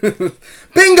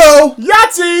 Bingo.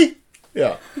 Yahtzee.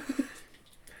 Yeah.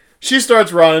 She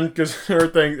starts running because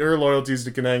her loyalty's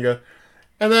to Kananga,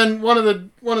 and then one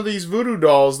of these voodoo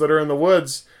dolls that are in the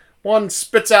woods, one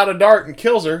spits out a dart and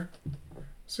kills her.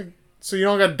 So you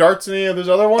don't got darts in any of those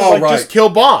other ones? Oh, like, right. just kill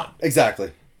Bond.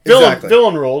 Exactly.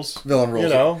 Villain rules. Villain rules. You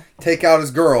know. Take out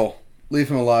his girl. Leave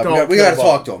him alive. Don't We got to kill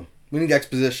talk Bond. to him. We need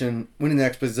exposition. We need an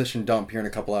exposition dump here in a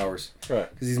couple hours. Right.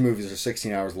 Because these movies are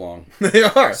 16 hours long. They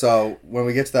are. So when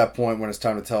we get to that point, when it's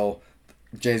time to tell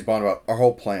James Bond about our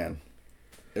whole plan,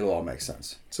 it'll all make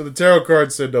sense. So the tarot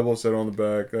card said 007 on the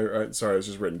back. Sorry, it was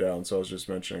just written down, so I was just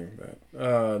mentioning that.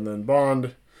 And then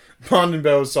Bond and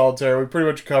Bell Solitaire. We pretty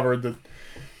much covered that.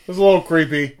 It was a little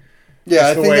creepy. Yeah,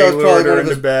 I the think way that was he probably lured her one of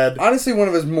into his, bed. honestly one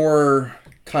of his more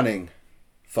cunning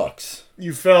fucks.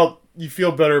 You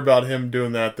feel better about him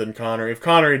doing that than Connery. If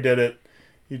Connery did it,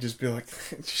 you'd just be like,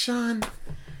 Sean,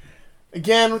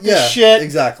 again with this shit.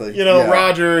 Exactly. You know, yeah.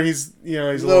 Roger, he's a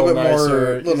little bit nicer,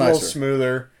 more, he's a little nicer.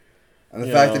 smoother. And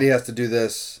the fact that he has to do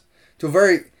this to a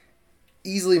very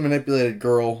easily manipulated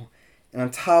girl, and on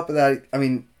top of that, I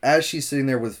mean, as she's sitting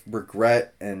there with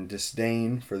regret and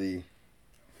disdain for the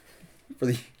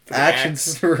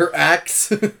actions, for her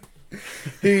acts,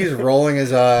 he's rolling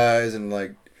his eyes and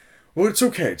like, well, it's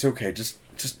okay, just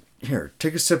here,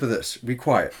 take a sip of this, be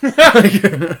quiet.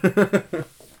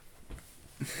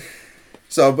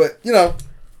 So, but you know,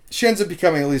 she ends up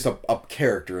becoming at least a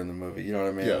character in the movie. You know what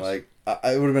I mean? Yes. Like,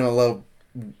 it would have been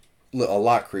a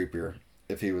lot creepier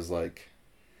if he was like,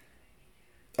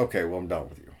 "Okay, well, I'm done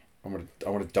with you. I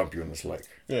want to dump you in this lake."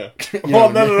 Yeah. You know Well,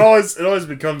 what I then mean? it always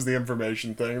becomes the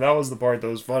information thing. That was the part that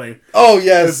was funny. Oh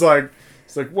yes,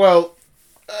 It's like, well,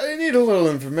 I need a little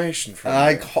information from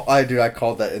I you. I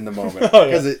called that in the moment Oh,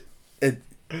 yeah. because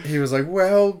he was like,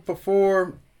 "Well,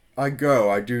 before I go,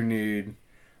 I do need."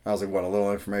 I was like, "What? A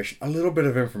little information? A little bit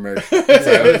of information." It's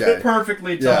like, okay.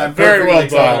 Perfectly timed. Yeah, very well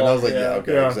perfectly timed. And I was like, "Yeah,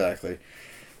 okay, Yeah. exactly."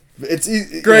 It's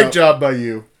easy. Great job by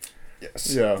you.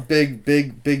 Yes. Yeah.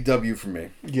 Big W for me.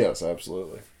 Yes,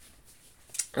 absolutely.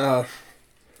 Are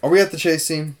we at the chase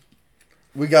scene?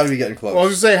 We got to be getting close. Well, I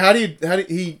was gonna say, how do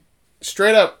he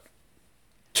straight up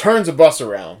turns a bus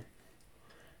around?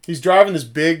 He's driving this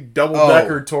big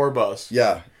double-decker tour bus,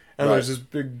 yeah. and right. there's this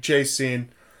big chase scene.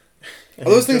 Are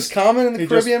those things common in the he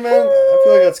Caribbean, just- man? I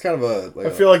feel like that's kind of a. Like I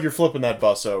feel like you're flipping that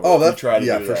bus over. Oh, if you that's try to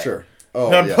yeah, do for that. sure. Oh,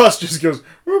 That yeah. bus just goes.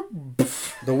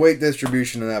 The weight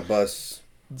distribution in that bus.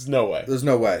 There's no way. There's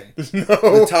no way. There's no.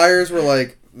 The tires were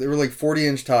like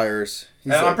 40-inch tires.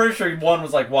 He's And like- I'm pretty sure one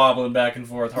was like wobbling back and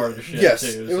forth hard as shit. yes,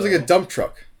 too, it was so. like a dump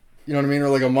truck. You know what I mean, or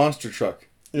like a monster truck.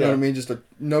 You know what I mean? Just a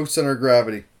no center of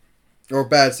gravity, or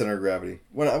bad center of gravity.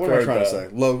 What am I Very trying to bad. say?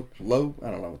 Low.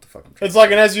 I don't know what the fuck I'm trying. It's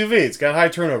like an SUV. It's got high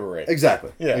turnover rate.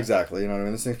 Exactly. Yeah. Exactly. You know what I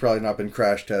mean? This thing's probably not been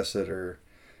crash tested or,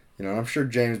 you know, and I'm sure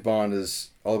James Bond is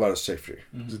all about his safety.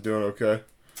 Is it doing okay?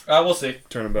 We'll see.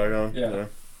 Turn it back on. Yeah.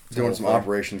 He's doing some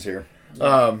operations here.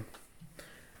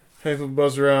 Hey, flip the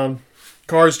bus around.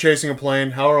 Cars chasing a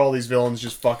plane. How are all these villains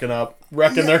just fucking up,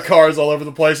 wrecking their cars all over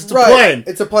the place? It's a plane.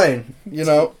 It's a plane. You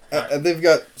know, they've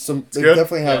got some. They good?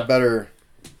 definitely have Yeah. better.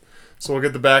 So we'll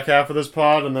get the back half of this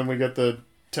pod, and then we get the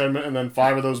 10 minutes, and then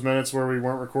 5 of those minutes where we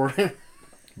weren't recording.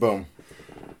 Boom.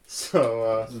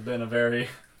 So, This has been a very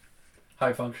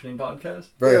high functioning podcast.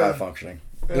 Very Yeah. high functioning.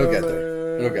 It'll get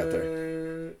there. It'll get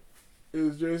there.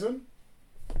 Is Jason?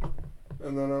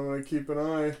 And then I'm gonna keep an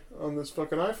eye on this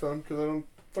fucking iPhone because I don't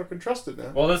fucking trust it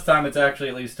now. Well, this time it's actually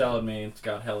at least telling me it's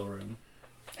got hella room.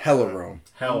 Hella room.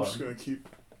 I'm Hella. just gonna keep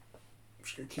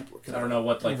looking. I don't know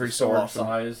what like Every the so storage often.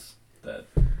 size that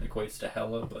equates to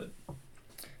hella, but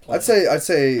I'd say at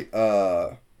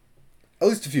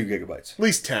least a few gigabytes. At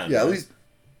least 10. Yeah, at right? least.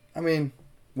 I mean,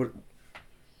 what? At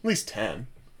least 10.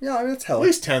 Yeah, I mean it's At hella.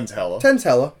 least 10's hella. 10's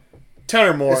hella. 10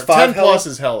 or more. Is 5 10 plus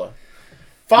hella? is hella.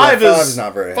 5 Yeah, 5 is is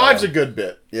not very 5's hella. a good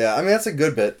bit. Yeah, I mean that's a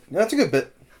good bit. That's a good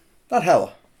bit. Not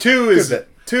hella. 2 is Good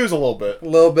 2's a little bit. A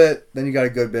little bit, then you got a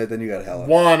good bit, then you got hella.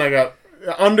 1 I got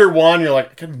under 1 you're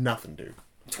like I got nothing, dude.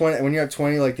 20 when you're at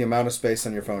 20, like the amount of space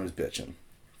on your phone is bitching,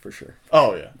 for sure.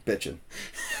 Oh yeah. Bitching.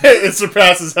 It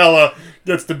surpasses hella,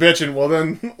 gets to bitching. Well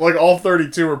then like all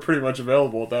 32 are pretty much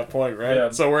available at that point, right? Yeah.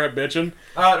 So we're at bitching.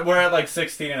 we're at like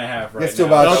 16 and a half right It's still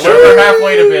now. about- So we're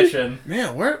halfway to bitching.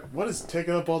 Man, what is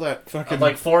taking up all that fucking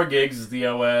Like 4 gigs is the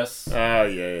OS. Oh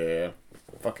yeah.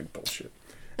 Fucking bullshit.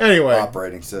 Anyway,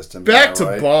 Operating system. back yeah, to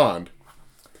right? Bond.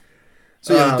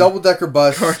 So yeah, the double decker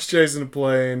bus. Cars chasing a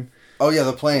plane. Oh yeah,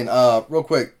 the plane. Real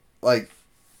quick, like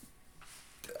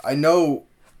I don't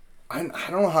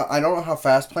know how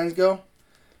fast planes go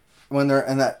when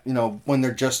they're when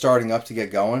they're just starting up to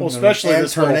get going. Well, you know what I mean? especially And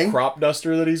this little crop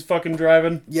duster that he's fucking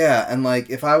driving. Yeah, and like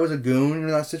if I was a goon in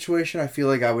that situation, I feel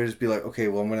like I would just be like, okay,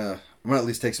 well I'm gonna at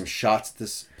least take some shots at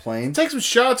this plane. Take some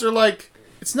shots, or like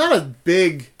it's not a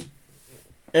big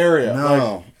area.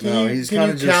 No, Like, can no, you, he's can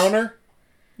kinda you just- counter?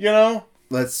 You know,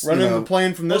 let's Run you into know, the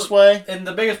plane from this way. And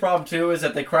the biggest problem too is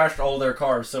that they crashed all their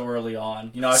cars so early on.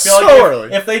 I feel So like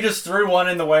early. if they just threw one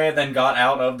in the way and then got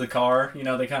out of the car,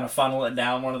 they kind of funnel it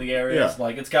down one of the areas. Yeah.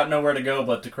 Like it's got nowhere to go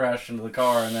but to crash into the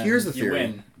car, and then Here's the you theory.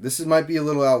 win. This might be a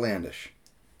little outlandish.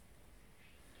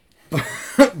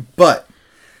 But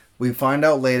we find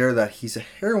out later that he's a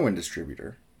heroin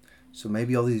distributor. So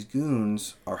maybe all these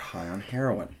goons are high on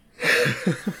heroin.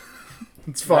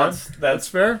 It's fun. That's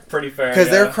fair. Pretty fair. Because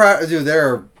yeah.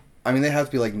 they have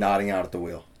to be like nodding out at the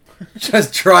wheel.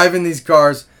 Just driving these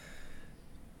cars.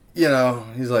 He's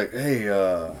like, hey,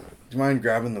 do you mind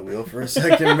grabbing the wheel for a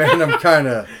second, man? I'm kind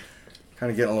of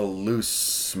getting a little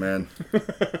loose, man.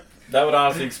 That would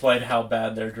honestly explain how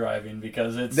bad they're driving,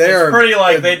 because it's They're- pretty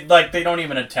they don't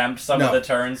even attempt some of the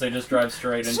turns. They just drive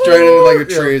straight into Like a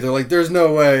tree. They're like, there's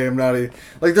no way I'm not even...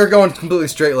 Like, they're going completely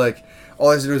straight. Like, all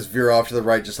I have to do is veer off to the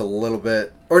right just a little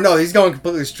bit. Or no, he's going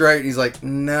completely straight. And he's like,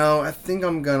 no, I think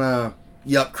I'm gonna...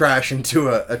 crash into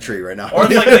a tree right now. Or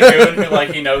it's like the goon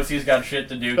who he knows he's got shit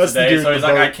to do That's the today, dude so in he's the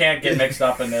like, boat. I can't get mixed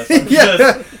up in this. I'm Yeah.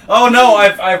 just, oh no,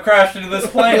 I've crashed into this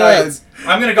plane. Yeah,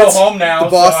 I'm gonna go home now.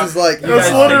 the boss so is like, you That's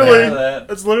guys take care of literally that.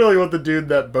 that's literally what the dude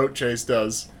that boat chase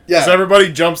does. Yeah. So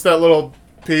everybody jumps that little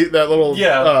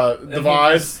Yeah. And he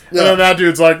divide, just- and then that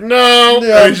dude's like, no,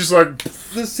 Yeah. and he's just like,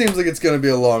 this seems like it's gonna be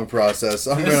a long process.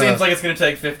 This seems like it's gonna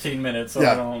take 15 minutes, so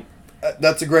Yeah. I don't.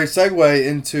 That's a great segue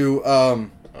into...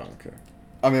 okay.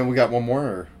 I mean, we got one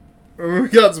more. Or... We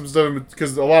got some stuff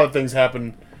because a lot of things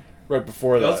happen right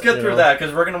before that. Let's get through that,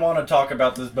 because we're gonna want to talk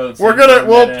about this boat. We're scene for a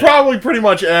we'll minute. probably pretty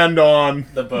much end on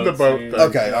The boat scene. thing.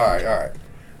 Okay, all right.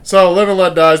 So, Live and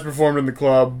Let Die is performed in the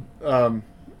club. I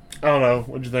don't know.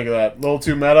 What'd you think of that? A little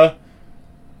too meta?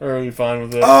 Or are you fine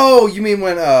with it? Oh, you mean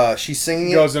when she's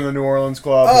singing it? Goes in the New Orleans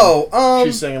club. Oh,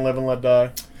 she's singing Live and Let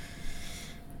Die.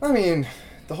 I mean,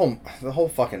 the whole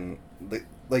fucking...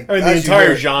 Like, I mean, the as you entire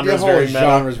heard, genre the is whole very meta.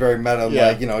 genre is very meta. Yeah.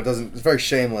 Like, it doesn't... It's very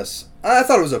shameless. I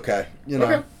thought it was okay.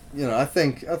 Okay. I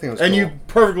think it was And cool. you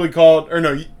perfectly called,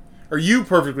 or you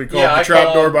perfectly called Yeah, the I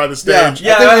trapdoor called- by the stage.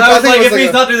 Yeah, I I was think it like, was if like he's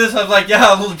a- not doing this, I was like,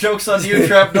 yeah, little jokes on you,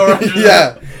 trapdoor.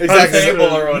 Yeah, The exactly. table or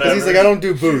 'Cause whatever. he's like, I don't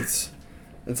do booths.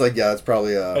 It's like, yeah, it's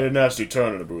probably I didn't actually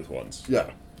turn in a booth once. yeah.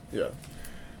 Yeah.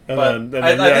 And But then,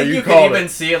 I yeah, think you you called can even it.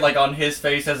 see it on his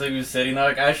face as he was sitting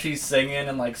there, as she's singing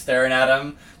and staring at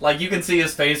him. You can see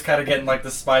his face kind of getting the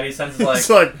spidey sense, It's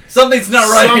like, something's not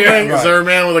right something, here. is there a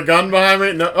man with a gun behind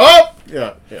me? No. Oh!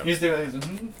 Yeah. He's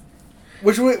doing.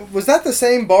 Which was that the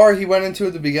same bar he went into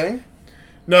at the beginning?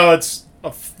 No, it's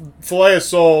a Filet of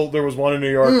Soul. There was one in New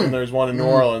York and there's one in New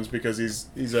Orleans because he's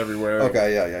everywhere.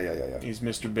 Okay, yeah. He's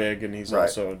Mr. Big and he's Right.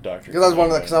 also a doctor. Because I was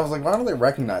wondering, because I was like, why don't they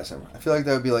recognize him? I feel like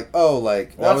that would be like, oh,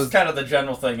 like Well, that that's was. kind of the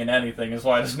general thing in anything, is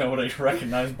why does nobody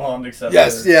recognize Bond except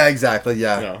Yes, for... yeah, exactly,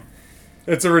 yeah. No.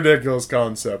 It's a ridiculous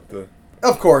concept, the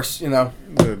Of course, the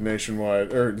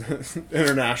nationwide or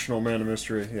international man of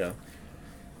mystery. Yeah.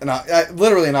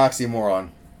 literally an oxymoron.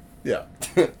 Yeah.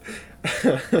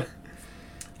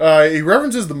 He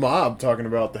references the mob talking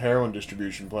about the heroin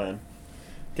distribution plan.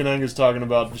 Kananga's talking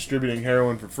about distributing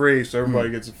heroin for free, so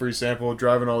everybody gets a free sample,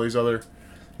 driving all these other...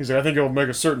 He's like, I think it will make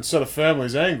a certain set of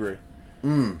families angry.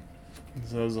 Mm.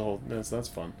 So that was the whole... That's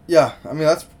fun. Yeah, I mean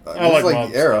that's I like like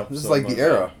mob the era. stuff This is so like much. the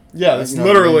era, Yeah, it's You know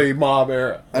what I literally mob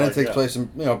era. and Like, it takes yeah. place in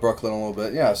Brooklyn a little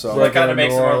bit. Yeah, so So Right. it kind of New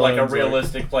makes it more like a Orleans,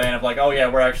 realistic plan of oh yeah,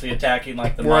 we're actually attacking the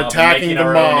We're mob and attacking making the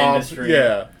our own mob. industry.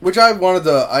 Yeah. which I wanted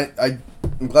to.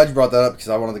 I'm glad you brought that up because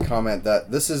I wanted to comment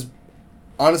that this is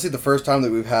honestly the first time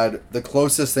that we've had the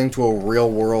closest thing to a real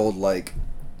world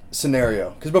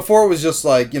scenario. Because before it was just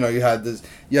you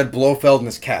had Blofeld and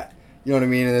his cat. You know what I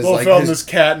mean? And it's Blofeld and his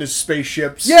cat and his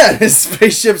spaceships. yeah, his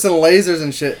spaceships and lasers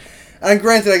and shit. And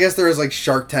granted, I guess there was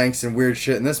Shark Tanks and weird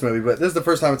shit in this movie, but this is the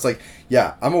first time it's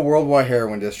yeah, I'm a worldwide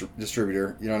heroin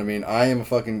distributor. You know what I mean? I am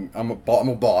I'm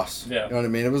a boss. Yeah. You know what I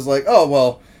mean? It was oh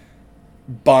well,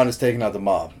 Bond is taking out the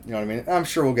mob. You know what I mean? I'm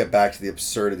sure we'll get back to the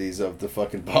absurdities of the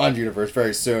fucking Bond universe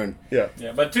very soon. Yeah.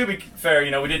 Yeah, but to be fair,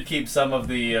 we did keep some of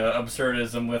the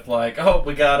absurdism with oh,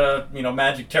 we got a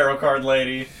magic tarot card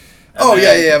lady. and Oh,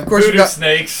 then yeah, of course you voodoo got-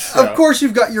 snakes. Of course,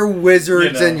 you've got your wizards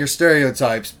You know. and your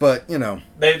stereotypes, but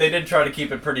They did try to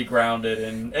keep it pretty grounded,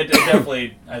 and it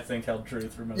definitely I think held true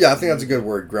through most. yeah, I of think the that's a good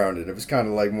word, grounded. It was kind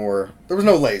of more. There was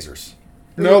no lasers.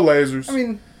 No lasers. I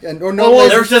mean, or no well, lasers.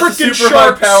 There's just a Frickin' super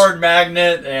sharks. high-powered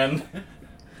magnet, and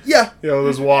Yeah.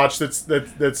 this watch that's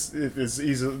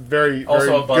he's very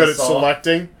Also a good at buzzsaw.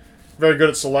 selecting. Very good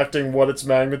at selecting what it's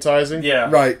magnetizing. yeah,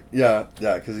 Right. Yeah.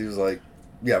 Yeah. Because he was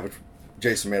which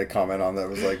Jason made a comment on that. It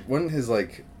was wouldn't his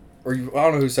or I don't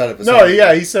know who said it. But No, somebody-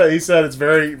 yeah, he said it's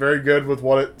very, very good with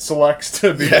what it selects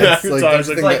to be Yeah, it's like magnetized. there's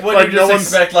It's like, what like you just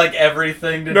expect, like,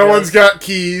 everything to no just... one's got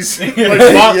keys. Like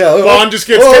Yeah. Bond just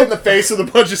gets Whoa. hit in the face with a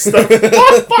bunch of stuff.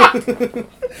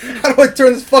 How do I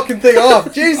turn this fucking thing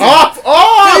off? Jesus! Off!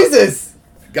 Jesus!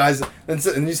 Guys,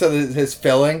 and you said his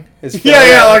filling. His Yeah, filling.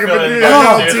 yeah, like a Feeling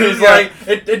Oh, dude, dude, it's yeah. like,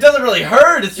 it doesn't really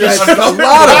hurt, it's Yeah, just... it's a lot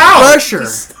Wow. of pressure.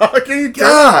 Can you turn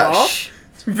it off? Gosh!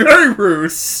 It's very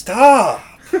rude. Stop!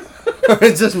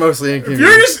 It's just mostly If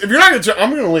inconvenient. you're not gonna turn, I'm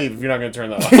gonna leave. If you're not gonna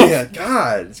turn that off. Yeah,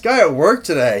 God, this guy at work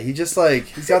today, he just like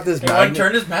he's got this He wouldn't magnet.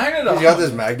 turn his magnet off. He's got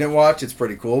this magnet watch. It's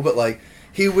pretty cool, but like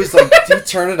he was like, he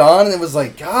turned it on, and it was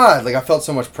like, God, like I felt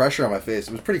so much pressure on my face.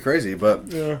 It was pretty crazy. But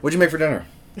Yeah. what'd you make for dinner?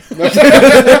 But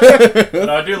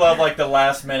I do love, like, the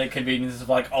last minute convenience of,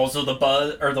 like, also the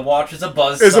buzz, or the watch is a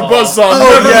buzz It's a buzzsaw.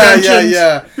 Oh Never yeah,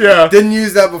 mentioned. Yeah. Didn't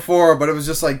use that before, but it was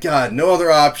just like, God, no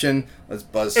other option. Let's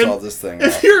buzzsaw this thing.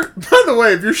 If Up. you're, by the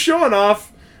way, if you're showing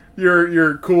off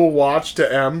your cool watch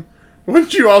to M,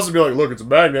 wouldn't you also be like, look, it's a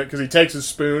magnet? Because he takes his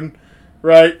spoon,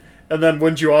 right? And then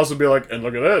wouldn't you also be like, and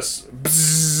look at this?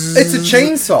 It's a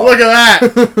chainsaw. Look at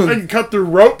that. I can cut through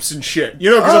ropes and shit. You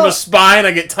know, because I'm Oh. a spy and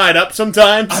I get tied up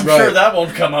sometimes. I'm Right. sure that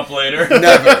won't come up later.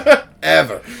 Never,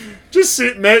 ever. Just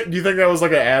see, Nate, do you think that was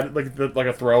like an ad, like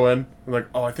a throw-in? Like,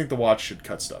 oh, I think the watch should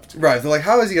cut stuff too. Right? They're like,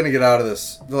 how is he gonna get out of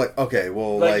this? They're like, okay,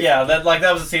 well, Like, yeah, that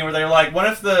was a scene where they were like, what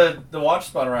if the watch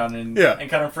spun around and Yeah.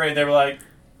 kind of frayed? They were like,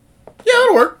 Yeah,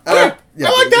 that'll work. I don't. Yeah,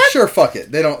 I like that. Sure, fuck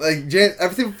it. They don't like.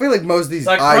 Everything. I feel like most of these it's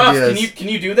like, Ruff, ideas. can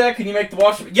you do that? Can you make the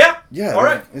watch? Yeah. Yeah. All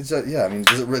right. It's yeah. I mean,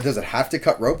 does it have to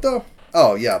cut rope though?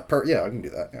 Oh yeah. Yeah, I can do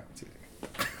that. Yeah.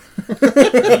 It's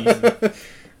easy.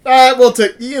 We'll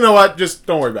take. You know what? Just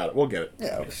don't worry about it. We'll get it.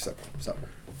 Yeah. Something.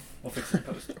 We'll fix it in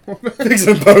post. Fix it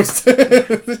in post.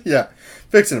 Yeah.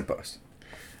 Fix it in post.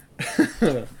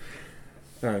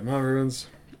 All right, my ruins.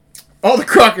 All the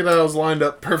crocodiles lined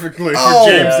up perfectly for Oh,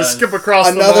 James to yes. skip across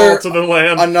the Another- mall to the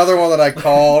land. Another one that I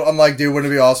called. I'm like, dude,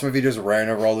 wouldn't it be awesome if he just ran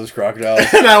over all those crocodiles?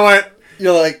 And I went,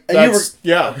 You're like, and that's,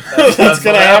 yeah, That's that's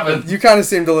gonna what happen. happened. you kind of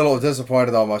seemed a little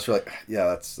disappointed almost. You're like, yeah,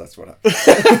 that's what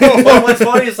happened. Well, what's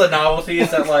funny is the novelty is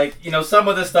that, like, you know, some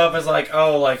of this stuff is like,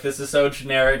 oh, like, this is so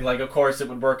generic, like, of course it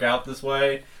would work out this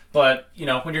way. But, you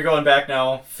know, when you're going back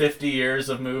now 50 years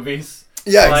of movies.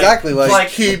 Yeah, like- exactly. Like,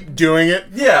 Keep doing it.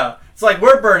 Yeah. It's like,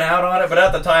 we're burnt out on it, but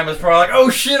at the time it's probably like,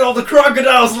 oh shit, all the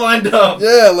crocodiles lined up.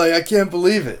 yeah, like I can't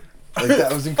believe it. Like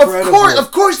that was incredible.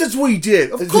 Of course, that's what he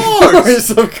did. Of Of course.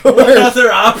 of What course.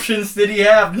 other options did he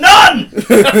have? None!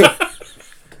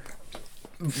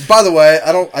 By the way,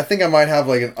 I think I might have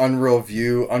like an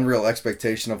unreal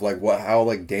expectation of like how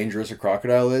like dangerous a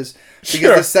crocodile is. Because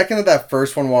Sure. the second that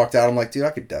first one walked out, I'm like, dude, I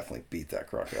could definitely beat that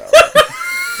crocodile.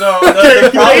 So, Okay,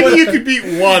 the problem maybe with- you could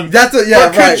beat one. That's a, yeah,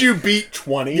 but right. could you beat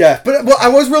 20? Yeah, but well, I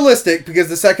was realistic because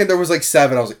the second there was like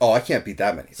 7, I was like, oh, I can't beat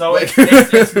that many. So Like-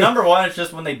 it's number one. It's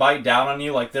just when they bite down on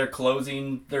you, like they're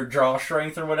closing their jaw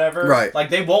strength or whatever. Right. Like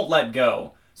they won't let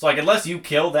go. So like unless you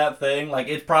kill that thing, like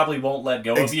it probably won't let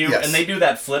go of you. Yes. And they do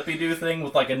that flippy do thing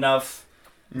with like enough.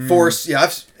 Force. Yeah,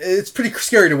 it's pretty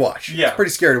scary to watch. Yeah. It's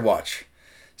pretty scary to watch.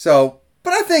 So,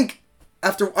 but I think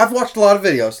after I've watched a lot of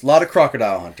videos, a lot of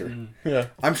Crocodile Hunter. Yeah.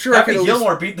 I'm sure I Happy could at least.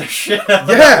 Gilmore beat the shit out of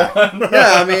Yeah, that one.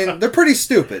 yeah. I mean, they're pretty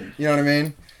stupid. You know what I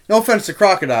mean? No offense to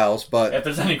crocodiles, but If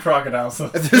there's any crocodiles,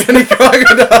 if there's any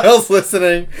crocodiles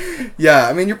listening, yeah.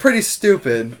 I mean, you're pretty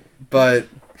stupid, but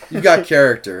you got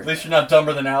character. at least you're not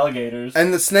dumber than alligators.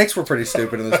 And the snakes were pretty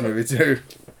stupid in this movie too.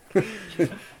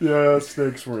 Yeah,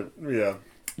 snakes weren't. Yeah.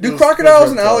 Do Those- crocodiles those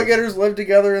and reptiles. alligators live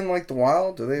together in like the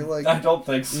wild? Do they like? I don't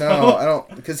think so. No, I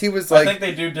don't. Because he was I like, think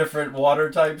they do different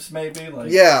water types, maybe.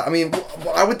 Like yeah. I mean,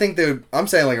 I would think they would. I'm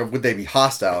saying like, would they be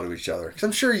hostile to each other? Because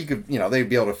I'm sure you could, they'd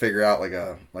be able to figure out like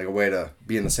a way to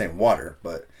be in the same water.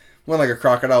 But when like a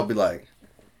crocodile would be like,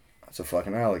 that's a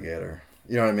fucking alligator.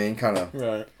 You know what I mean? Kind of.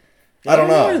 Right. I don't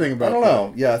know. anything about I don't that.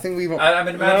 know. Yeah, I think we. I mean, I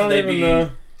imagine don't they'd even be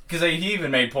know. because he even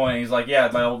made point. He's like, yeah,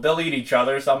 they'll eat each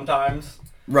other sometimes.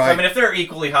 Right. I mean, if they're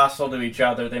equally hostile to each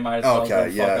other, they might as well go Okay,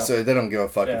 fuck yeah. up. So they don't give a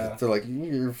fuck. Yeah. If they're like,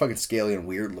 you're a fucking scaly and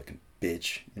weird looking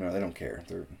bitch. They don't care.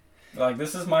 They're Like,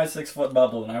 this is my 6-foot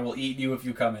bubble, and I will eat you if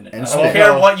you come in it. And I so- don't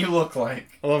care what you look like.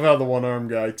 I love how the one-armed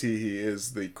guy, Teehee,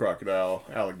 is the crocodile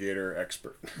alligator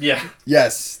expert. Yeah.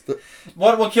 yes.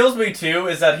 What kills me, too,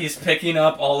 is that he's picking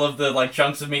up all of the, like,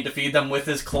 chunks of meat to feed them with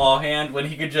his claw hand when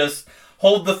he could just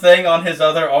hold the thing on his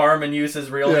other arm and use his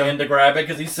real Yeah. hand to grab it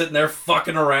because he's sitting there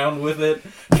fucking around with it,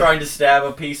 trying to stab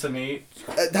a piece of meat.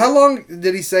 How long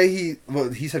did he say he?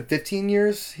 Well, he said 15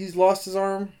 years. He's lost his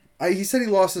arm. He said he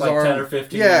lost his Like arm. 10 or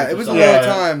 15 Yeah, years it or was a something. long Yeah.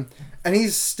 time. and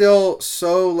he's still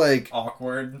so like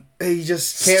Awkward. he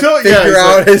just can't Still, figure he's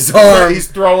out like- his arm. He's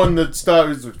throwing the stuff.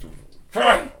 He's like,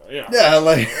 Yeah,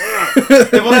 like.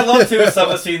 And what I love too is some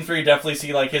of the scenes where you definitely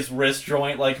see like his wrist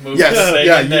joint like moving. Yes, thing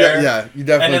yeah, in there. you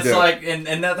definitely And it's do. like,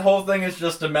 and that whole thing is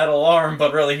just a metal arm,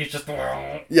 but really he's just.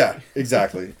 Yeah,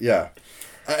 exactly. Yeah,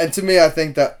 and to me, I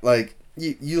think that like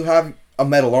you have a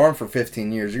metal arm for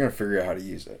 15 years, you're gonna figure out how to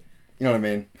use it. You know what I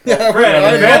mean? yeah, Granted, I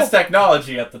know. advanced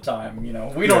technology at the time, you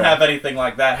know, we don't Yeah. have anything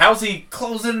like that. How's he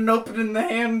closing and opening the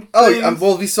hand? Oh, things?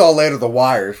 well, we saw later the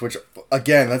wires, which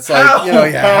again, that's like How? you know,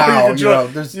 yeah, how you you know,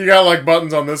 there's. you got like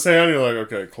buttons on this hand. You're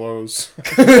like, okay, close.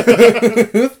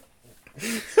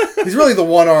 He's really the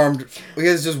one-armed. He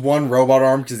has just one robot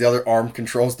arm because the other arm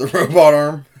controls the robot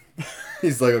arm.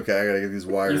 He's like, okay, I gotta get these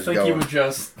wires You think going. he would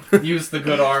just use the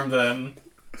good arm then?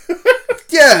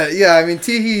 Yeah. I mean,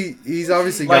 he's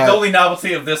obviously Like, got. the only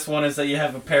novelty of this one is that you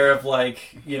have a pair of, like,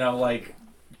 you know, like,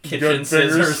 kitchen Good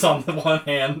fingers. scissors on the one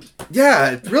hand.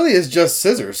 Yeah, it really is just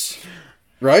scissors,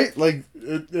 right? Like,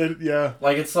 Yeah.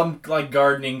 Like, it's some, like,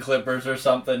 gardening clippers or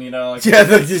something, you know? Like, yeah,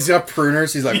 he's got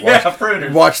pruners. He's like, yeah,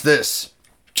 pruners. watch this.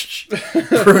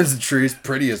 Prunes the trees,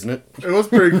 pretty, isn't it? It was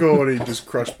pretty cool when he just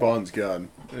crushed Bond's gun.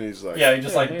 And he's like, Yeah, he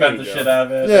just, like, there bent you the go. shit out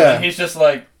of it. Yeah. And then he's just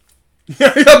like,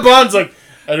 Yeah, Bond's like,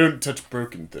 I don't touch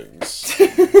broken things.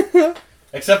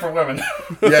 except for women.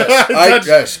 Yes,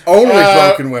 yes, only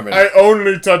broken women. I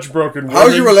only touch broken women.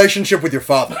 How's your relationship with your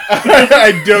father?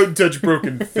 I don't touch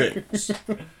broken things.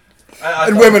 I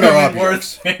And thought women are were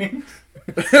objects. things.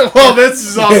 Well, this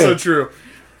is also true.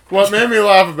 What made me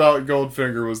laugh about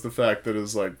Goldfinger was the fact that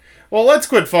it's like, well, let's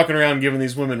quit fucking around giving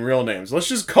these women real names. Let's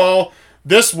just call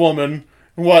this woman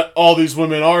what all these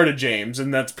women are to James,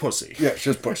 and that's pussy. Yeah, it's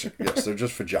just pushing. Yes, they're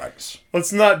just vaginas.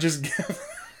 Let's not just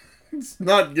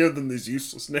give them these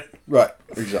useless names. Right,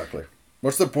 exactly.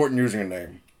 What's the point in using a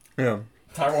name? Yeah.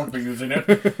 I won't be using it.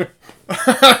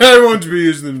 I won't be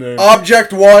using the name.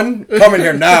 Object 1, come in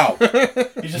here now. You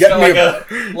just Get got me like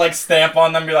a like stamp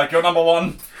on them. Be like, you're number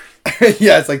one.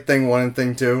 Yeah, it's like thing 1 and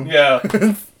thing 2. Yeah.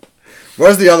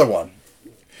 Where's the other one?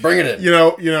 Bring it in. You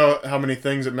know how many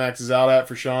things it maxes out at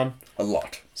for Sean? A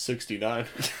lot. 69.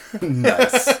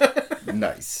 Nice.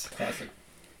 Nice. Classic.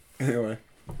 Anyway.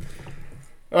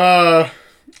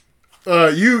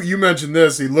 You mentioned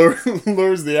this. He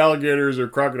lures the alligators or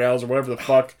crocodiles or whatever the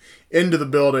fuck into the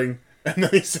building, and then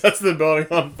he sets the building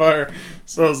on fire.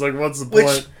 So I was like, what's the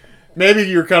point? Maybe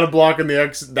you're kind of blocking the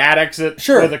exit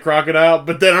Sure. with a crocodile,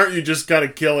 but then aren't you just kind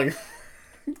of killing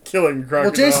crocodile?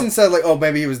 Well, Jason said, like, oh,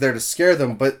 maybe he was there to scare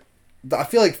them, but I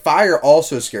feel like fire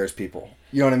also scares people.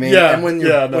 You know what I mean? Yeah, And when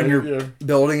your yeah.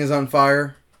 building is on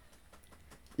fire,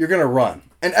 you're going to run.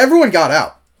 And everyone got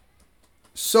out.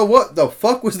 So what the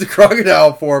fuck was the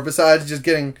crocodile for besides just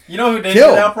getting... You know who did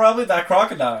Killed. get out? Probably that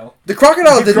crocodile. The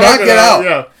crocodile did not get out.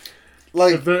 Yeah.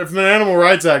 Like, If an animal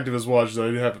rights activist watched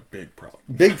that, he'd have a big problem.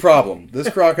 big problem. This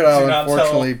crocodile Do not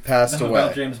unfortunately tell passed them about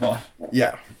away. James Bond.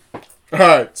 Yeah.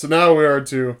 Alright, so now we are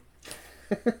to...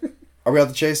 Are we at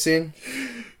the chase scene?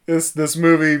 This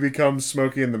movie becomes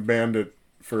Smokey and the Bandit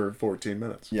for 14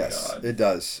 minutes. Yes, God. it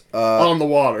does. On the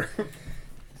water.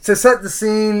 To set the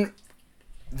scene,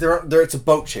 there it's a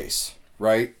boat chase,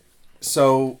 right?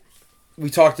 So we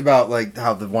talked about like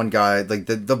how the one guy, like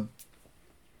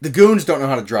the goons don't know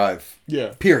how to drive.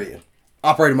 Yeah. Period.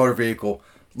 Operate a motor vehicle,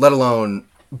 let alone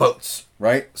boats,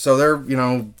 right? So they're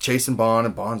chasing Bond,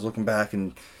 and Bond's looking back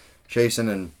and chasing,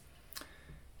 and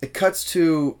it cuts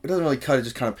to. It doesn't really cut. It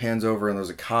just kind of pans over, and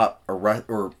there's a cop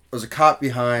or there's a cop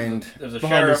behind There's a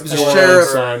Behind sheriff. his There's a New sheriff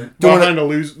Orleans sign. doing Behind a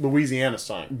Louisiana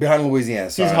sign. behind Louisiana.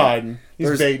 He's side. hiding. He's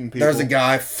There's- baiting people. There's a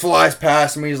guy flies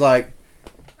past him. He's like,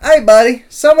 "Hey, buddy,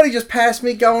 somebody just passed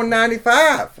me going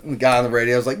 95." And the guy on the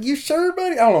radio is like, "You sure,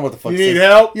 buddy? I don't know what the fuck." You he need said.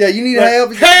 help? Yeah, you need Like,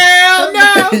 help. Hell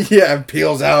no! Yeah, and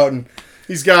peels out and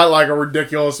He's got like a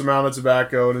ridiculous amount of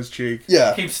tobacco in his cheek.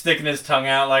 yeah, Keeps sticking his tongue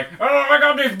out like, oh, I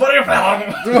got these buddy.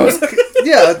 the most,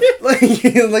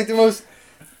 yeah, like the most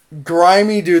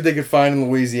grimy dude they could find in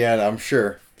Louisiana. I'm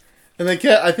sure. And they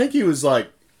can't, I think he was like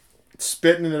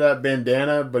spitting into that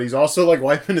bandana, but he's also like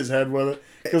wiping his head with it.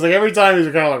 Because like every time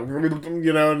he's kind of like,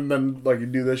 and then like you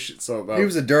do this shit. So He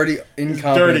was a dirty,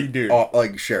 incompetent, dude.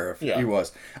 like sheriff. Yeah. He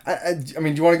was. I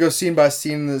mean, do you want to go scene by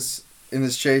scene in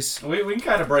this chase? We can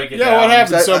kind of break it yeah. down. What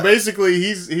happened? That- So basically,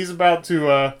 he's about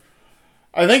to.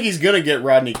 I think he's gonna get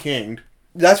Rodney Kinged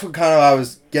That's what kind of I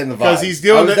was getting the vibe. because he's I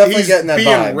doing was that. definitely He's getting that being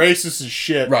vibe. racist as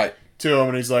shit. Right. To him,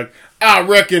 and he's like, "I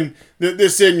reckon that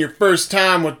this isn't your first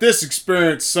time with this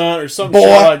experience, son," or something Boy,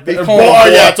 like that. they Or call boy, him boy.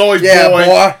 yeah, it's always Yeah, boy.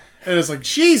 boy. And it's like,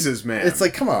 Jesus, man. It's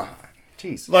like, come on.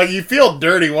 Jeez. Like, you feel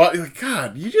dirty. Like,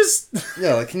 God, you just...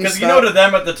 Yeah, like, can you Because stop? to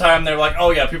them at the time, they're like,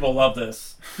 oh yeah, people love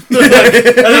this. And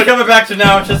then coming back to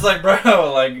now, it's just like,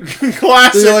 bro, like,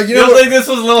 Classic. They're like, you you know don't what? think this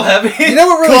was a little heavy? You know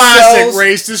what really Classic sells?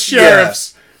 racist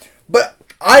sheriffs. But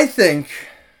I think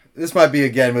this might be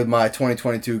again with my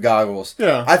 2022 goggles.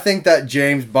 Yeah. I think that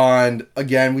James Bond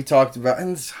again. We talked about,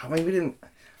 and I mean, we didn't.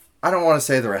 I don't want to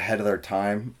say they're ahead of their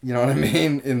time. You know what I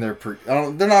mean? In their,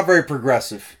 they're not very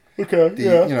progressive. Okay,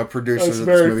 The producers That's of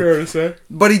this very movie. fair to say.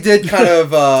 But he did kind of.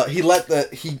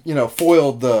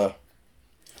 Foiled the.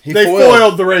 They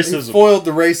foiled the racism. He foiled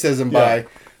the racism Yeah.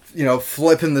 by,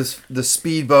 flipping the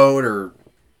speedboat or.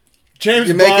 James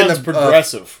You're making Bond's a-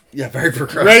 progressive. Yeah, very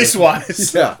progressive.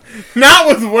 Race-wise. Yeah. Not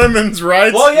with women's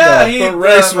rights. Well, yeah, but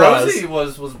race-wise. Rosie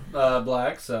was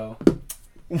black, so.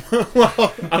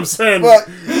 Well, I'm saying Well,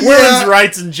 women's yeah.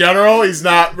 rights in general, he's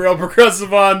not real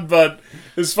progressive on, but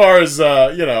as far as,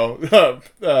 why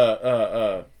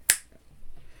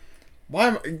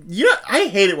am I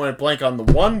hate it when I blank on the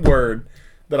one word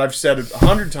that I've said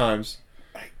 100 times.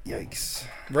 Yikes.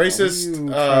 Racist, What are you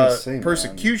trying to say, man?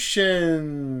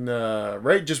 persecution,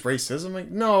 just racism? Like,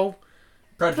 no.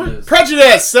 Prejudice.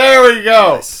 Prejudice! There we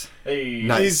go! Nice. Hey.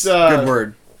 Nice. He's, Good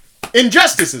word.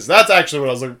 Injustices. That's actually what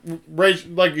I was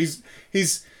like. He's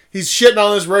shitting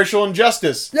on this racial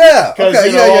injustice. Yeah. Because,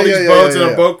 Okay. all these boats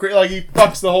and a boat, like, he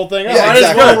fucks the whole thing up. Yeah, Might as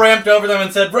exactly. well ramped over them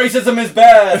and said, racism is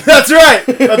bad. That's right.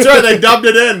 That's right. They dubbed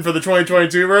it in for the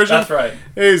 2022 version. That's right.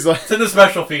 He's like, It's in the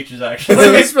special features, the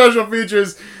actually. special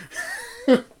features.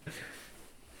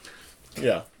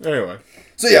 Yeah. Anyway.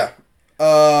 So yeah,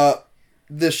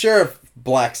 the sheriff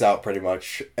blacks out pretty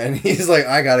much, and he's like,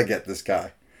 "I gotta get this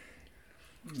guy."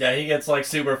 Yeah, he gets like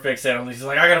super fixated on this. He's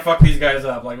like, I gotta fuck these guys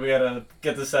up. Like, we gotta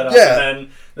get this set up. Yeah. And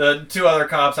then the two other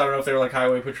cops, I don't know if they were like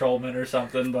highway patrolmen or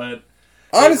something, but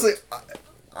Honestly,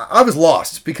 I was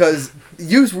lost because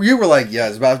you were like, "Yeah,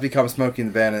 it's about to become Smokey and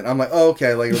the Bandit." I'm like, "Oh,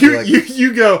 okay." Like, it'll be like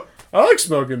You go, I like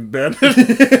smoking bandit.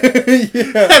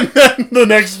 yeah. And then the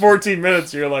next 14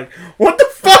 minutes, you're like, what the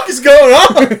fuck is going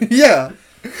on? Yeah.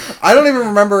 I don't even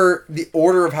remember the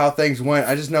order of how things went.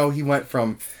 I just know he went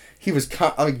from he's being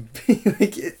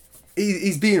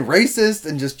racist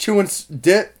and just chewing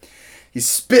dip. He's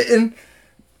spitting,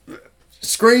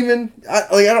 screaming.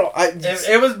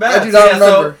 it was bad. I do not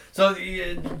remember. So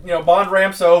Bond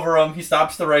ramps over him. He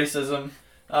stops the racism.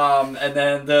 And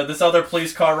then this other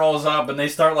police car rolls up, and they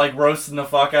start like roasting the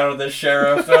fuck out of this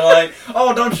sheriff. They're like,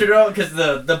 "Oh, don't you know?" Because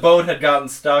the boat had gotten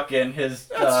stuck in his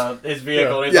vehicle.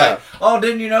 Yeah. And he's like, "Oh,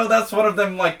 didn't you know that's one of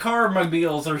them like car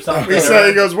mobiles or something?"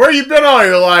 He goes, where you been all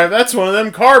your life? That's one of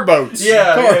them car boats.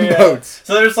 Yeah, Car yeah. boats.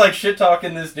 So there's like shit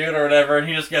talking this dude or whatever, and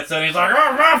he just gets in. He's like, "Oh,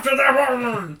 I'm after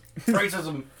them,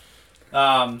 racism."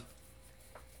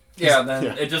 Yeah,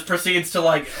 then it just proceeds to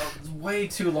like way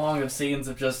too long of scenes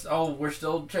of just, oh, we're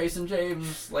still chasing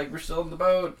James, like we're still in the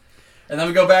boat, and then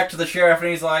we go back to the sheriff, and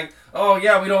he's like, oh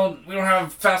yeah, we don't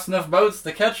have fast enough boats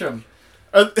to catch him.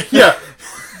 Yeah.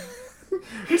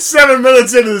 7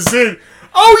 minutes into the scene.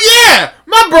 Oh yeah,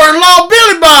 my brother-in-law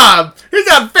Billy Bob. He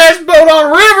got a fast boat on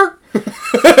the river.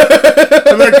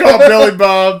 And they call Billy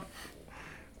Bob.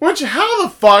 How the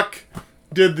fuck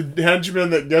did the henchman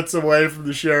that gets away from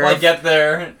the sheriff? Like get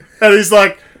there. And he's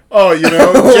like, oh,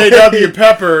 J.W.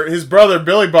 Pepper, his brother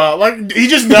Billy Bob. Like, he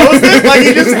just knows this? Like,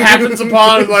 he just happens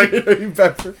upon, like...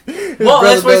 Pepper. Well,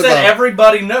 that's what I said.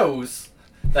 Everybody knows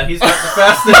that he's got the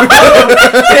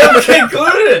fastest boat. Him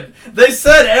included. They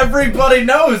said everybody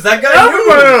knows. That guy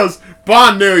Everybody knew. knows.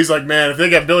 Bond knew. He's like, man, if they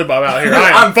get Billy Bob out here, I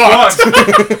am I'm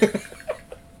fucked.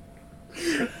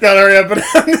 Gotta hurry up and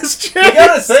end this chase. You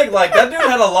gotta think, like, that dude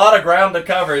had a lot of ground to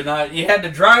cover. Now, you had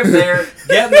to drive there,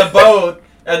 get in the boat,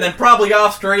 and then probably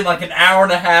off screen like an hour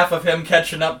and a half of him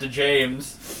catching up to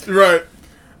James. Right.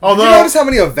 Did you notice how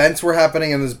many events were happening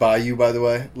in this bayou, by the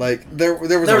way? Like, there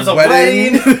was a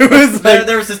wedding.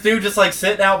 there was this dude just, like,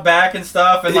 sitting out back and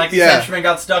stuff, and, like, the henchman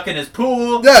got stuck in his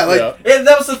pool. Yeah, like... And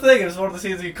that was the thing. It was one of the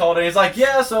scenes he called in. He's like,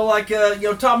 yeah, so, like,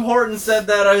 Tom Horton said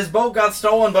that his boat got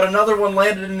stolen, but another one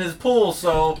landed in his pool,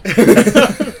 so...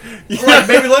 like,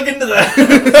 maybe look into that.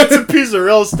 That's a piece of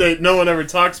real estate no one ever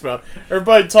talks about.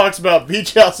 Everybody talks about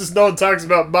beach houses. No one talks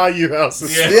about bayou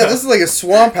houses. Yeah. Yeah, this is like a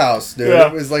swamp house, dude. Yeah.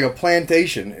 It was like a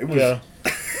plantation. It was... Yeah.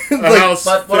 like, house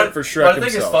But fit for Shrek what I think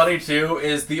is himself. funny too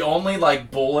is the only like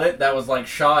bullet that was like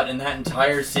shot in that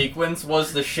entire sequence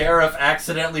was the sheriff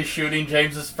accidentally shooting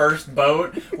James's first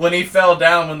boat when he fell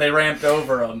down when they ramped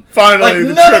over him. Finally,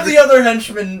 Like none of the other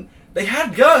henchmen, they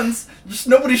had guns, just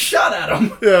nobody shot at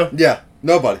them. Yeah. Yeah,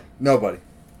 nobody.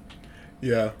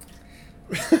 Yeah.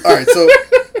 All right, so...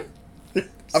 Yeah.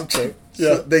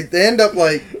 So they end up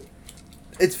like...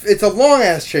 It's a long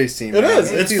ass chase scene. It man.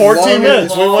 is. It's the 14 longest-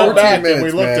 minutes. We went 14 back and we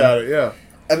minutes, looked man. at it. Yeah.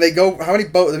 And they go. How many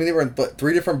boats? I mean, they were in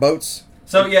 3 different boats.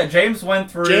 So yeah, James went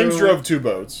through. James drove 2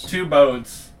 boats, 2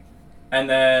 boats, and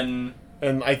then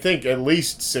and I think at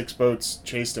least 6 boats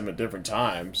chased him at different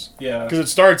times. yeah. Because it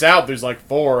starts out there's like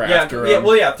 4 Yeah, after yeah, him.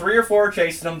 well, yeah, 3 or 4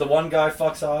 chasing him. The one guy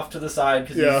fucks off to the side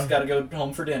because Yeah. he's got to go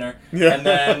home for dinner. Yeah. And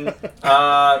then,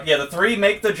 the 3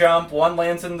 make the jump. 1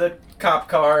 lands in the cop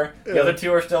car. The Yeah. other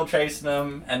 2 are still chasing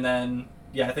him. And then,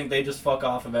 yeah, I think they just fuck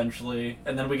off eventually.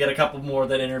 And then we get a couple more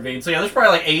that intervene. So yeah, there's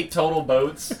probably like 8 total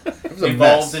boats It was a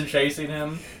involved mess. in chasing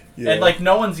him. Yeah. And like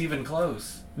no one's even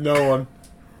close. No one.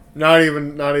 Not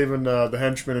even the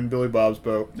henchman in Billy Bob's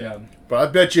boat. Yeah. But I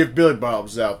bet you if Billy Bob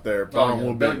was out there, Bond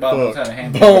would be Billy Bob knows how booked. to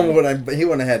handle Boom it. he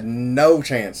wouldn't have had no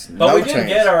chance. But no we chance. did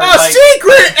get our A like,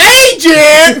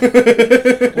 secret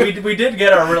agent! we did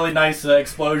get our really nice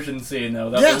explosion scene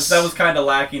though. Yes. That was kind of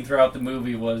lacking throughout the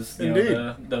movie. Was you Indeed.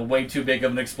 know, the way too big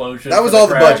of an explosion. That was for all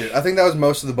the crash. budget. I think that was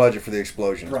most of the budget for the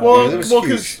explosion. Right. Well, it was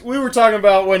because huge. we were talking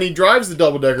about when he drives the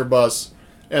double-decker bus,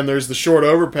 and there's the short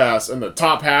overpass, and the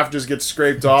top half just gets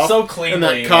scraped off. So And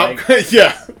cleanly. that cop,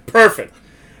 yeah, perfect.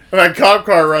 And that cop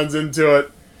car runs into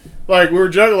it. Like, we were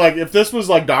joking, like, if this was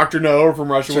like Dr. No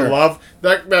from Russia Sure. with Love,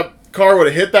 that car would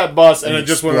have hit that bus, and And it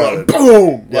just went exploded. like,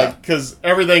 boom! Yeah. Like, because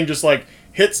everything just, like,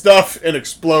 hit stuff and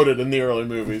exploded in the early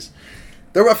movies.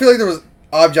 I feel like there was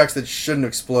objects that shouldn't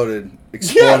have exploding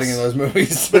Yes. in those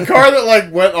movies. The car that,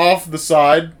 like, went off the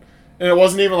side, and it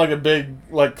wasn't even, like, a big,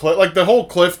 like, cliff. Like, the whole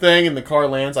cliff thing and the car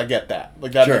lands, I get that.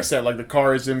 Like, that Sure. makes sense. Like, the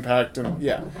car is impacting,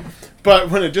 yeah. But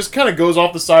when it just kind of goes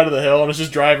off the side of the hill and it's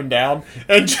just driving down,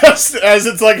 and just as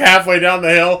it's, like, halfway down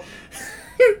the hill,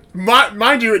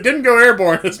 mind you, it didn't go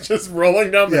airborne. It's just rolling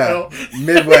down the Yeah, hill.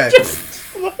 midway. It just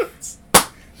explodes.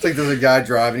 It's like there's a guy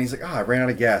driving. He's like, I ran out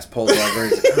of gas. Pulls over.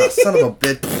 He's like, son of a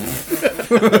bitch.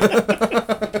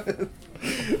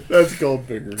 That's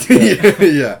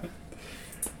Goldfinger. Yeah.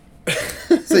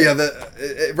 So yeah,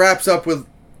 it wraps up with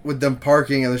them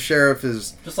parking, and the sheriff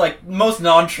is Just like most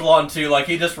nonchalant too. Like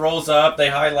he just rolls up. They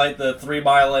highlight the 3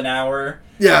 mile an hour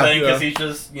Yeah. thing because Yeah. he's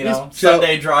just He's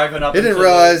Sunday driving up. He didn't into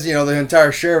realize, the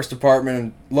entire sheriff's department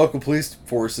and local police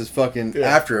force is fucking Yeah.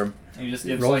 after him. He just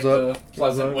gives rolls like up. the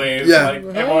pleasant wave. Yeah.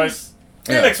 Like, hey boys,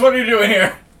 Yeah. Felix, what are you doing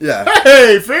here? Yeah,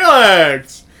 Hey,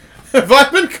 Felix! Have I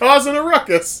been causing a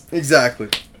ruckus? exactly.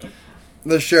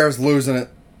 The sheriff's losing it.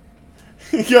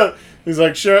 Yeah, he's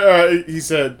like, he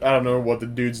said, I don't know what the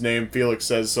dude's name. Felix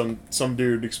says some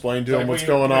dude explained to him Like, what's we-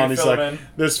 going we on. He's fill like, him in.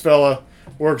 this fella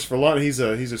works for London. He's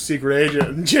a secret agent.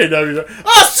 And JW's like,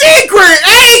 a secret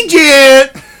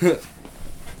agent.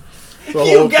 The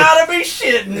You whole- gotta be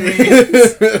shitting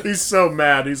me. He's so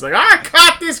mad. He's like, I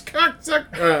caught this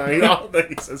cocksucker. I don't think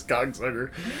he says cocksucker.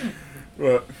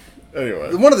 But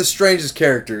anyway, One of the strangest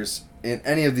characters in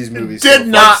any of these movies. did so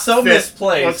not Like, so fit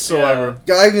misplaced, whatsoever.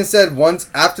 I even said once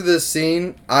after this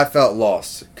scene, I felt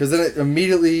lost because then it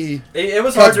immediately. It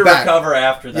was Cuts hard to back. recover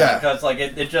after that Yeah. because like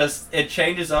it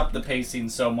changes up the pacing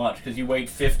so much because you wait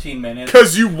 15 minutes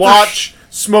Because you watch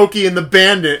Smokey and the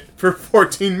Bandit for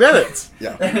 14 minutes.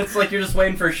 Yeah. and it's like you're just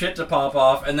waiting for shit to pop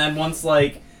off and then once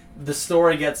like the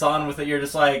story gets on with it you're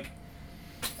just like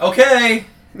okay.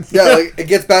 Yeah, like, it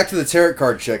gets back to the tarot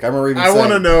card chick. I remember even I saying.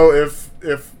 want to know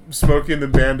if Smokey and the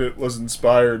Bandit was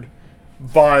inspired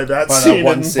by that By that scene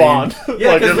one in scene. Bond. Yeah,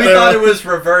 Like, because if we they thought were- it was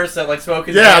reversed that like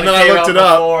Smokey Yeah, and then I came looked out it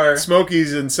up. before.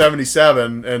 Smokey's in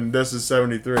 77, and this is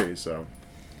 73, so.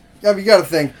 Yeah, but you got to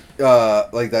think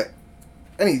like that.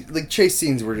 Any like chase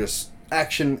scenes were just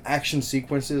action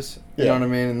sequences. You Yeah. know what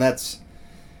I mean? And that's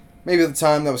maybe at the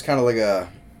time that was kind of like a.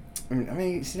 I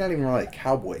mean, he's not even really a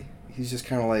cowboy. He's just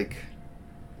kind of like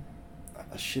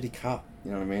a shitty cop.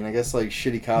 You know what I mean? I guess like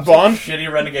shitty cops. Bond?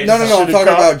 Shitty renegade. No, I'm Shitty talking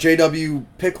cop? about J.W.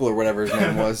 Pickle or whatever his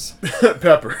name was.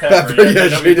 Pepper. Pepper, yeah,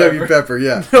 J.W. J.W. Pepper,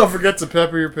 yeah. Don't forget to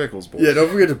pepper your pickles, boys. Yeah, don't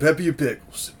forget to pepper your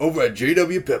pickles over at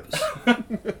J.W. Peppers.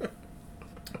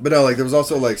 But no, like there was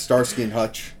also like Starsky and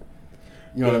Hutch.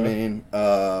 You know what I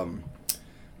Yeah. mean?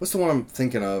 What's the one I'm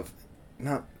thinking of?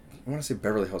 Not I want to say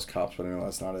Beverly Hills Cops, but I know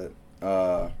that's not it.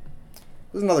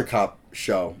 There's another cop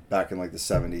show back in like the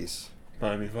 70s.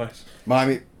 Miami Vice.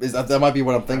 Miami is that might be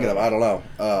what I'm thinking of. I don't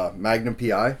know. Magnum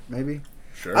PI maybe.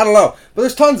 Sure. I don't know, but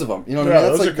there's tons of them. You know what Yeah, I mean?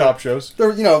 That's those like are cop shows.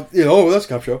 They're oh that's a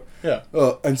cop show. Yeah.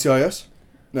 NCIS.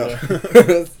 No. Yeah.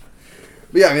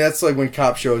 But yeah, I mean that's like when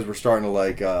cop shows were starting to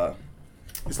like.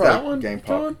 Is probably that one Game Pop.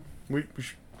 going? We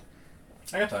should,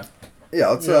 I got time. Yeah,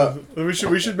 let's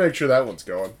we should make sure that one's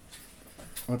going.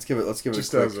 let's give it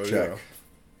Just a as quick a, check.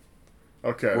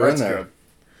 Okay, We're in that's there. good.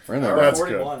 We're in there. That's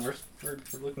We're 41.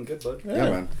 We're looking good, bud. Yeah,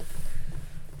 man.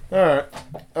 All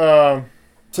right.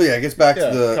 So yeah, it gets back to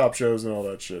the cop shows and all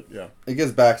that shit. Yeah. It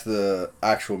gets back to the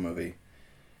actual movie,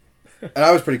 and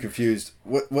I was pretty confused.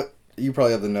 What you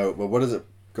probably have the note, but what does it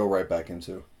go right back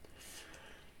into?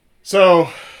 So,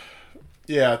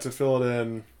 yeah, to fill it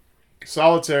in,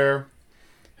 Solitaire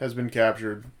has been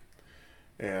captured,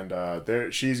 and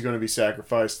she's going to be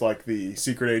sacrificed like the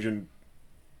secret agent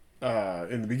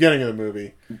in the beginning of the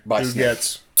movie, By who snake.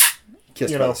 gets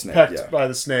Kissed by the snake. pecked Yeah. by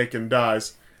the snake and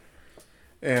dies.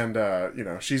 And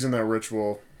she's in that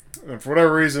ritual, and for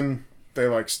whatever reason, they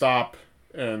like stop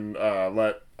and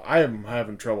let. I am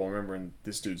having trouble remembering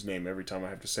this dude's name every time I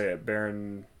have to say it.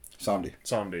 Baron Somdi.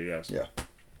 Somdi, yes.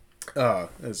 Yeah.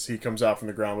 As he comes out from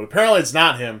the ground, but apparently it's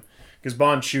not him because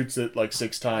Bond shoots it like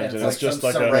 6 times, and it's just some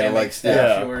like a ceramic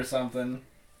statue yeah. or something.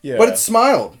 yeah. But it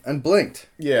smiled and blinked.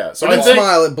 yeah. So It I didn't think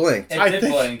smile, it blinked. It I did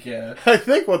think- blink, yeah. I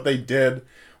think what they did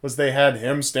was they had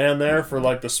him stand there for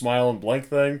like the smile and blink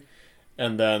thing,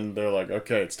 and then they're like,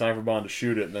 okay, it's time for Bond to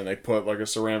shoot it, and then they put like a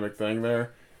ceramic thing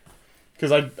there.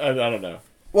 Because I don't know.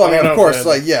 Well, I I mean, don't of know, course,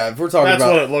 man. if we're talking That's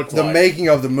about what it looked the like. making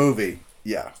of the movie,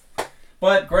 yeah.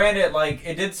 But granted, like,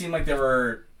 it did seem like there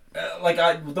were...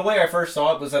 the way I first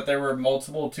saw it was that there were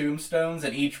multiple tombstones,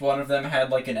 and each one of them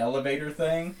had, like, an elevator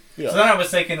thing. Yeah. So then I was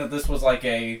thinking that this was, like,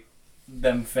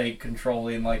 them fake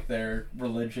controlling, like, their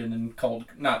religion and cult...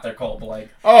 Not their cult, but, like,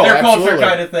 Oh, their culture absolutely.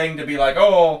 kind of thing to be like,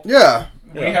 oh, Yeah.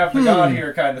 we Yeah. have the god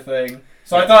here kind of thing.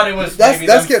 So I thought it was That's maybe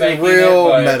that's them getting faking real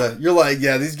it, but meta. You're like,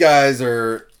 yeah, these guys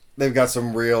are... They've got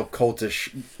some real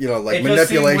cultish, like, it just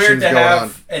seemed weird manipulations to going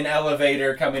have on. an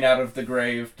elevator coming out of the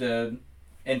grave to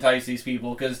entice these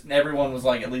people, because everyone was,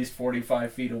 like, at least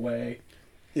 45 feet away.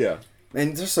 Yeah.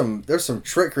 And there's some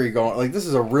trickery going. Like, this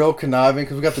is a real conniving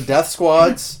because we got the death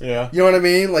squads. Yeah. You know what I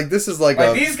mean? Like, this is like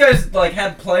These guys, like,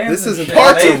 had plans This and isn't shit.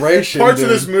 parts They- of race. Parts of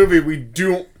this movie we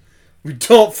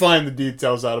don't find the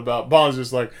details out about. Bond's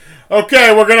just like,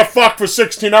 okay, we're gonna fuck for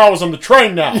 16 hours on the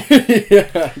train now.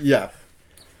 yeah.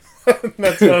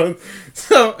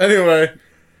 So anyway,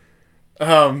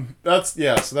 so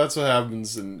that's what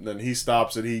happens, and then he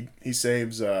stops it. He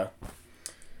saves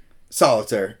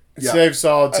Solitaire. Yeah. saves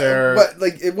Solitaire. But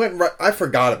like it went right. I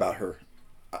forgot about her.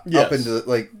 Yes. Up into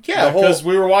the yeah, whole. because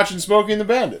we were watching Smokey and the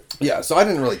Bandit. Yeah, so I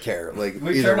didn't really care. Like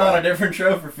We either turned way. on a different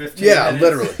show for 15 Yeah, minutes.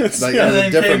 literally. Like Yeah, it And was a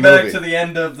then different came back movie. to the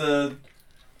end of the...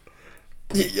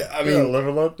 Yeah, I I mean, mean, live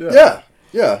and let.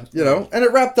 yeah, you know, and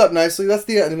it wrapped up nicely. That's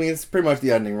the. I mean, it's pretty much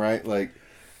the ending, right? Like,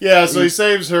 Yeah, so he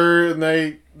saves her, and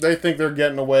they think they're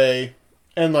getting away,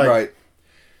 and like right.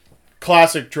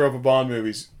 classic trope of Bond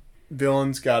movies,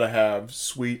 villains got to have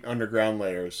sweet underground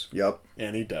layers, Yep.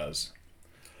 and he does.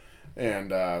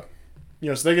 And so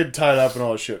they get tied up and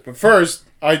all this shit. But first,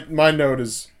 my note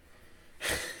is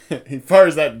he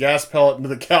fires that gas pellet into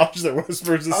the couch that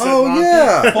Whispers is sitting on. Oh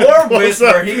yeah. Poor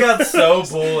Whisper, he got so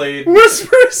bullied.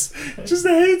 Whispers just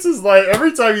hates his life.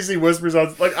 Every time you see Whispers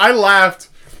on, like, I laughed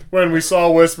when we saw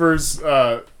Whispers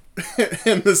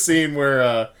in the scene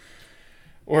where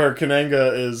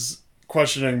Kananga is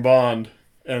questioning Bond,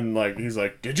 and like he's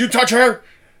like, "Did you touch her?"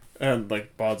 And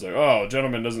like Bond's like, "Oh,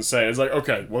 gentleman doesn't say." It's like,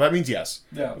 okay, well that means yes.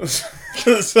 Yeah.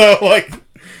 So like,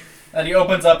 And he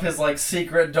opens up his, like,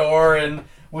 secret door, and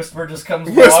Whisper just comes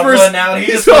Whispers- waddling out. He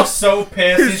he's just looks so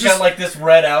pissed. he's He's just- got, like, this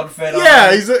red outfit on.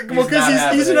 yeah, he's because not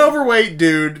having he's an it. overweight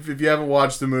dude. If you haven't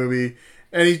watched the movie,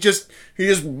 and he just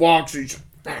walks. He's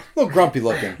A little grumpy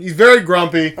looking. very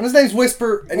grumpy. And his name's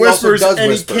Whisper, and Whispers, he also does and he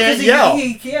whisper. can't- 'Cause yell.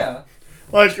 Yeah.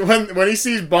 Like when he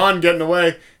sees Bond getting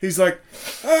away, he's like,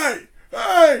 "Hey,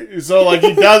 hey!" So like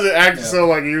he does it, act so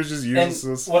like he was just And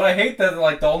useless. what I hate that,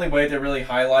 like, the only way they really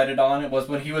highlighted on it was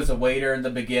when he was a waiter in the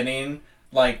beginning.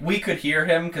 Like, we could hear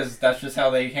him because that's just how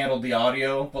they handled the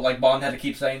audio. But, like, Bond had to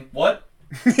keep saying, "What?"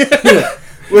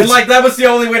 Which, And, like, that was the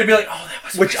only way to be like, "Oh, that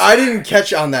was." which I didn't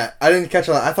catch on that. I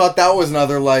thought that was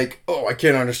another, like, oh, I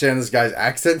can't understand this guy's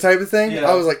accent type of thing. Yeah.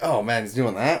 I was like, oh, man, he's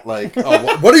doing that? Like,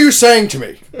 oh, what are you saying to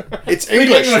me? It's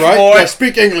English, English, right? boy. Yeah,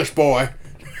 speak English, boy.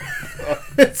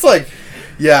 It's like,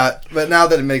 yeah, but now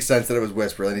that it makes sense that it was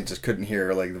Whisper, then he just couldn't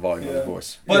hear, like, the volume of Yeah. the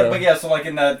voice. But yeah, so like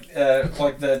in that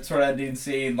like the sort of ending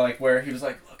scene, like where he was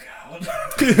like, "Look out."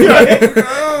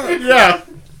 Yeah.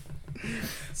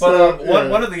 But So, yeah.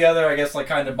 one of the other, I guess, like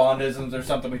kind of Bondisms or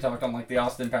something we talked on like the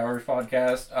Austin Powers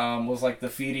podcast was like the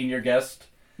feeding your guest.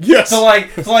 Yes. So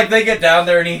like they get down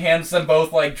there and he hands them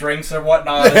both like drinks or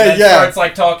whatnot, and then Yeah. starts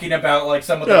like talking about like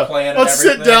some of the Yeah. plan. Let's and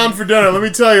everything. sit down for dinner. Let me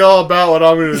tell you all about what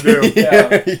I'm going to do.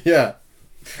 Yeah. yeah.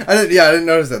 I didn't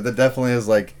notice that. That definitely is,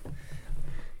 like,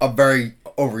 a very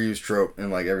overused trope in,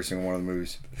 like, every single one of the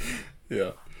movies.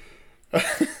 Yeah.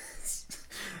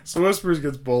 So Whispers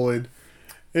gets bullied.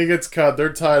 He gets cut.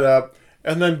 They're tied up.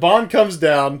 And then Bond comes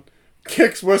down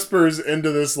kicks Whispers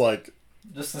into this, like,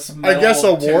 Just this I guess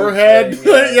a metal tube warhead.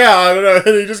 thing, Yeah, I don't know.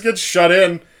 And he just gets shut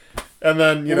in. And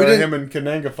then, Well, we didn't- him and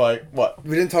Kananga fight. What?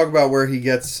 We didn't talk about where he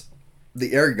gets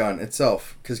the air gun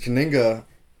itself, because Kaninga,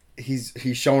 he's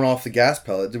showing off the gas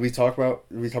pellet. Did we talk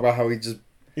about how he just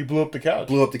He blew up the couch.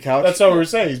 blew up the couch? That's how we were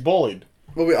saying. He's bullied.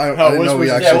 Well, I how didn't know we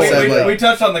Whispers- actually Yeah, said like. we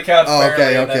touched on the couch Oh, barely,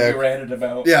 okay, and then okay. we ranted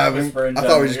about Yeah, Whisper in I thought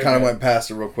we general. just kind of went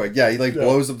past it real quick. Yeah, he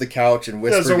blows up the couch and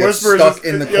Whisper so gets Whisper stuck just-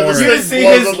 in the yeah, corner. this You thing can see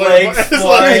blows his up like- legs his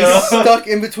flying He's up. stuck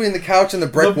in between the couch and the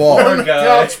brick The wall. poor And the guy.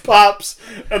 couch pops.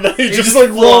 And then he He just just like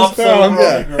rolls flops down. over.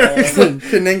 Yeah,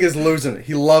 Kaninga's losing it.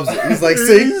 He loves it. He's like,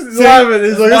 see, He's laughing.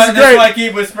 He's like, this is That's why I great.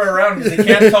 keep Whisper around, because he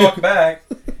can't talk back,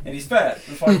 and he's fat.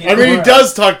 That's why I keep I him mean, he around.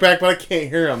 does talk back, but I can't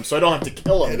hear him, so I don't have to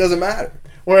kill it him. doesn't matter.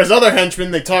 Whereas other henchmen,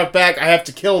 they talk back, I have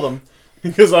to kill them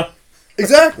because I'm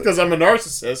Exactly. a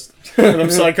narcissist and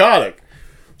I'm psychotic.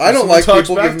 I don't Someone like talks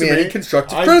people back giving me to any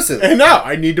constructive And criticism. no,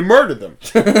 I need to murder them.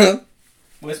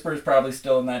 Whisper's probably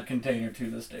still in that container to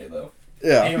this day, though. He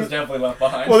Yeah. was definitely left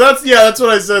behind. Well, that's what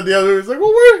I said the other day. It's like,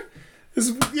 well, where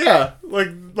is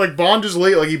like Bond just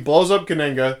like he blows up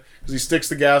Kananga because he sticks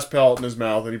the gas pellet in his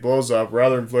mouth and he blows up,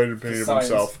 rather inflated opinion of Science.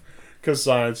 himself. Because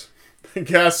science,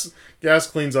 gas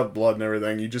cleans up blood and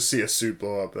everything. You just see a suit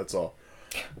blow up. That's all.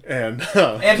 And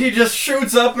And he just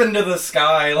shoots up into the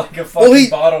sky like a fucking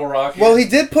bottle rocket. Well, he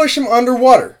did push him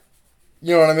underwater.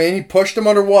 You know what I mean? He pushed him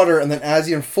underwater, and then as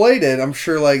he inflated, I'm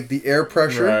sure, like, the air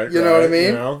pressure, Right, you know what I right, mean?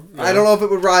 you know, yeah. I don't know if it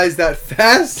would rise that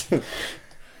fast.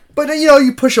 But,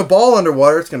 you push a ball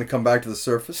underwater, it's going to come back to the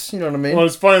surface. You know what I mean? well,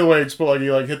 it's funny the way it exploded.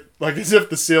 Like he like hit like as if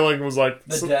the ceiling was like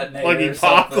The detonator like he or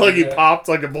popped something, like he yeah. popped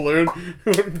like a balloon.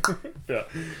 Yeah.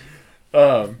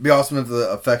 It'd be awesome if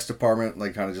the effects department,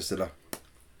 like, kind of just did a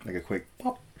quick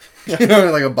pop. Like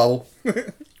a bubble.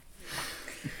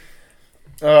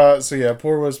 So yeah,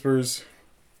 poor Whispers.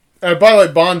 By the way,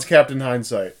 Bond's Captain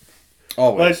Hindsight.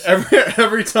 Always. Like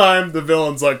every time the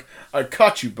villain's like, "I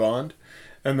caught you, Bond,"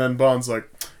 and then Bond's like,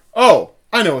 "Oh,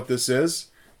 I know what this is.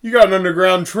 You got an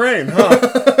underground train,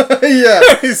 huh?" Yeah.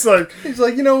 He's like,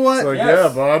 You know what? It's like, Yes.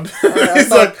 yeah, Bond. I He's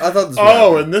thought- like, I thought this would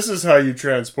oh, happen. and this is how you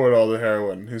transport all the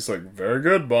heroin. He's like, very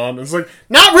good, Bond. It's like,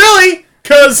 not really,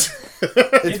 because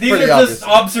It's These pretty are obvious. just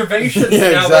observations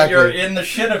Yeah, now that you're exactly. in the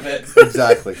shit of it.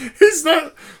 Exactly. he's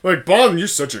not like Bond. You're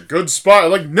such a good spy.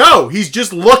 Like, no, he's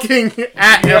just looking at You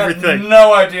had everything.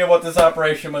 no idea what this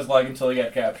operation was like until he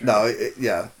got captured. No,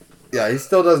 yeah. Yeah, he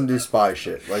still doesn't do spy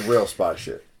shit. Like, real spy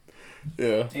shit.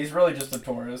 Yeah. He's really just a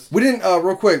tourist. We didn't,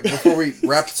 real quick, before we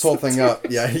wrap this whole thing up.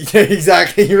 Yeah,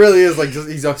 exactly. He really is, like, just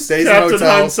he stays in Captain hotels.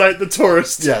 Hindsight, the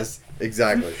tourist. Yes,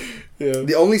 exactly. Yeah.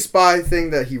 The only spy thing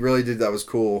that he really did that was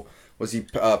cool was he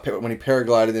when he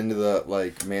paraglided into the,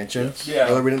 like, mansion. Yeah.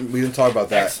 Earlier, we didn't talk about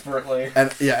that. Expertly.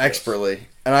 And yeah, expertly.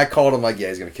 And I called him like, yeah,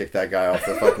 he's gonna kick that guy off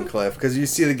the fucking cliff because you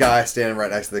see the guy standing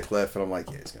right next to the cliff, and I'm like,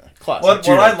 yeah, he's gonna. Classic. What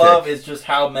Judo I love kick. is just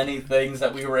how many things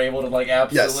that we were able to like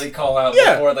absolutely call out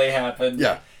Yeah. before they happened.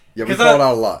 Yeah, we 'Cause called that-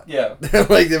 out a lot. Yeah.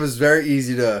 Like it was very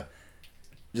easy to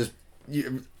just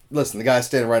listen. The guy's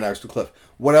standing right next to the cliff.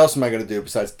 What else am I gonna do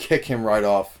besides kick him right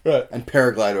off Right. and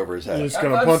paraglide over his head? You're just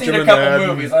gonna I've punch seen him a in the couple head.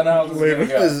 movies. I know how this is leave gonna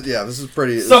it. go. This is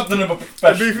pretty. Something of a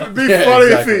professional. It'd be Yeah, funny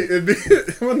exactly.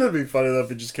 if wouldn't it be funny though if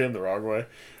he just came the wrong way,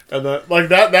 and then like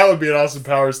that would be an Austin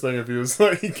Powers thing if he was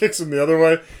like he kicks him the other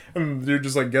way and the dude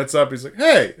just like gets up, he's like,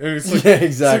 hey, and he's like, Yeah,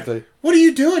 exactly. he's like, what are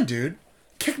you doing, dude?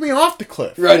 Kick me off the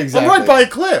cliff. Right, exactly. I'm right by a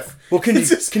cliff. Well, can you It's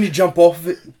just- can you jump off of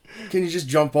it? Can you just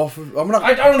jump off of? I'm not.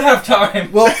 I don't have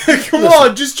time. Well, Come listen.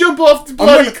 on, just jump off the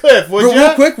bloody gonna- cliff, would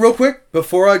Real quick,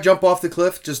 before I jump off the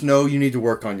cliff, just know you need to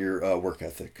work on your work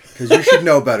ethic because you should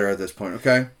know better at this point.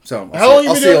 Okay, so I'll see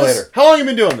you doing later. this? How long you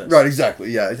been doing this? Right,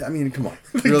 exactly. Yeah, I mean, come on.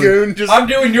 The Really? goon just. I'm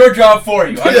doing your job for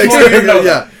you. I Yeah, just want you to exactly. know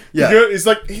that. Yeah. He's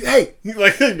like, hey,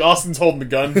 like Austin's holding the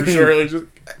gun for sure. Like, just,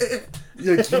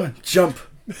 Yeah, come on, jump,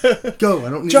 go. I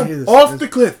don't need jump to hear this. off the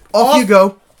cliff. Off you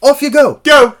go. Off you go.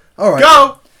 Go. All right.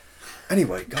 Go.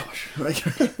 Anyway, gosh.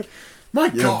 My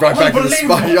Yeah, God. right back to the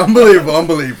Unbelievable. spy.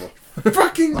 Unbelievable.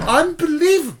 Fucking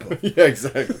unbelievable. Yeah,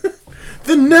 exactly.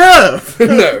 The nerve.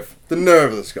 The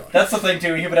nerve of this guy. That's the thing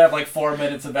too. He would have like 4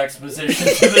 minutes of exposition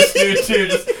to this dude too,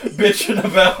 just bitching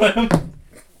about him.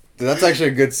 Dude, that's actually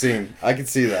a good scene. I can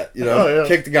see that. You know, Oh, yeah.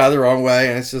 kick the guy the wrong way,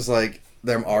 and it's just like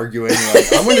them arguing.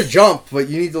 Like, I'm going to jump, but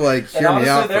you need to like And hear honestly, me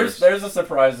out there's first. there's a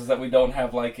surprise is that we don't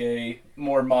have like a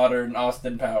more modern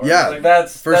Austin Powers. Yeah, like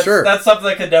that's sure. That's something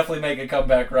that could definitely make a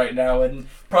comeback right now, and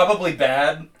probably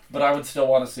bad, but I would still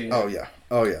want to see it. Oh yeah.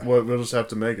 Oh yeah. We'll just have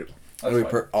to make it. That's We fine.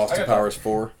 put I Austin got Powers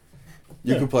 4.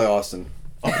 You Yeah. can play Austin.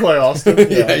 I'll play Austin.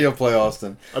 Yeah, you'll play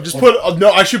Austin. I'll just put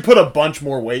no. I should put a bunch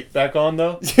more weight back on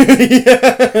though.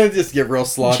 Yeah, just get real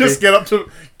sloppy. Just get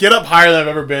up higher than I've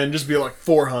ever been. Just be like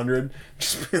 400.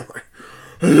 Just be like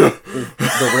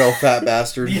the real fat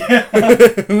bastard. Yeah.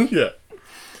 yeah.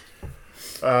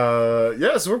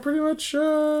 Yeah. So we're pretty much.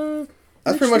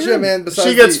 That's pretty much it, man. Besides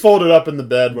she gets folded up in the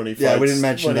bed when he fights. Yeah, we didn't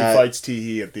mention that. He fights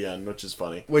Tee at the end, which is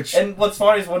funny. And what's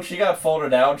funny is when she got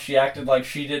folded out, she acted like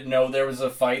she didn't know there was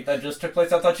a fight that just took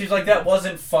place. I thought she's like, that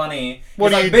wasn't funny.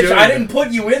 What are like, you bitch, doing? I didn't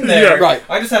put you in there. Yeah, right.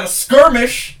 I just had a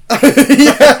skirmish. Yeah,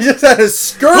 I just had a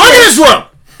skirmish. Look at this room.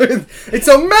 It's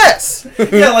a mess.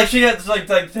 Yeah, like she had like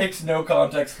takes no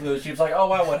context clues. She was like, "Oh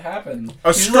wow, what happened?"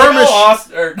 A She's skirmish.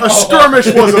 Like, A skirmish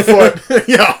was afoot.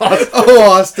 Yeah. Oh,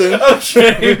 Austin. Oh,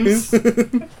 James.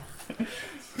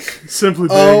 Simply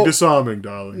being disarming,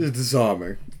 darling. It's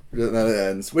disarming. That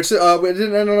ends. Which it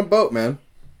didn't end on a boat, man.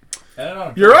 I don't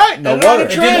know. You're right. No And water. on a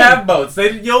It train. didn't have boats. They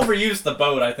overused the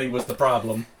boat. I think was the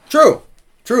problem. True.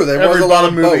 There was Every a lot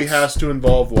of movie boats. has to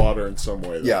involve water in some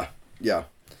way. Though. Yeah.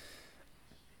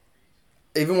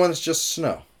 Even when it's just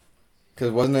snow,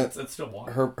 because wasn't it It's still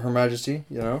water. Her Majesty?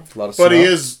 You know, a lot of snow. But he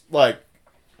is like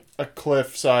a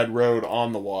cliffside road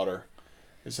on the water.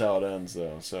 Is how it ends,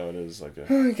 though. So it is like a.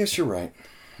 I guess you're right.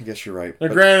 Now,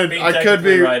 But granted, Being I could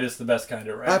technically be. right is the best kind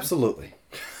of right. absolutely.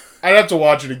 I'd have to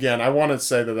watch it again. I want to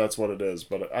say that that's what it is,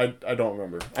 but I don't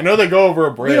remember. I know they go over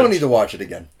a bridge. We don't need to watch it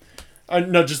again.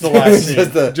 No, just the last scene.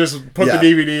 Just just put yeah. the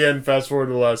DVD in, fast forward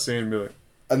to the last scene, and be like,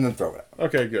 And then throw it out.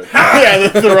 okay, good. Yeah,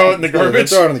 then throw it in the garbage.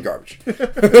 Throw it in the garbage.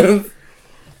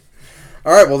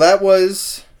 All right. Well, that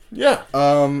was Yeah.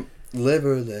 Live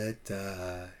or Let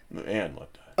Die. And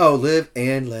let die. Oh, Live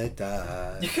and Let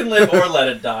Die. You can live or let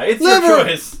it die. It's Live your or-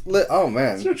 choice. Oh It's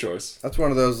man, your choice. that's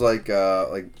one of those like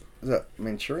is that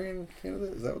Manchurian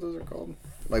Candidate? Is that what those are called?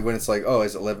 Like when it's like, oh,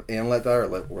 is it Live and Let Die or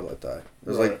Live or Let Die?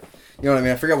 There's Right. like, you know what I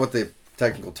mean? I forgot what the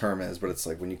technical term is, but it's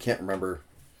like when you can't remember.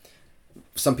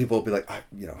 Some people will be like, I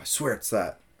swear it's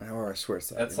that, or I swear it's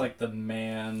that. That's like the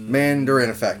Mandarin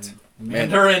effect.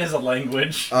 Mandarin is a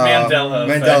language. Mandela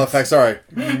Mandela effect. Sorry.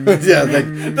 Yeah,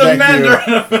 The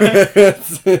Mandarin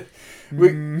effect.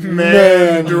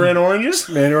 Mandarin oranges?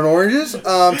 Mandarin oranges.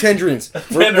 Tangerines.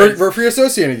 Tangerines. We're free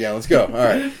associating again. Let's go. All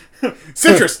right.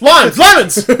 Citrus, limes,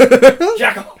 lemons!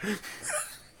 Jackal.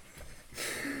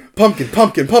 Pumpkin.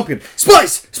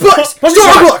 Spice. Starbucks!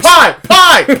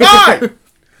 Pie!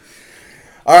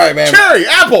 All right, man. Cherry,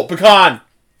 apple, pecan.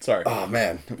 Sorry. Oh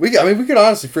man, we could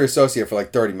honestly free associate for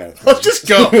like 30 minutes. Let's just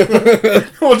go.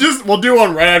 We'll do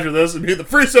one right after this and do the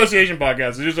free association podcast.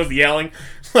 It's just us yelling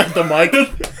like the mic.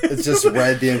 It's just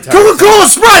red the entire Coca-Cola,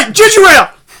 Sprite, ginger ale.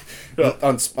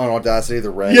 on Audacity, the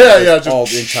red. Yeah, just all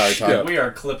the entire time. yeah. We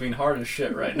are clipping hard as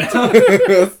shit right now.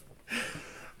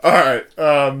 All right.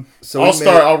 So I'll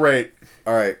start. I'll rate.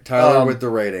 All right, Tyler with the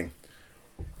rating.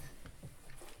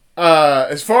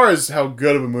 As far as how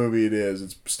good of a movie it is,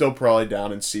 it's still probably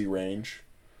down in C range.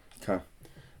 Okay.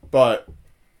 But,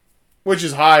 which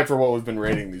is high for what we've been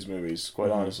rating these movies,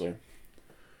 quite honestly.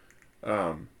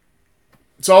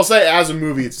 So I'll say as a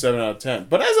movie, it's 7 out of 10.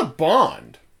 But as a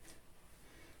Bond,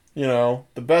 the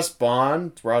best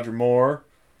Bond, it's Roger Moore.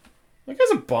 Like,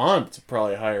 as a Bond, it's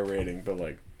probably a higher rating. But,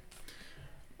 like,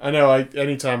 I know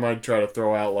anytime I try to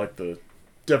throw out, like, the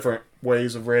different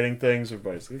ways of rating things,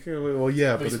 everybody's like, well,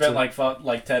 yeah, but We it's spent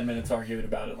like 10 minutes arguing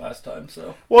about it last time,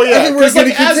 so. Well, yeah, I think we're 'cause, gonna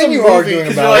like, as a continue movie- arguing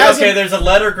 'cause about You're it. like, as a- okay, there's a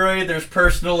letter grade, there's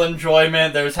personal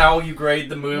enjoyment, there's how you grade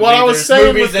the movie, What I was there's saying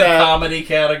movies with in that- comedy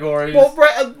categories.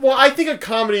 Well, I think a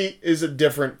comedy is a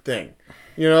different thing.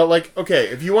 Like, okay,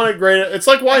 if you want to grade it, it's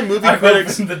like why movie I've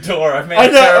critics. opened the door, I've made I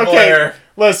a know. terrible Okay, error.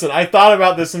 listen, I thought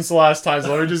about this since the last time,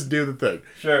 so let me just do the thing.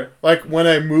 Sure. Like when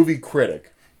a movie critic,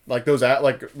 like those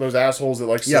assholes that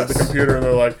like sit at the Yes. computer and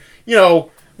they're like,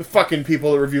 the fucking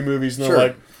people that review movies and they're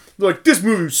Sure. like this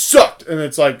movie sucked, and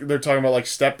it's like they're talking about like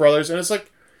Step Brothers, and it's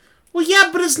like, well, yeah,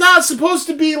 but it's not supposed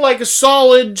to be like a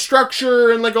solid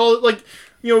structure and like all like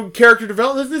character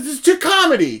development. This is too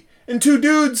comedy and two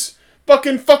dudes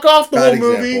fucking fuck off the Bad whole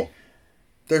example. movie.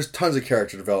 There's tons of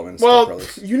character development in Step Well,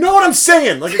 Brothers. you know what I'm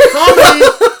saying. Like a comedy.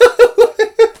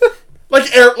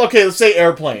 Okay, let's say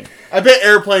Airplane. I bet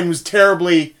Airplane was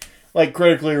terribly, like,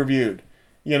 critically reviewed.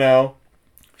 Sure.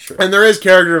 And there is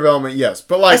character development, yes.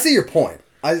 But, I like, see your point.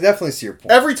 I definitely see your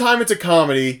point. every time it's a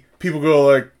comedy, people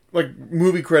go, like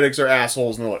movie critics are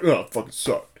assholes, and they're like, oh, it fucking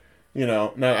sucked.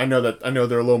 Now, I know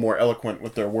they're a little more eloquent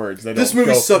with their words. They This don't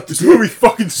movie go, sucked. This movie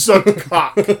fucking sucked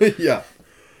cock. Yeah.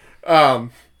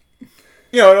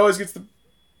 It always gets the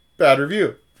bad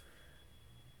review.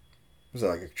 Was that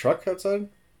like a truck outside?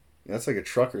 Yeah, that's like a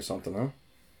truck or something, huh?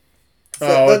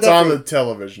 Oh, That it's on the definitely-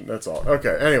 television. That's all.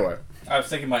 Okay, anyway. I was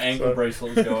thinking my ankle So-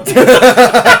 bracelet was going.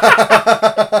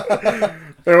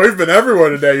 Man, we've been everywhere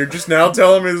today. You're just now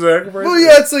telling me the ankle bracelet? Well,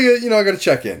 yeah, it's like, I gotta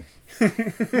check in.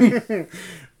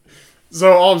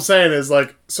 So all I'm saying is,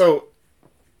 like, so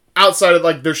outside of,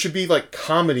 like, there should be, like,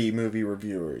 comedy movie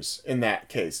reviewers in that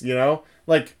case, you know?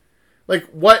 Like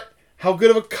what, how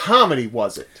good of a comedy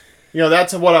was it? You know,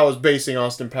 that's what I was basing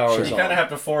Austin Powers You on. kind of have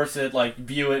to force it, like,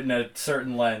 view it in a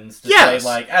certain lens to Yes. say,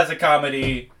 like, as a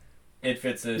comedy, it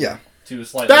fits in Yeah. to a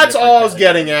slightly That's different all I was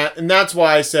category. getting at, and that's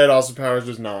why I said Austin Powers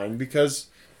was 9, because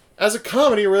as a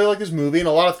comedy, I really like this movie, and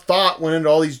a lot of thought went into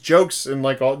all these jokes and,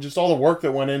 like, all the work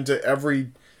that went into every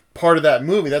part of that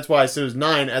movie. That's why I said it was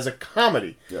 9 as a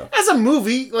comedy. Yeah. As a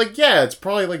movie, like, yeah, it's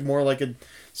probably, like, more like a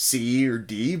C or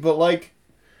D, but, like,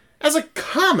 as a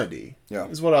comedy Yeah.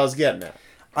 is what I was getting at.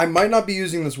 I might not be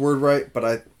using this word right, but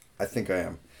I think I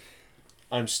am.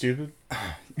 I'm stupid?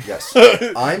 Yes.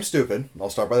 I'm stupid. I'll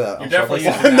start by that. You're definitely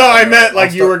I'll start using No, I that meant, like,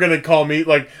 I'll you were going to call me,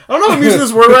 like, I don't know if I'm using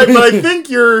this word right, but I think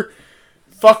you're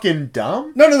fucking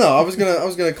dumb? No. I was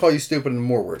gonna call you stupid in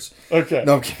more words. Okay.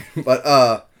 No, I'm kidding. But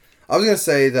I was gonna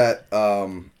say that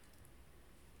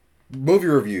movie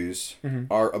reviews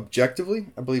are objectively,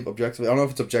 I believe objectively. I don't know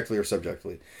if it's objectively or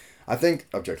subjectively. I think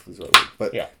objectively is what I believe.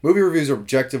 But Yeah. movie reviews are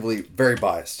objectively very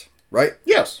biased, right?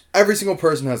 Yes. Every single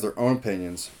person has their own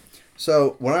opinions.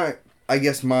 So when I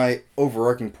guess my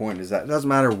overarching point is that it doesn't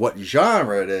matter what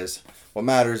genre it is. What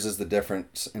matters is the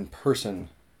difference in person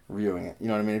reviewing it. You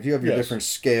know what I mean? If you have your Yes. different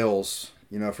scales,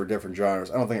 for different genres,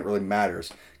 I don't think it really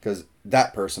matters because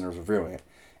that person is reviewing it.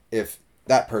 If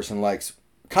that person likes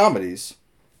comedies,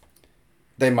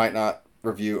 they might not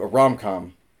review a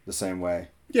rom-com the same way,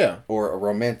 Yeah. or a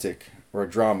romantic, or a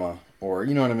drama, or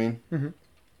you know what I mean? Mm-hmm.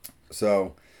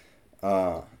 So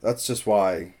that's just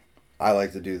why I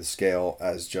like to do the scale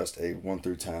as just a 1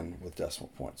 through 10 with decimal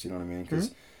points. You know what I mean?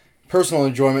 Because personal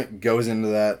enjoyment goes into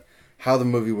that. How the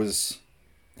movie was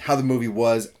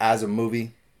as a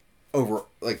movie over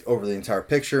the entire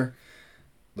picture,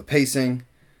 the pacing,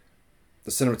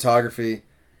 the cinematography,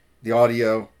 the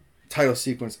audio, title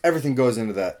sequence, everything goes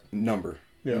into that number.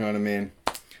 Yeah. You know what I mean?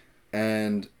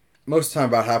 And most of the time,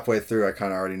 about halfway through, I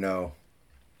kind of already know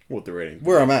What the rating?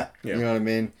 where I'm at. Yeah. You know what I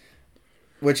mean?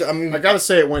 Which, I mean... I gotta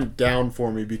say, it went down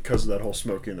for me because of that whole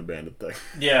Smokey and the Bandit thing.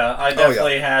 Yeah, I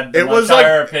definitely had It my was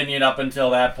entire opinion up until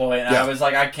that point, and Yeah. I was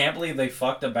like, I can't believe they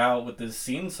fucked about with this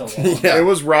scene so long. Yeah. It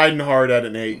was riding hard at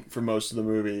an 8 for most of the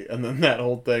movie, and then that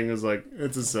whole thing was like,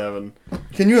 it's a 7.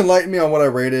 Can you enlighten me on what I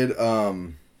rated?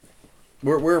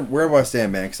 Where do I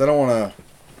stand, man? Because I don't want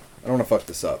to fuck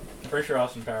this up. I'm pretty sure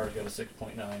Austin Powers got a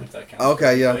 6.9, if that counts.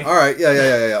 Okay, yeah. correctly. All right,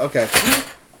 yeah. Okay.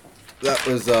 That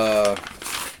was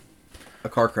a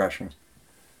car crashing.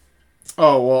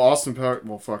 Oh, well, Austin Powers...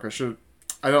 Well, fuck,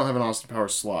 I don't have an Austin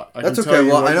Powers slot. I That's can tell okay.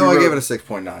 you Well, what I you know I wrote. gave it a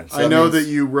 6.9. So I know means- that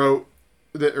you wrote...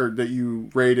 that you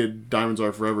rated Diamonds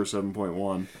Are Forever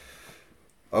 7.1.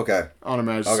 Okay. On a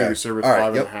Majesty Okay. Secret Service All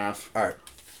right, 5.5. All right.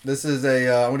 This is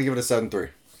I'm going to give it a 7.3.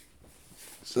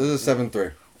 So this is a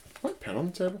 7.3. What? Pen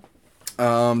on the table?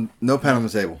 No pen on the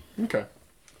table. Okay.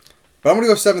 But I'm going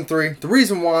to go 7.3. The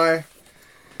reason why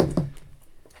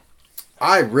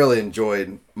I really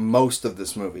enjoyed most of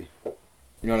this movie.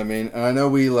 You know what I mean? And I know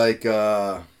we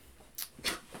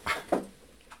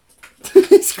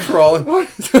he's crawling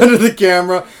under the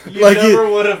camera. You never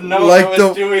would have known like I was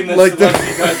the- doing this like the-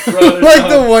 unless you guys brought it like up.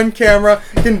 the one camera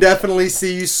can definitely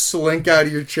see you slink out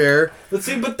of your chair. But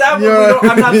see, but that one, Yeah.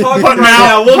 I'm not talking But about now-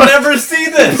 now. We'll never see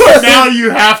this. But now you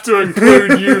have to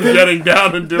include you getting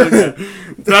down and doing it.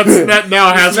 That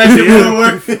now has to Make be it more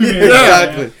work for me.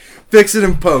 Exactly. Fix it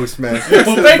in post, man.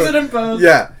 We'll fix it in post.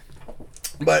 Yeah.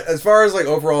 But as far as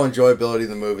overall enjoyability of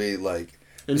the movie, And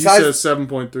besides- you said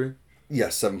 7.3?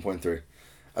 yes, 7.3.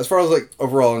 As far as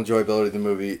overall enjoyability of the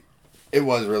movie, it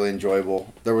was really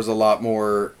enjoyable. There was a lot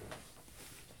more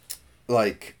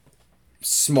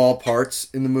small parts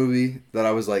in the movie that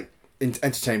I was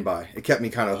entertained by. It kept me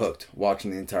kind of hooked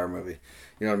watching the entire movie.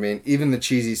 You know what I mean? Even the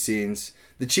cheesy scenes,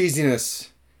 the cheesiness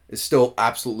is still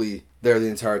absolutely there the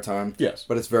entire time. Yes.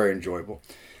 But it's very enjoyable.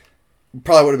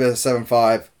 Probably would have been a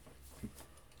 7.5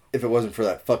 if it wasn't for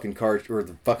that fucking car or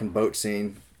the fucking boat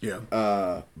scene. Yeah.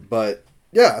 But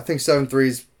yeah, I think 7.3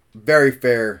 is very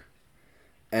fair,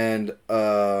 and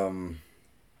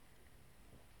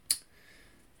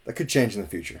that could change in the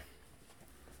future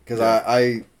because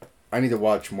I need to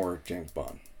watch more James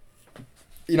Bond.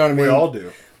 You know what I mean? We all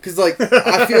do. Because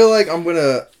I feel like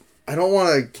I don't want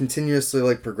to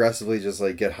continuously progressively just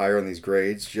get higher on these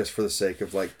grades just for the sake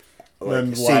of Then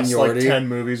the last seniority. 10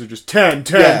 movies are just 10,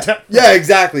 10, Yeah. 10. Yeah,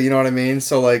 exactly. You know what I mean?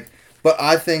 So but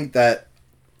I think that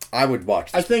I would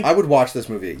watch. I This. think- I would watch this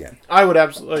movie again. I would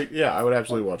absolutely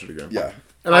watch it again. Yeah,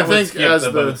 And I would think skip as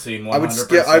the the boat scene 100%. I would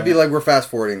skip. I'd be like, we're fast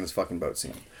forwarding this fucking boat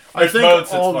scene. I think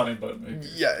boats, all, it's funny boat movie.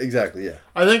 Yeah, exactly. Yeah,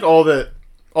 I think all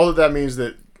that means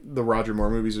that the Roger Moore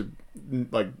movies are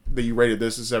like that you rated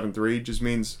this as 7.3 just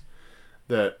means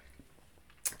that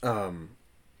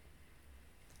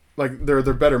like they're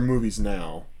better movies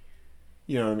now.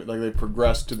 You know, like they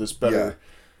progressed to this better Yeah.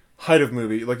 height of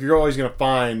movie. Like you're always gonna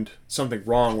find something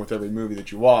wrong with every movie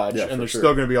that you watch, Yeah, and for there's sure.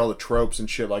 still gonna be all the tropes and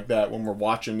shit like that when we're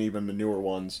watching even the newer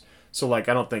ones. So like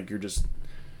I don't think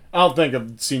I don't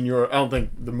think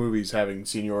the movie's having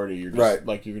seniority. You're just Right.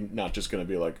 like you're not just gonna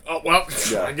be like, oh well,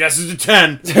 Yeah. I guess it's a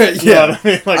 10. yeah. You know what I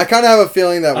mean? Like, I kind of have a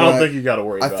feeling that I don't think you got to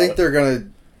worry. I about think it. they're gonna.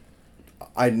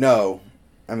 I know.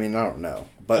 I mean, I don't know.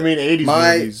 But I mean, 80s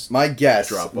movies my guess,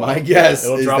 drop my off. guess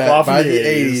It'll is drop that off in by the the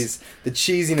 80s. 80s, the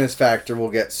cheesiness factor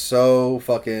will get so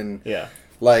fucking Yeah.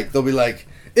 like they'll be like,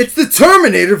 it's the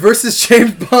Terminator versus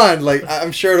James Bond. Like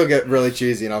I'm sure it'll get really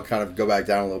cheesy, and I'll kind of go back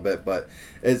down a little bit. But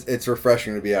it's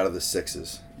refreshing to be out of the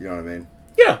 6s. You know what I mean?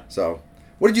 Yeah. So,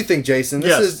 what did you think, Jason?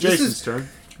 Yes. Jason's turn.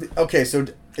 Okay. So,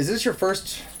 is this your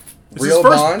first It's real his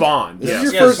first Bond? Bond. This Yes.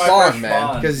 is your Yeah, it's first my Bond, first man.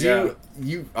 Bond, Because yeah.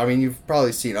 I mean, you've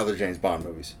probably seen other James Bond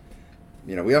movies.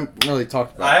 You know, we haven't really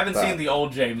talked about. I haven't that. seen the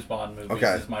old James Bond movies.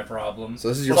 Okay. Is my problem. So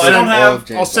this is your So I first don't have- old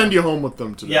James I'll send Bond. you home with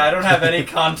them today. Yeah, I don't have any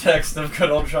context of good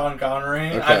old Sean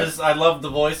Connery. Okay. I love the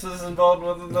voices involved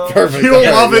with it though. Perfect. You'll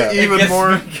Okay, love yeah. it It even gets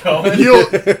more. me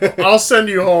going. I'll send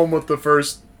you home with the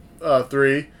first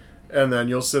 3, and then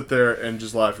you'll sit there and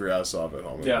just laugh your ass off at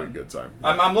home. It'll Yeah. be a good time.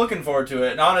 I'm looking forward to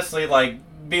it, and honestly, like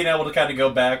being able to kind of go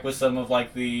back with some of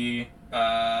like the,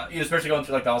 especially going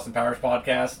through like the Austin Powers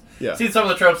podcast, Yeah. seeing some of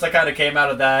the tropes that kind of came out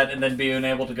of that, and then being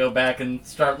able to go back and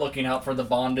start looking out for the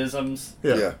Bondisms.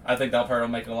 Yeah. I think that part will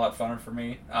make it a lot funner for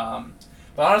me.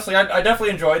 But honestly, I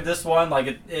definitely enjoyed this one.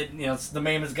 Like it's the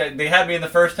main is they had me in the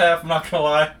first half. I'm not gonna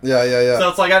lie. Yeah. So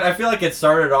it's like I feel like it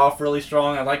started off really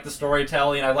strong. I like the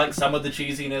storytelling. I like some of the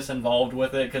cheesiness involved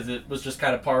with it because it was just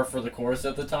kind of par for the course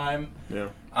at the time. Yeah.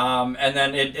 And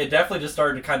then it definitely just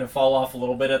started to kind of fall off a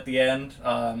little bit at the end.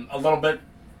 A little bit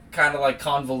kind of like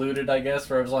convoluted, I guess,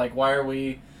 where it was like, why are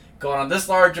we going on this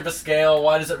large of a scale?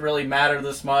 Why does it really matter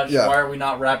this much? Yeah. Why are we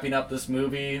not wrapping up this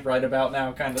movie right about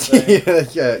now kind of thing?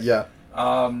 yeah.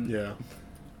 Yeah.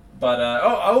 But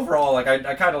overall, like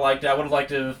I kind of liked it. I would have liked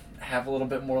to have a little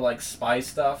bit more like spy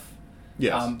stuff.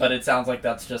 Yes. But it sounds like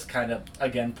that's just kind of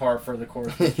again par for the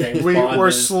course with James we're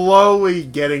Bond. slowly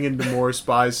getting into more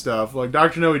spy stuff. Like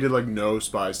Dr. No, we did like no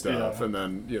spy stuff, Yeah. and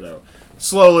then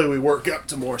slowly we work up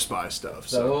to more spy stuff.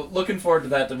 So looking forward to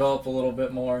that develop a little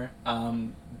bit more.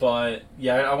 But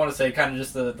yeah, I want to say kind of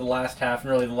just the last half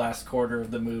and really the last quarter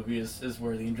of the movie is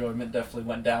where the enjoyment definitely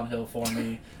went downhill for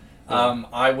me.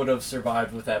 I would have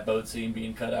survived with that boat scene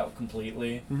being cut out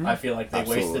completely. Mhm. I feel like they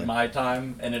Absolutely. wasted my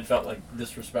time, and it felt like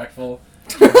disrespectful.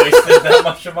 They wasted that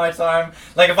much of my time.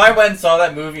 Like if I went and saw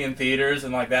that movie in theaters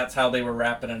and like that's how they were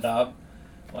wrapping it up,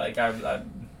 like I'd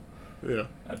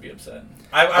be upset.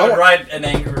 I would write an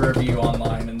angry review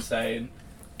online and say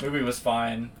movie was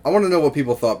fine. I want to know what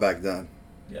people thought back then.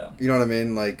 Yeah. You know what I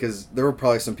mean? Like, because there were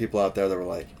probably some people out there that were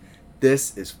like,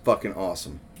 "This is fucking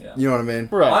awesome." Yeah. You know what I mean?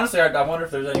 Right. Honestly, I wonder if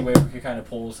there's any way we could kind of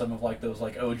pull some of like those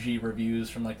like OG reviews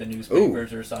from like the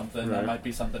newspapers or something. Right. That might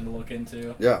be something to look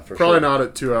into. Yeah, for Probably sure. not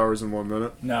at 2 hours and 1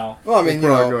 minute. No. Well, I mean,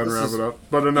 We'll you probably know, go ahead and this wrap is it up.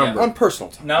 But a number. on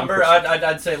personal time. Number, On personal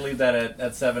I'd say leave that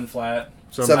at 7 flat.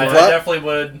 So Seven I flat? definitely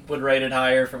would rate it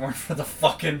higher if it weren't for the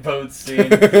fucking boat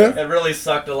scene. It really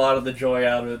sucked a lot of the joy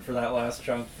out of it for that last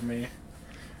chunk for me.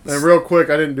 And real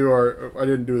quick, I didn't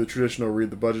do the traditional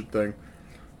read the budget thing.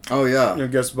 Oh yeah.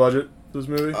 Guess budget this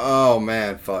movie. Oh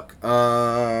man, fuck.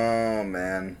 Oh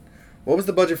man. What was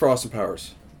the budget for Austin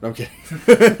Powers? No, I'm kidding.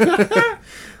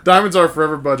 Diamonds Are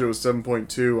Forever budget was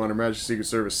 7.2. On Her Majesty's Secret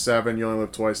Service 7. You Only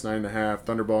Live Twice 9.5.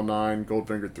 Thunderball 9.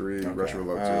 Goldfinger 3. Okay. Russia with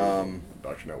Love 2.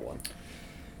 Dr. No 1.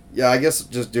 Yeah, I guess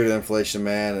just due to inflation,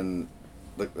 man, and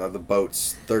the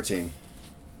boats, 13.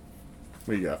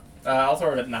 What you got? I'll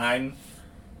throw it at 9.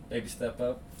 Maybe step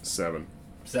up. 7.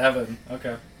 7.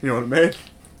 Okay. You know what I mean?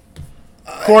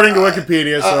 According to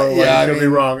Wikipedia, so yeah, it could I be mean-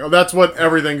 wrong. That's what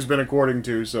everything's been according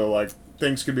to. So like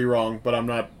things could be wrong, but I'm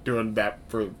not doing that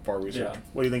for far research. Yeah.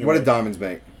 What do you think? What it did made? diamonds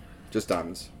make? Just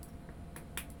diamonds.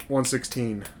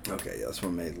 116. Okay, yeah, this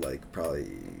one made like probably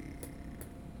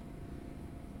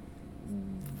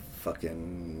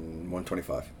fucking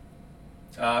 125.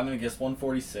 I'm gonna guess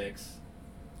 146.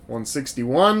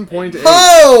 161.8.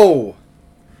 Oh!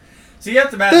 So you have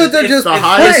to imagine, Dude, they're just the it's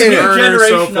highest a new earner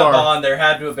generation so of far. Bond. There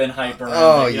had to have been hype around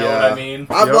Oh it, you yeah. know what I mean?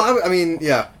 I mean,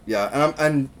 yeah.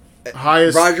 And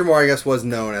Highest. Roger Moore, I guess, was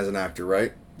known as an actor,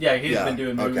 right? Yeah, he's Yeah, been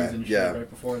doing movies okay, and shit yeah. right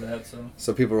before that.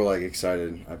 So people were like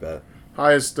excited. I bet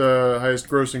Highest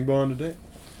grossing Bond to date.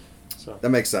 So that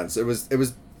makes sense. It was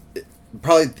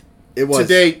probably to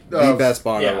date the best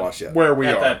Bond I yeah. watched yet. where we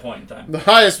at are. that point in time, The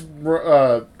highest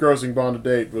grossing Bond to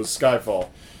date was Skyfall.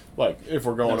 Like if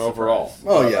we're going No overall.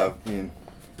 surprise. Oh But, yeah, I mean,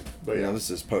 but you know, yeah, this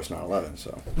is post 9/11,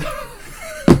 so.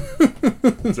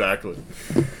 exactly.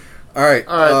 All right.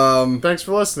 All right. Thanks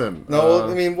for listening. No,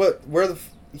 I mean, what? Where the?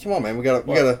 Come on, man. We gotta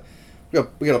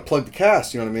plug the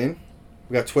cast. You know what I mean?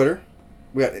 We got Twitter.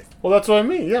 We got. well, that's what I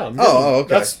mean. Yeah. Okay.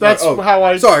 That's Oh, how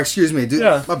I. Sorry, excuse me. Dude,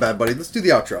 Yeah. My bad, buddy. Let's do the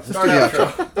outro. Let's Start do the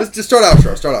outro. outro. Let's just start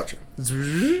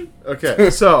outro. Okay,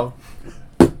 so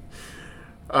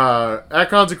at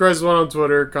Content Crisis 1 on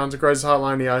Twitter, Content Crisis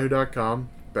Hotline Yahoo.com.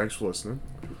 Thanks for listening.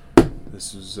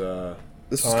 This is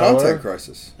This is Tyler. Content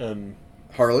Crisis. and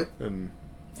Harley. and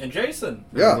Jason.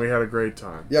 Yeah. we had a great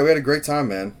time. Yeah, we had a great time,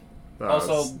 man.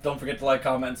 Also, don't forget to like,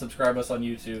 comment, and subscribe us on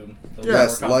YouTube. There'll be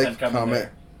Yes, more like, content coming comment,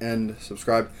 there. and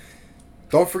subscribe.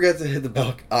 Don't forget to hit the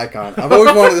bell icon. I've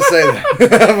always wanted to say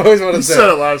that. I've always wanted you to say said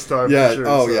it. it last time. Yeah. For sure,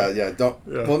 Oh, so, yeah. Don't.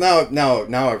 Yeah. Well,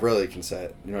 now I really can say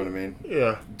it. You know what I mean?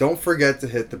 Yeah. Don't forget to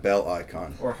hit the bell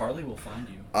icon. Or Harley will find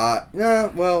you. Yeah.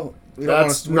 Well, we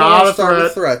That's don't want to not a start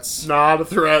with threat. threats. Not a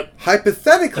threat.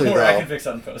 Hypothetically, Don't worry, I can though. fix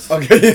that in post. Okay.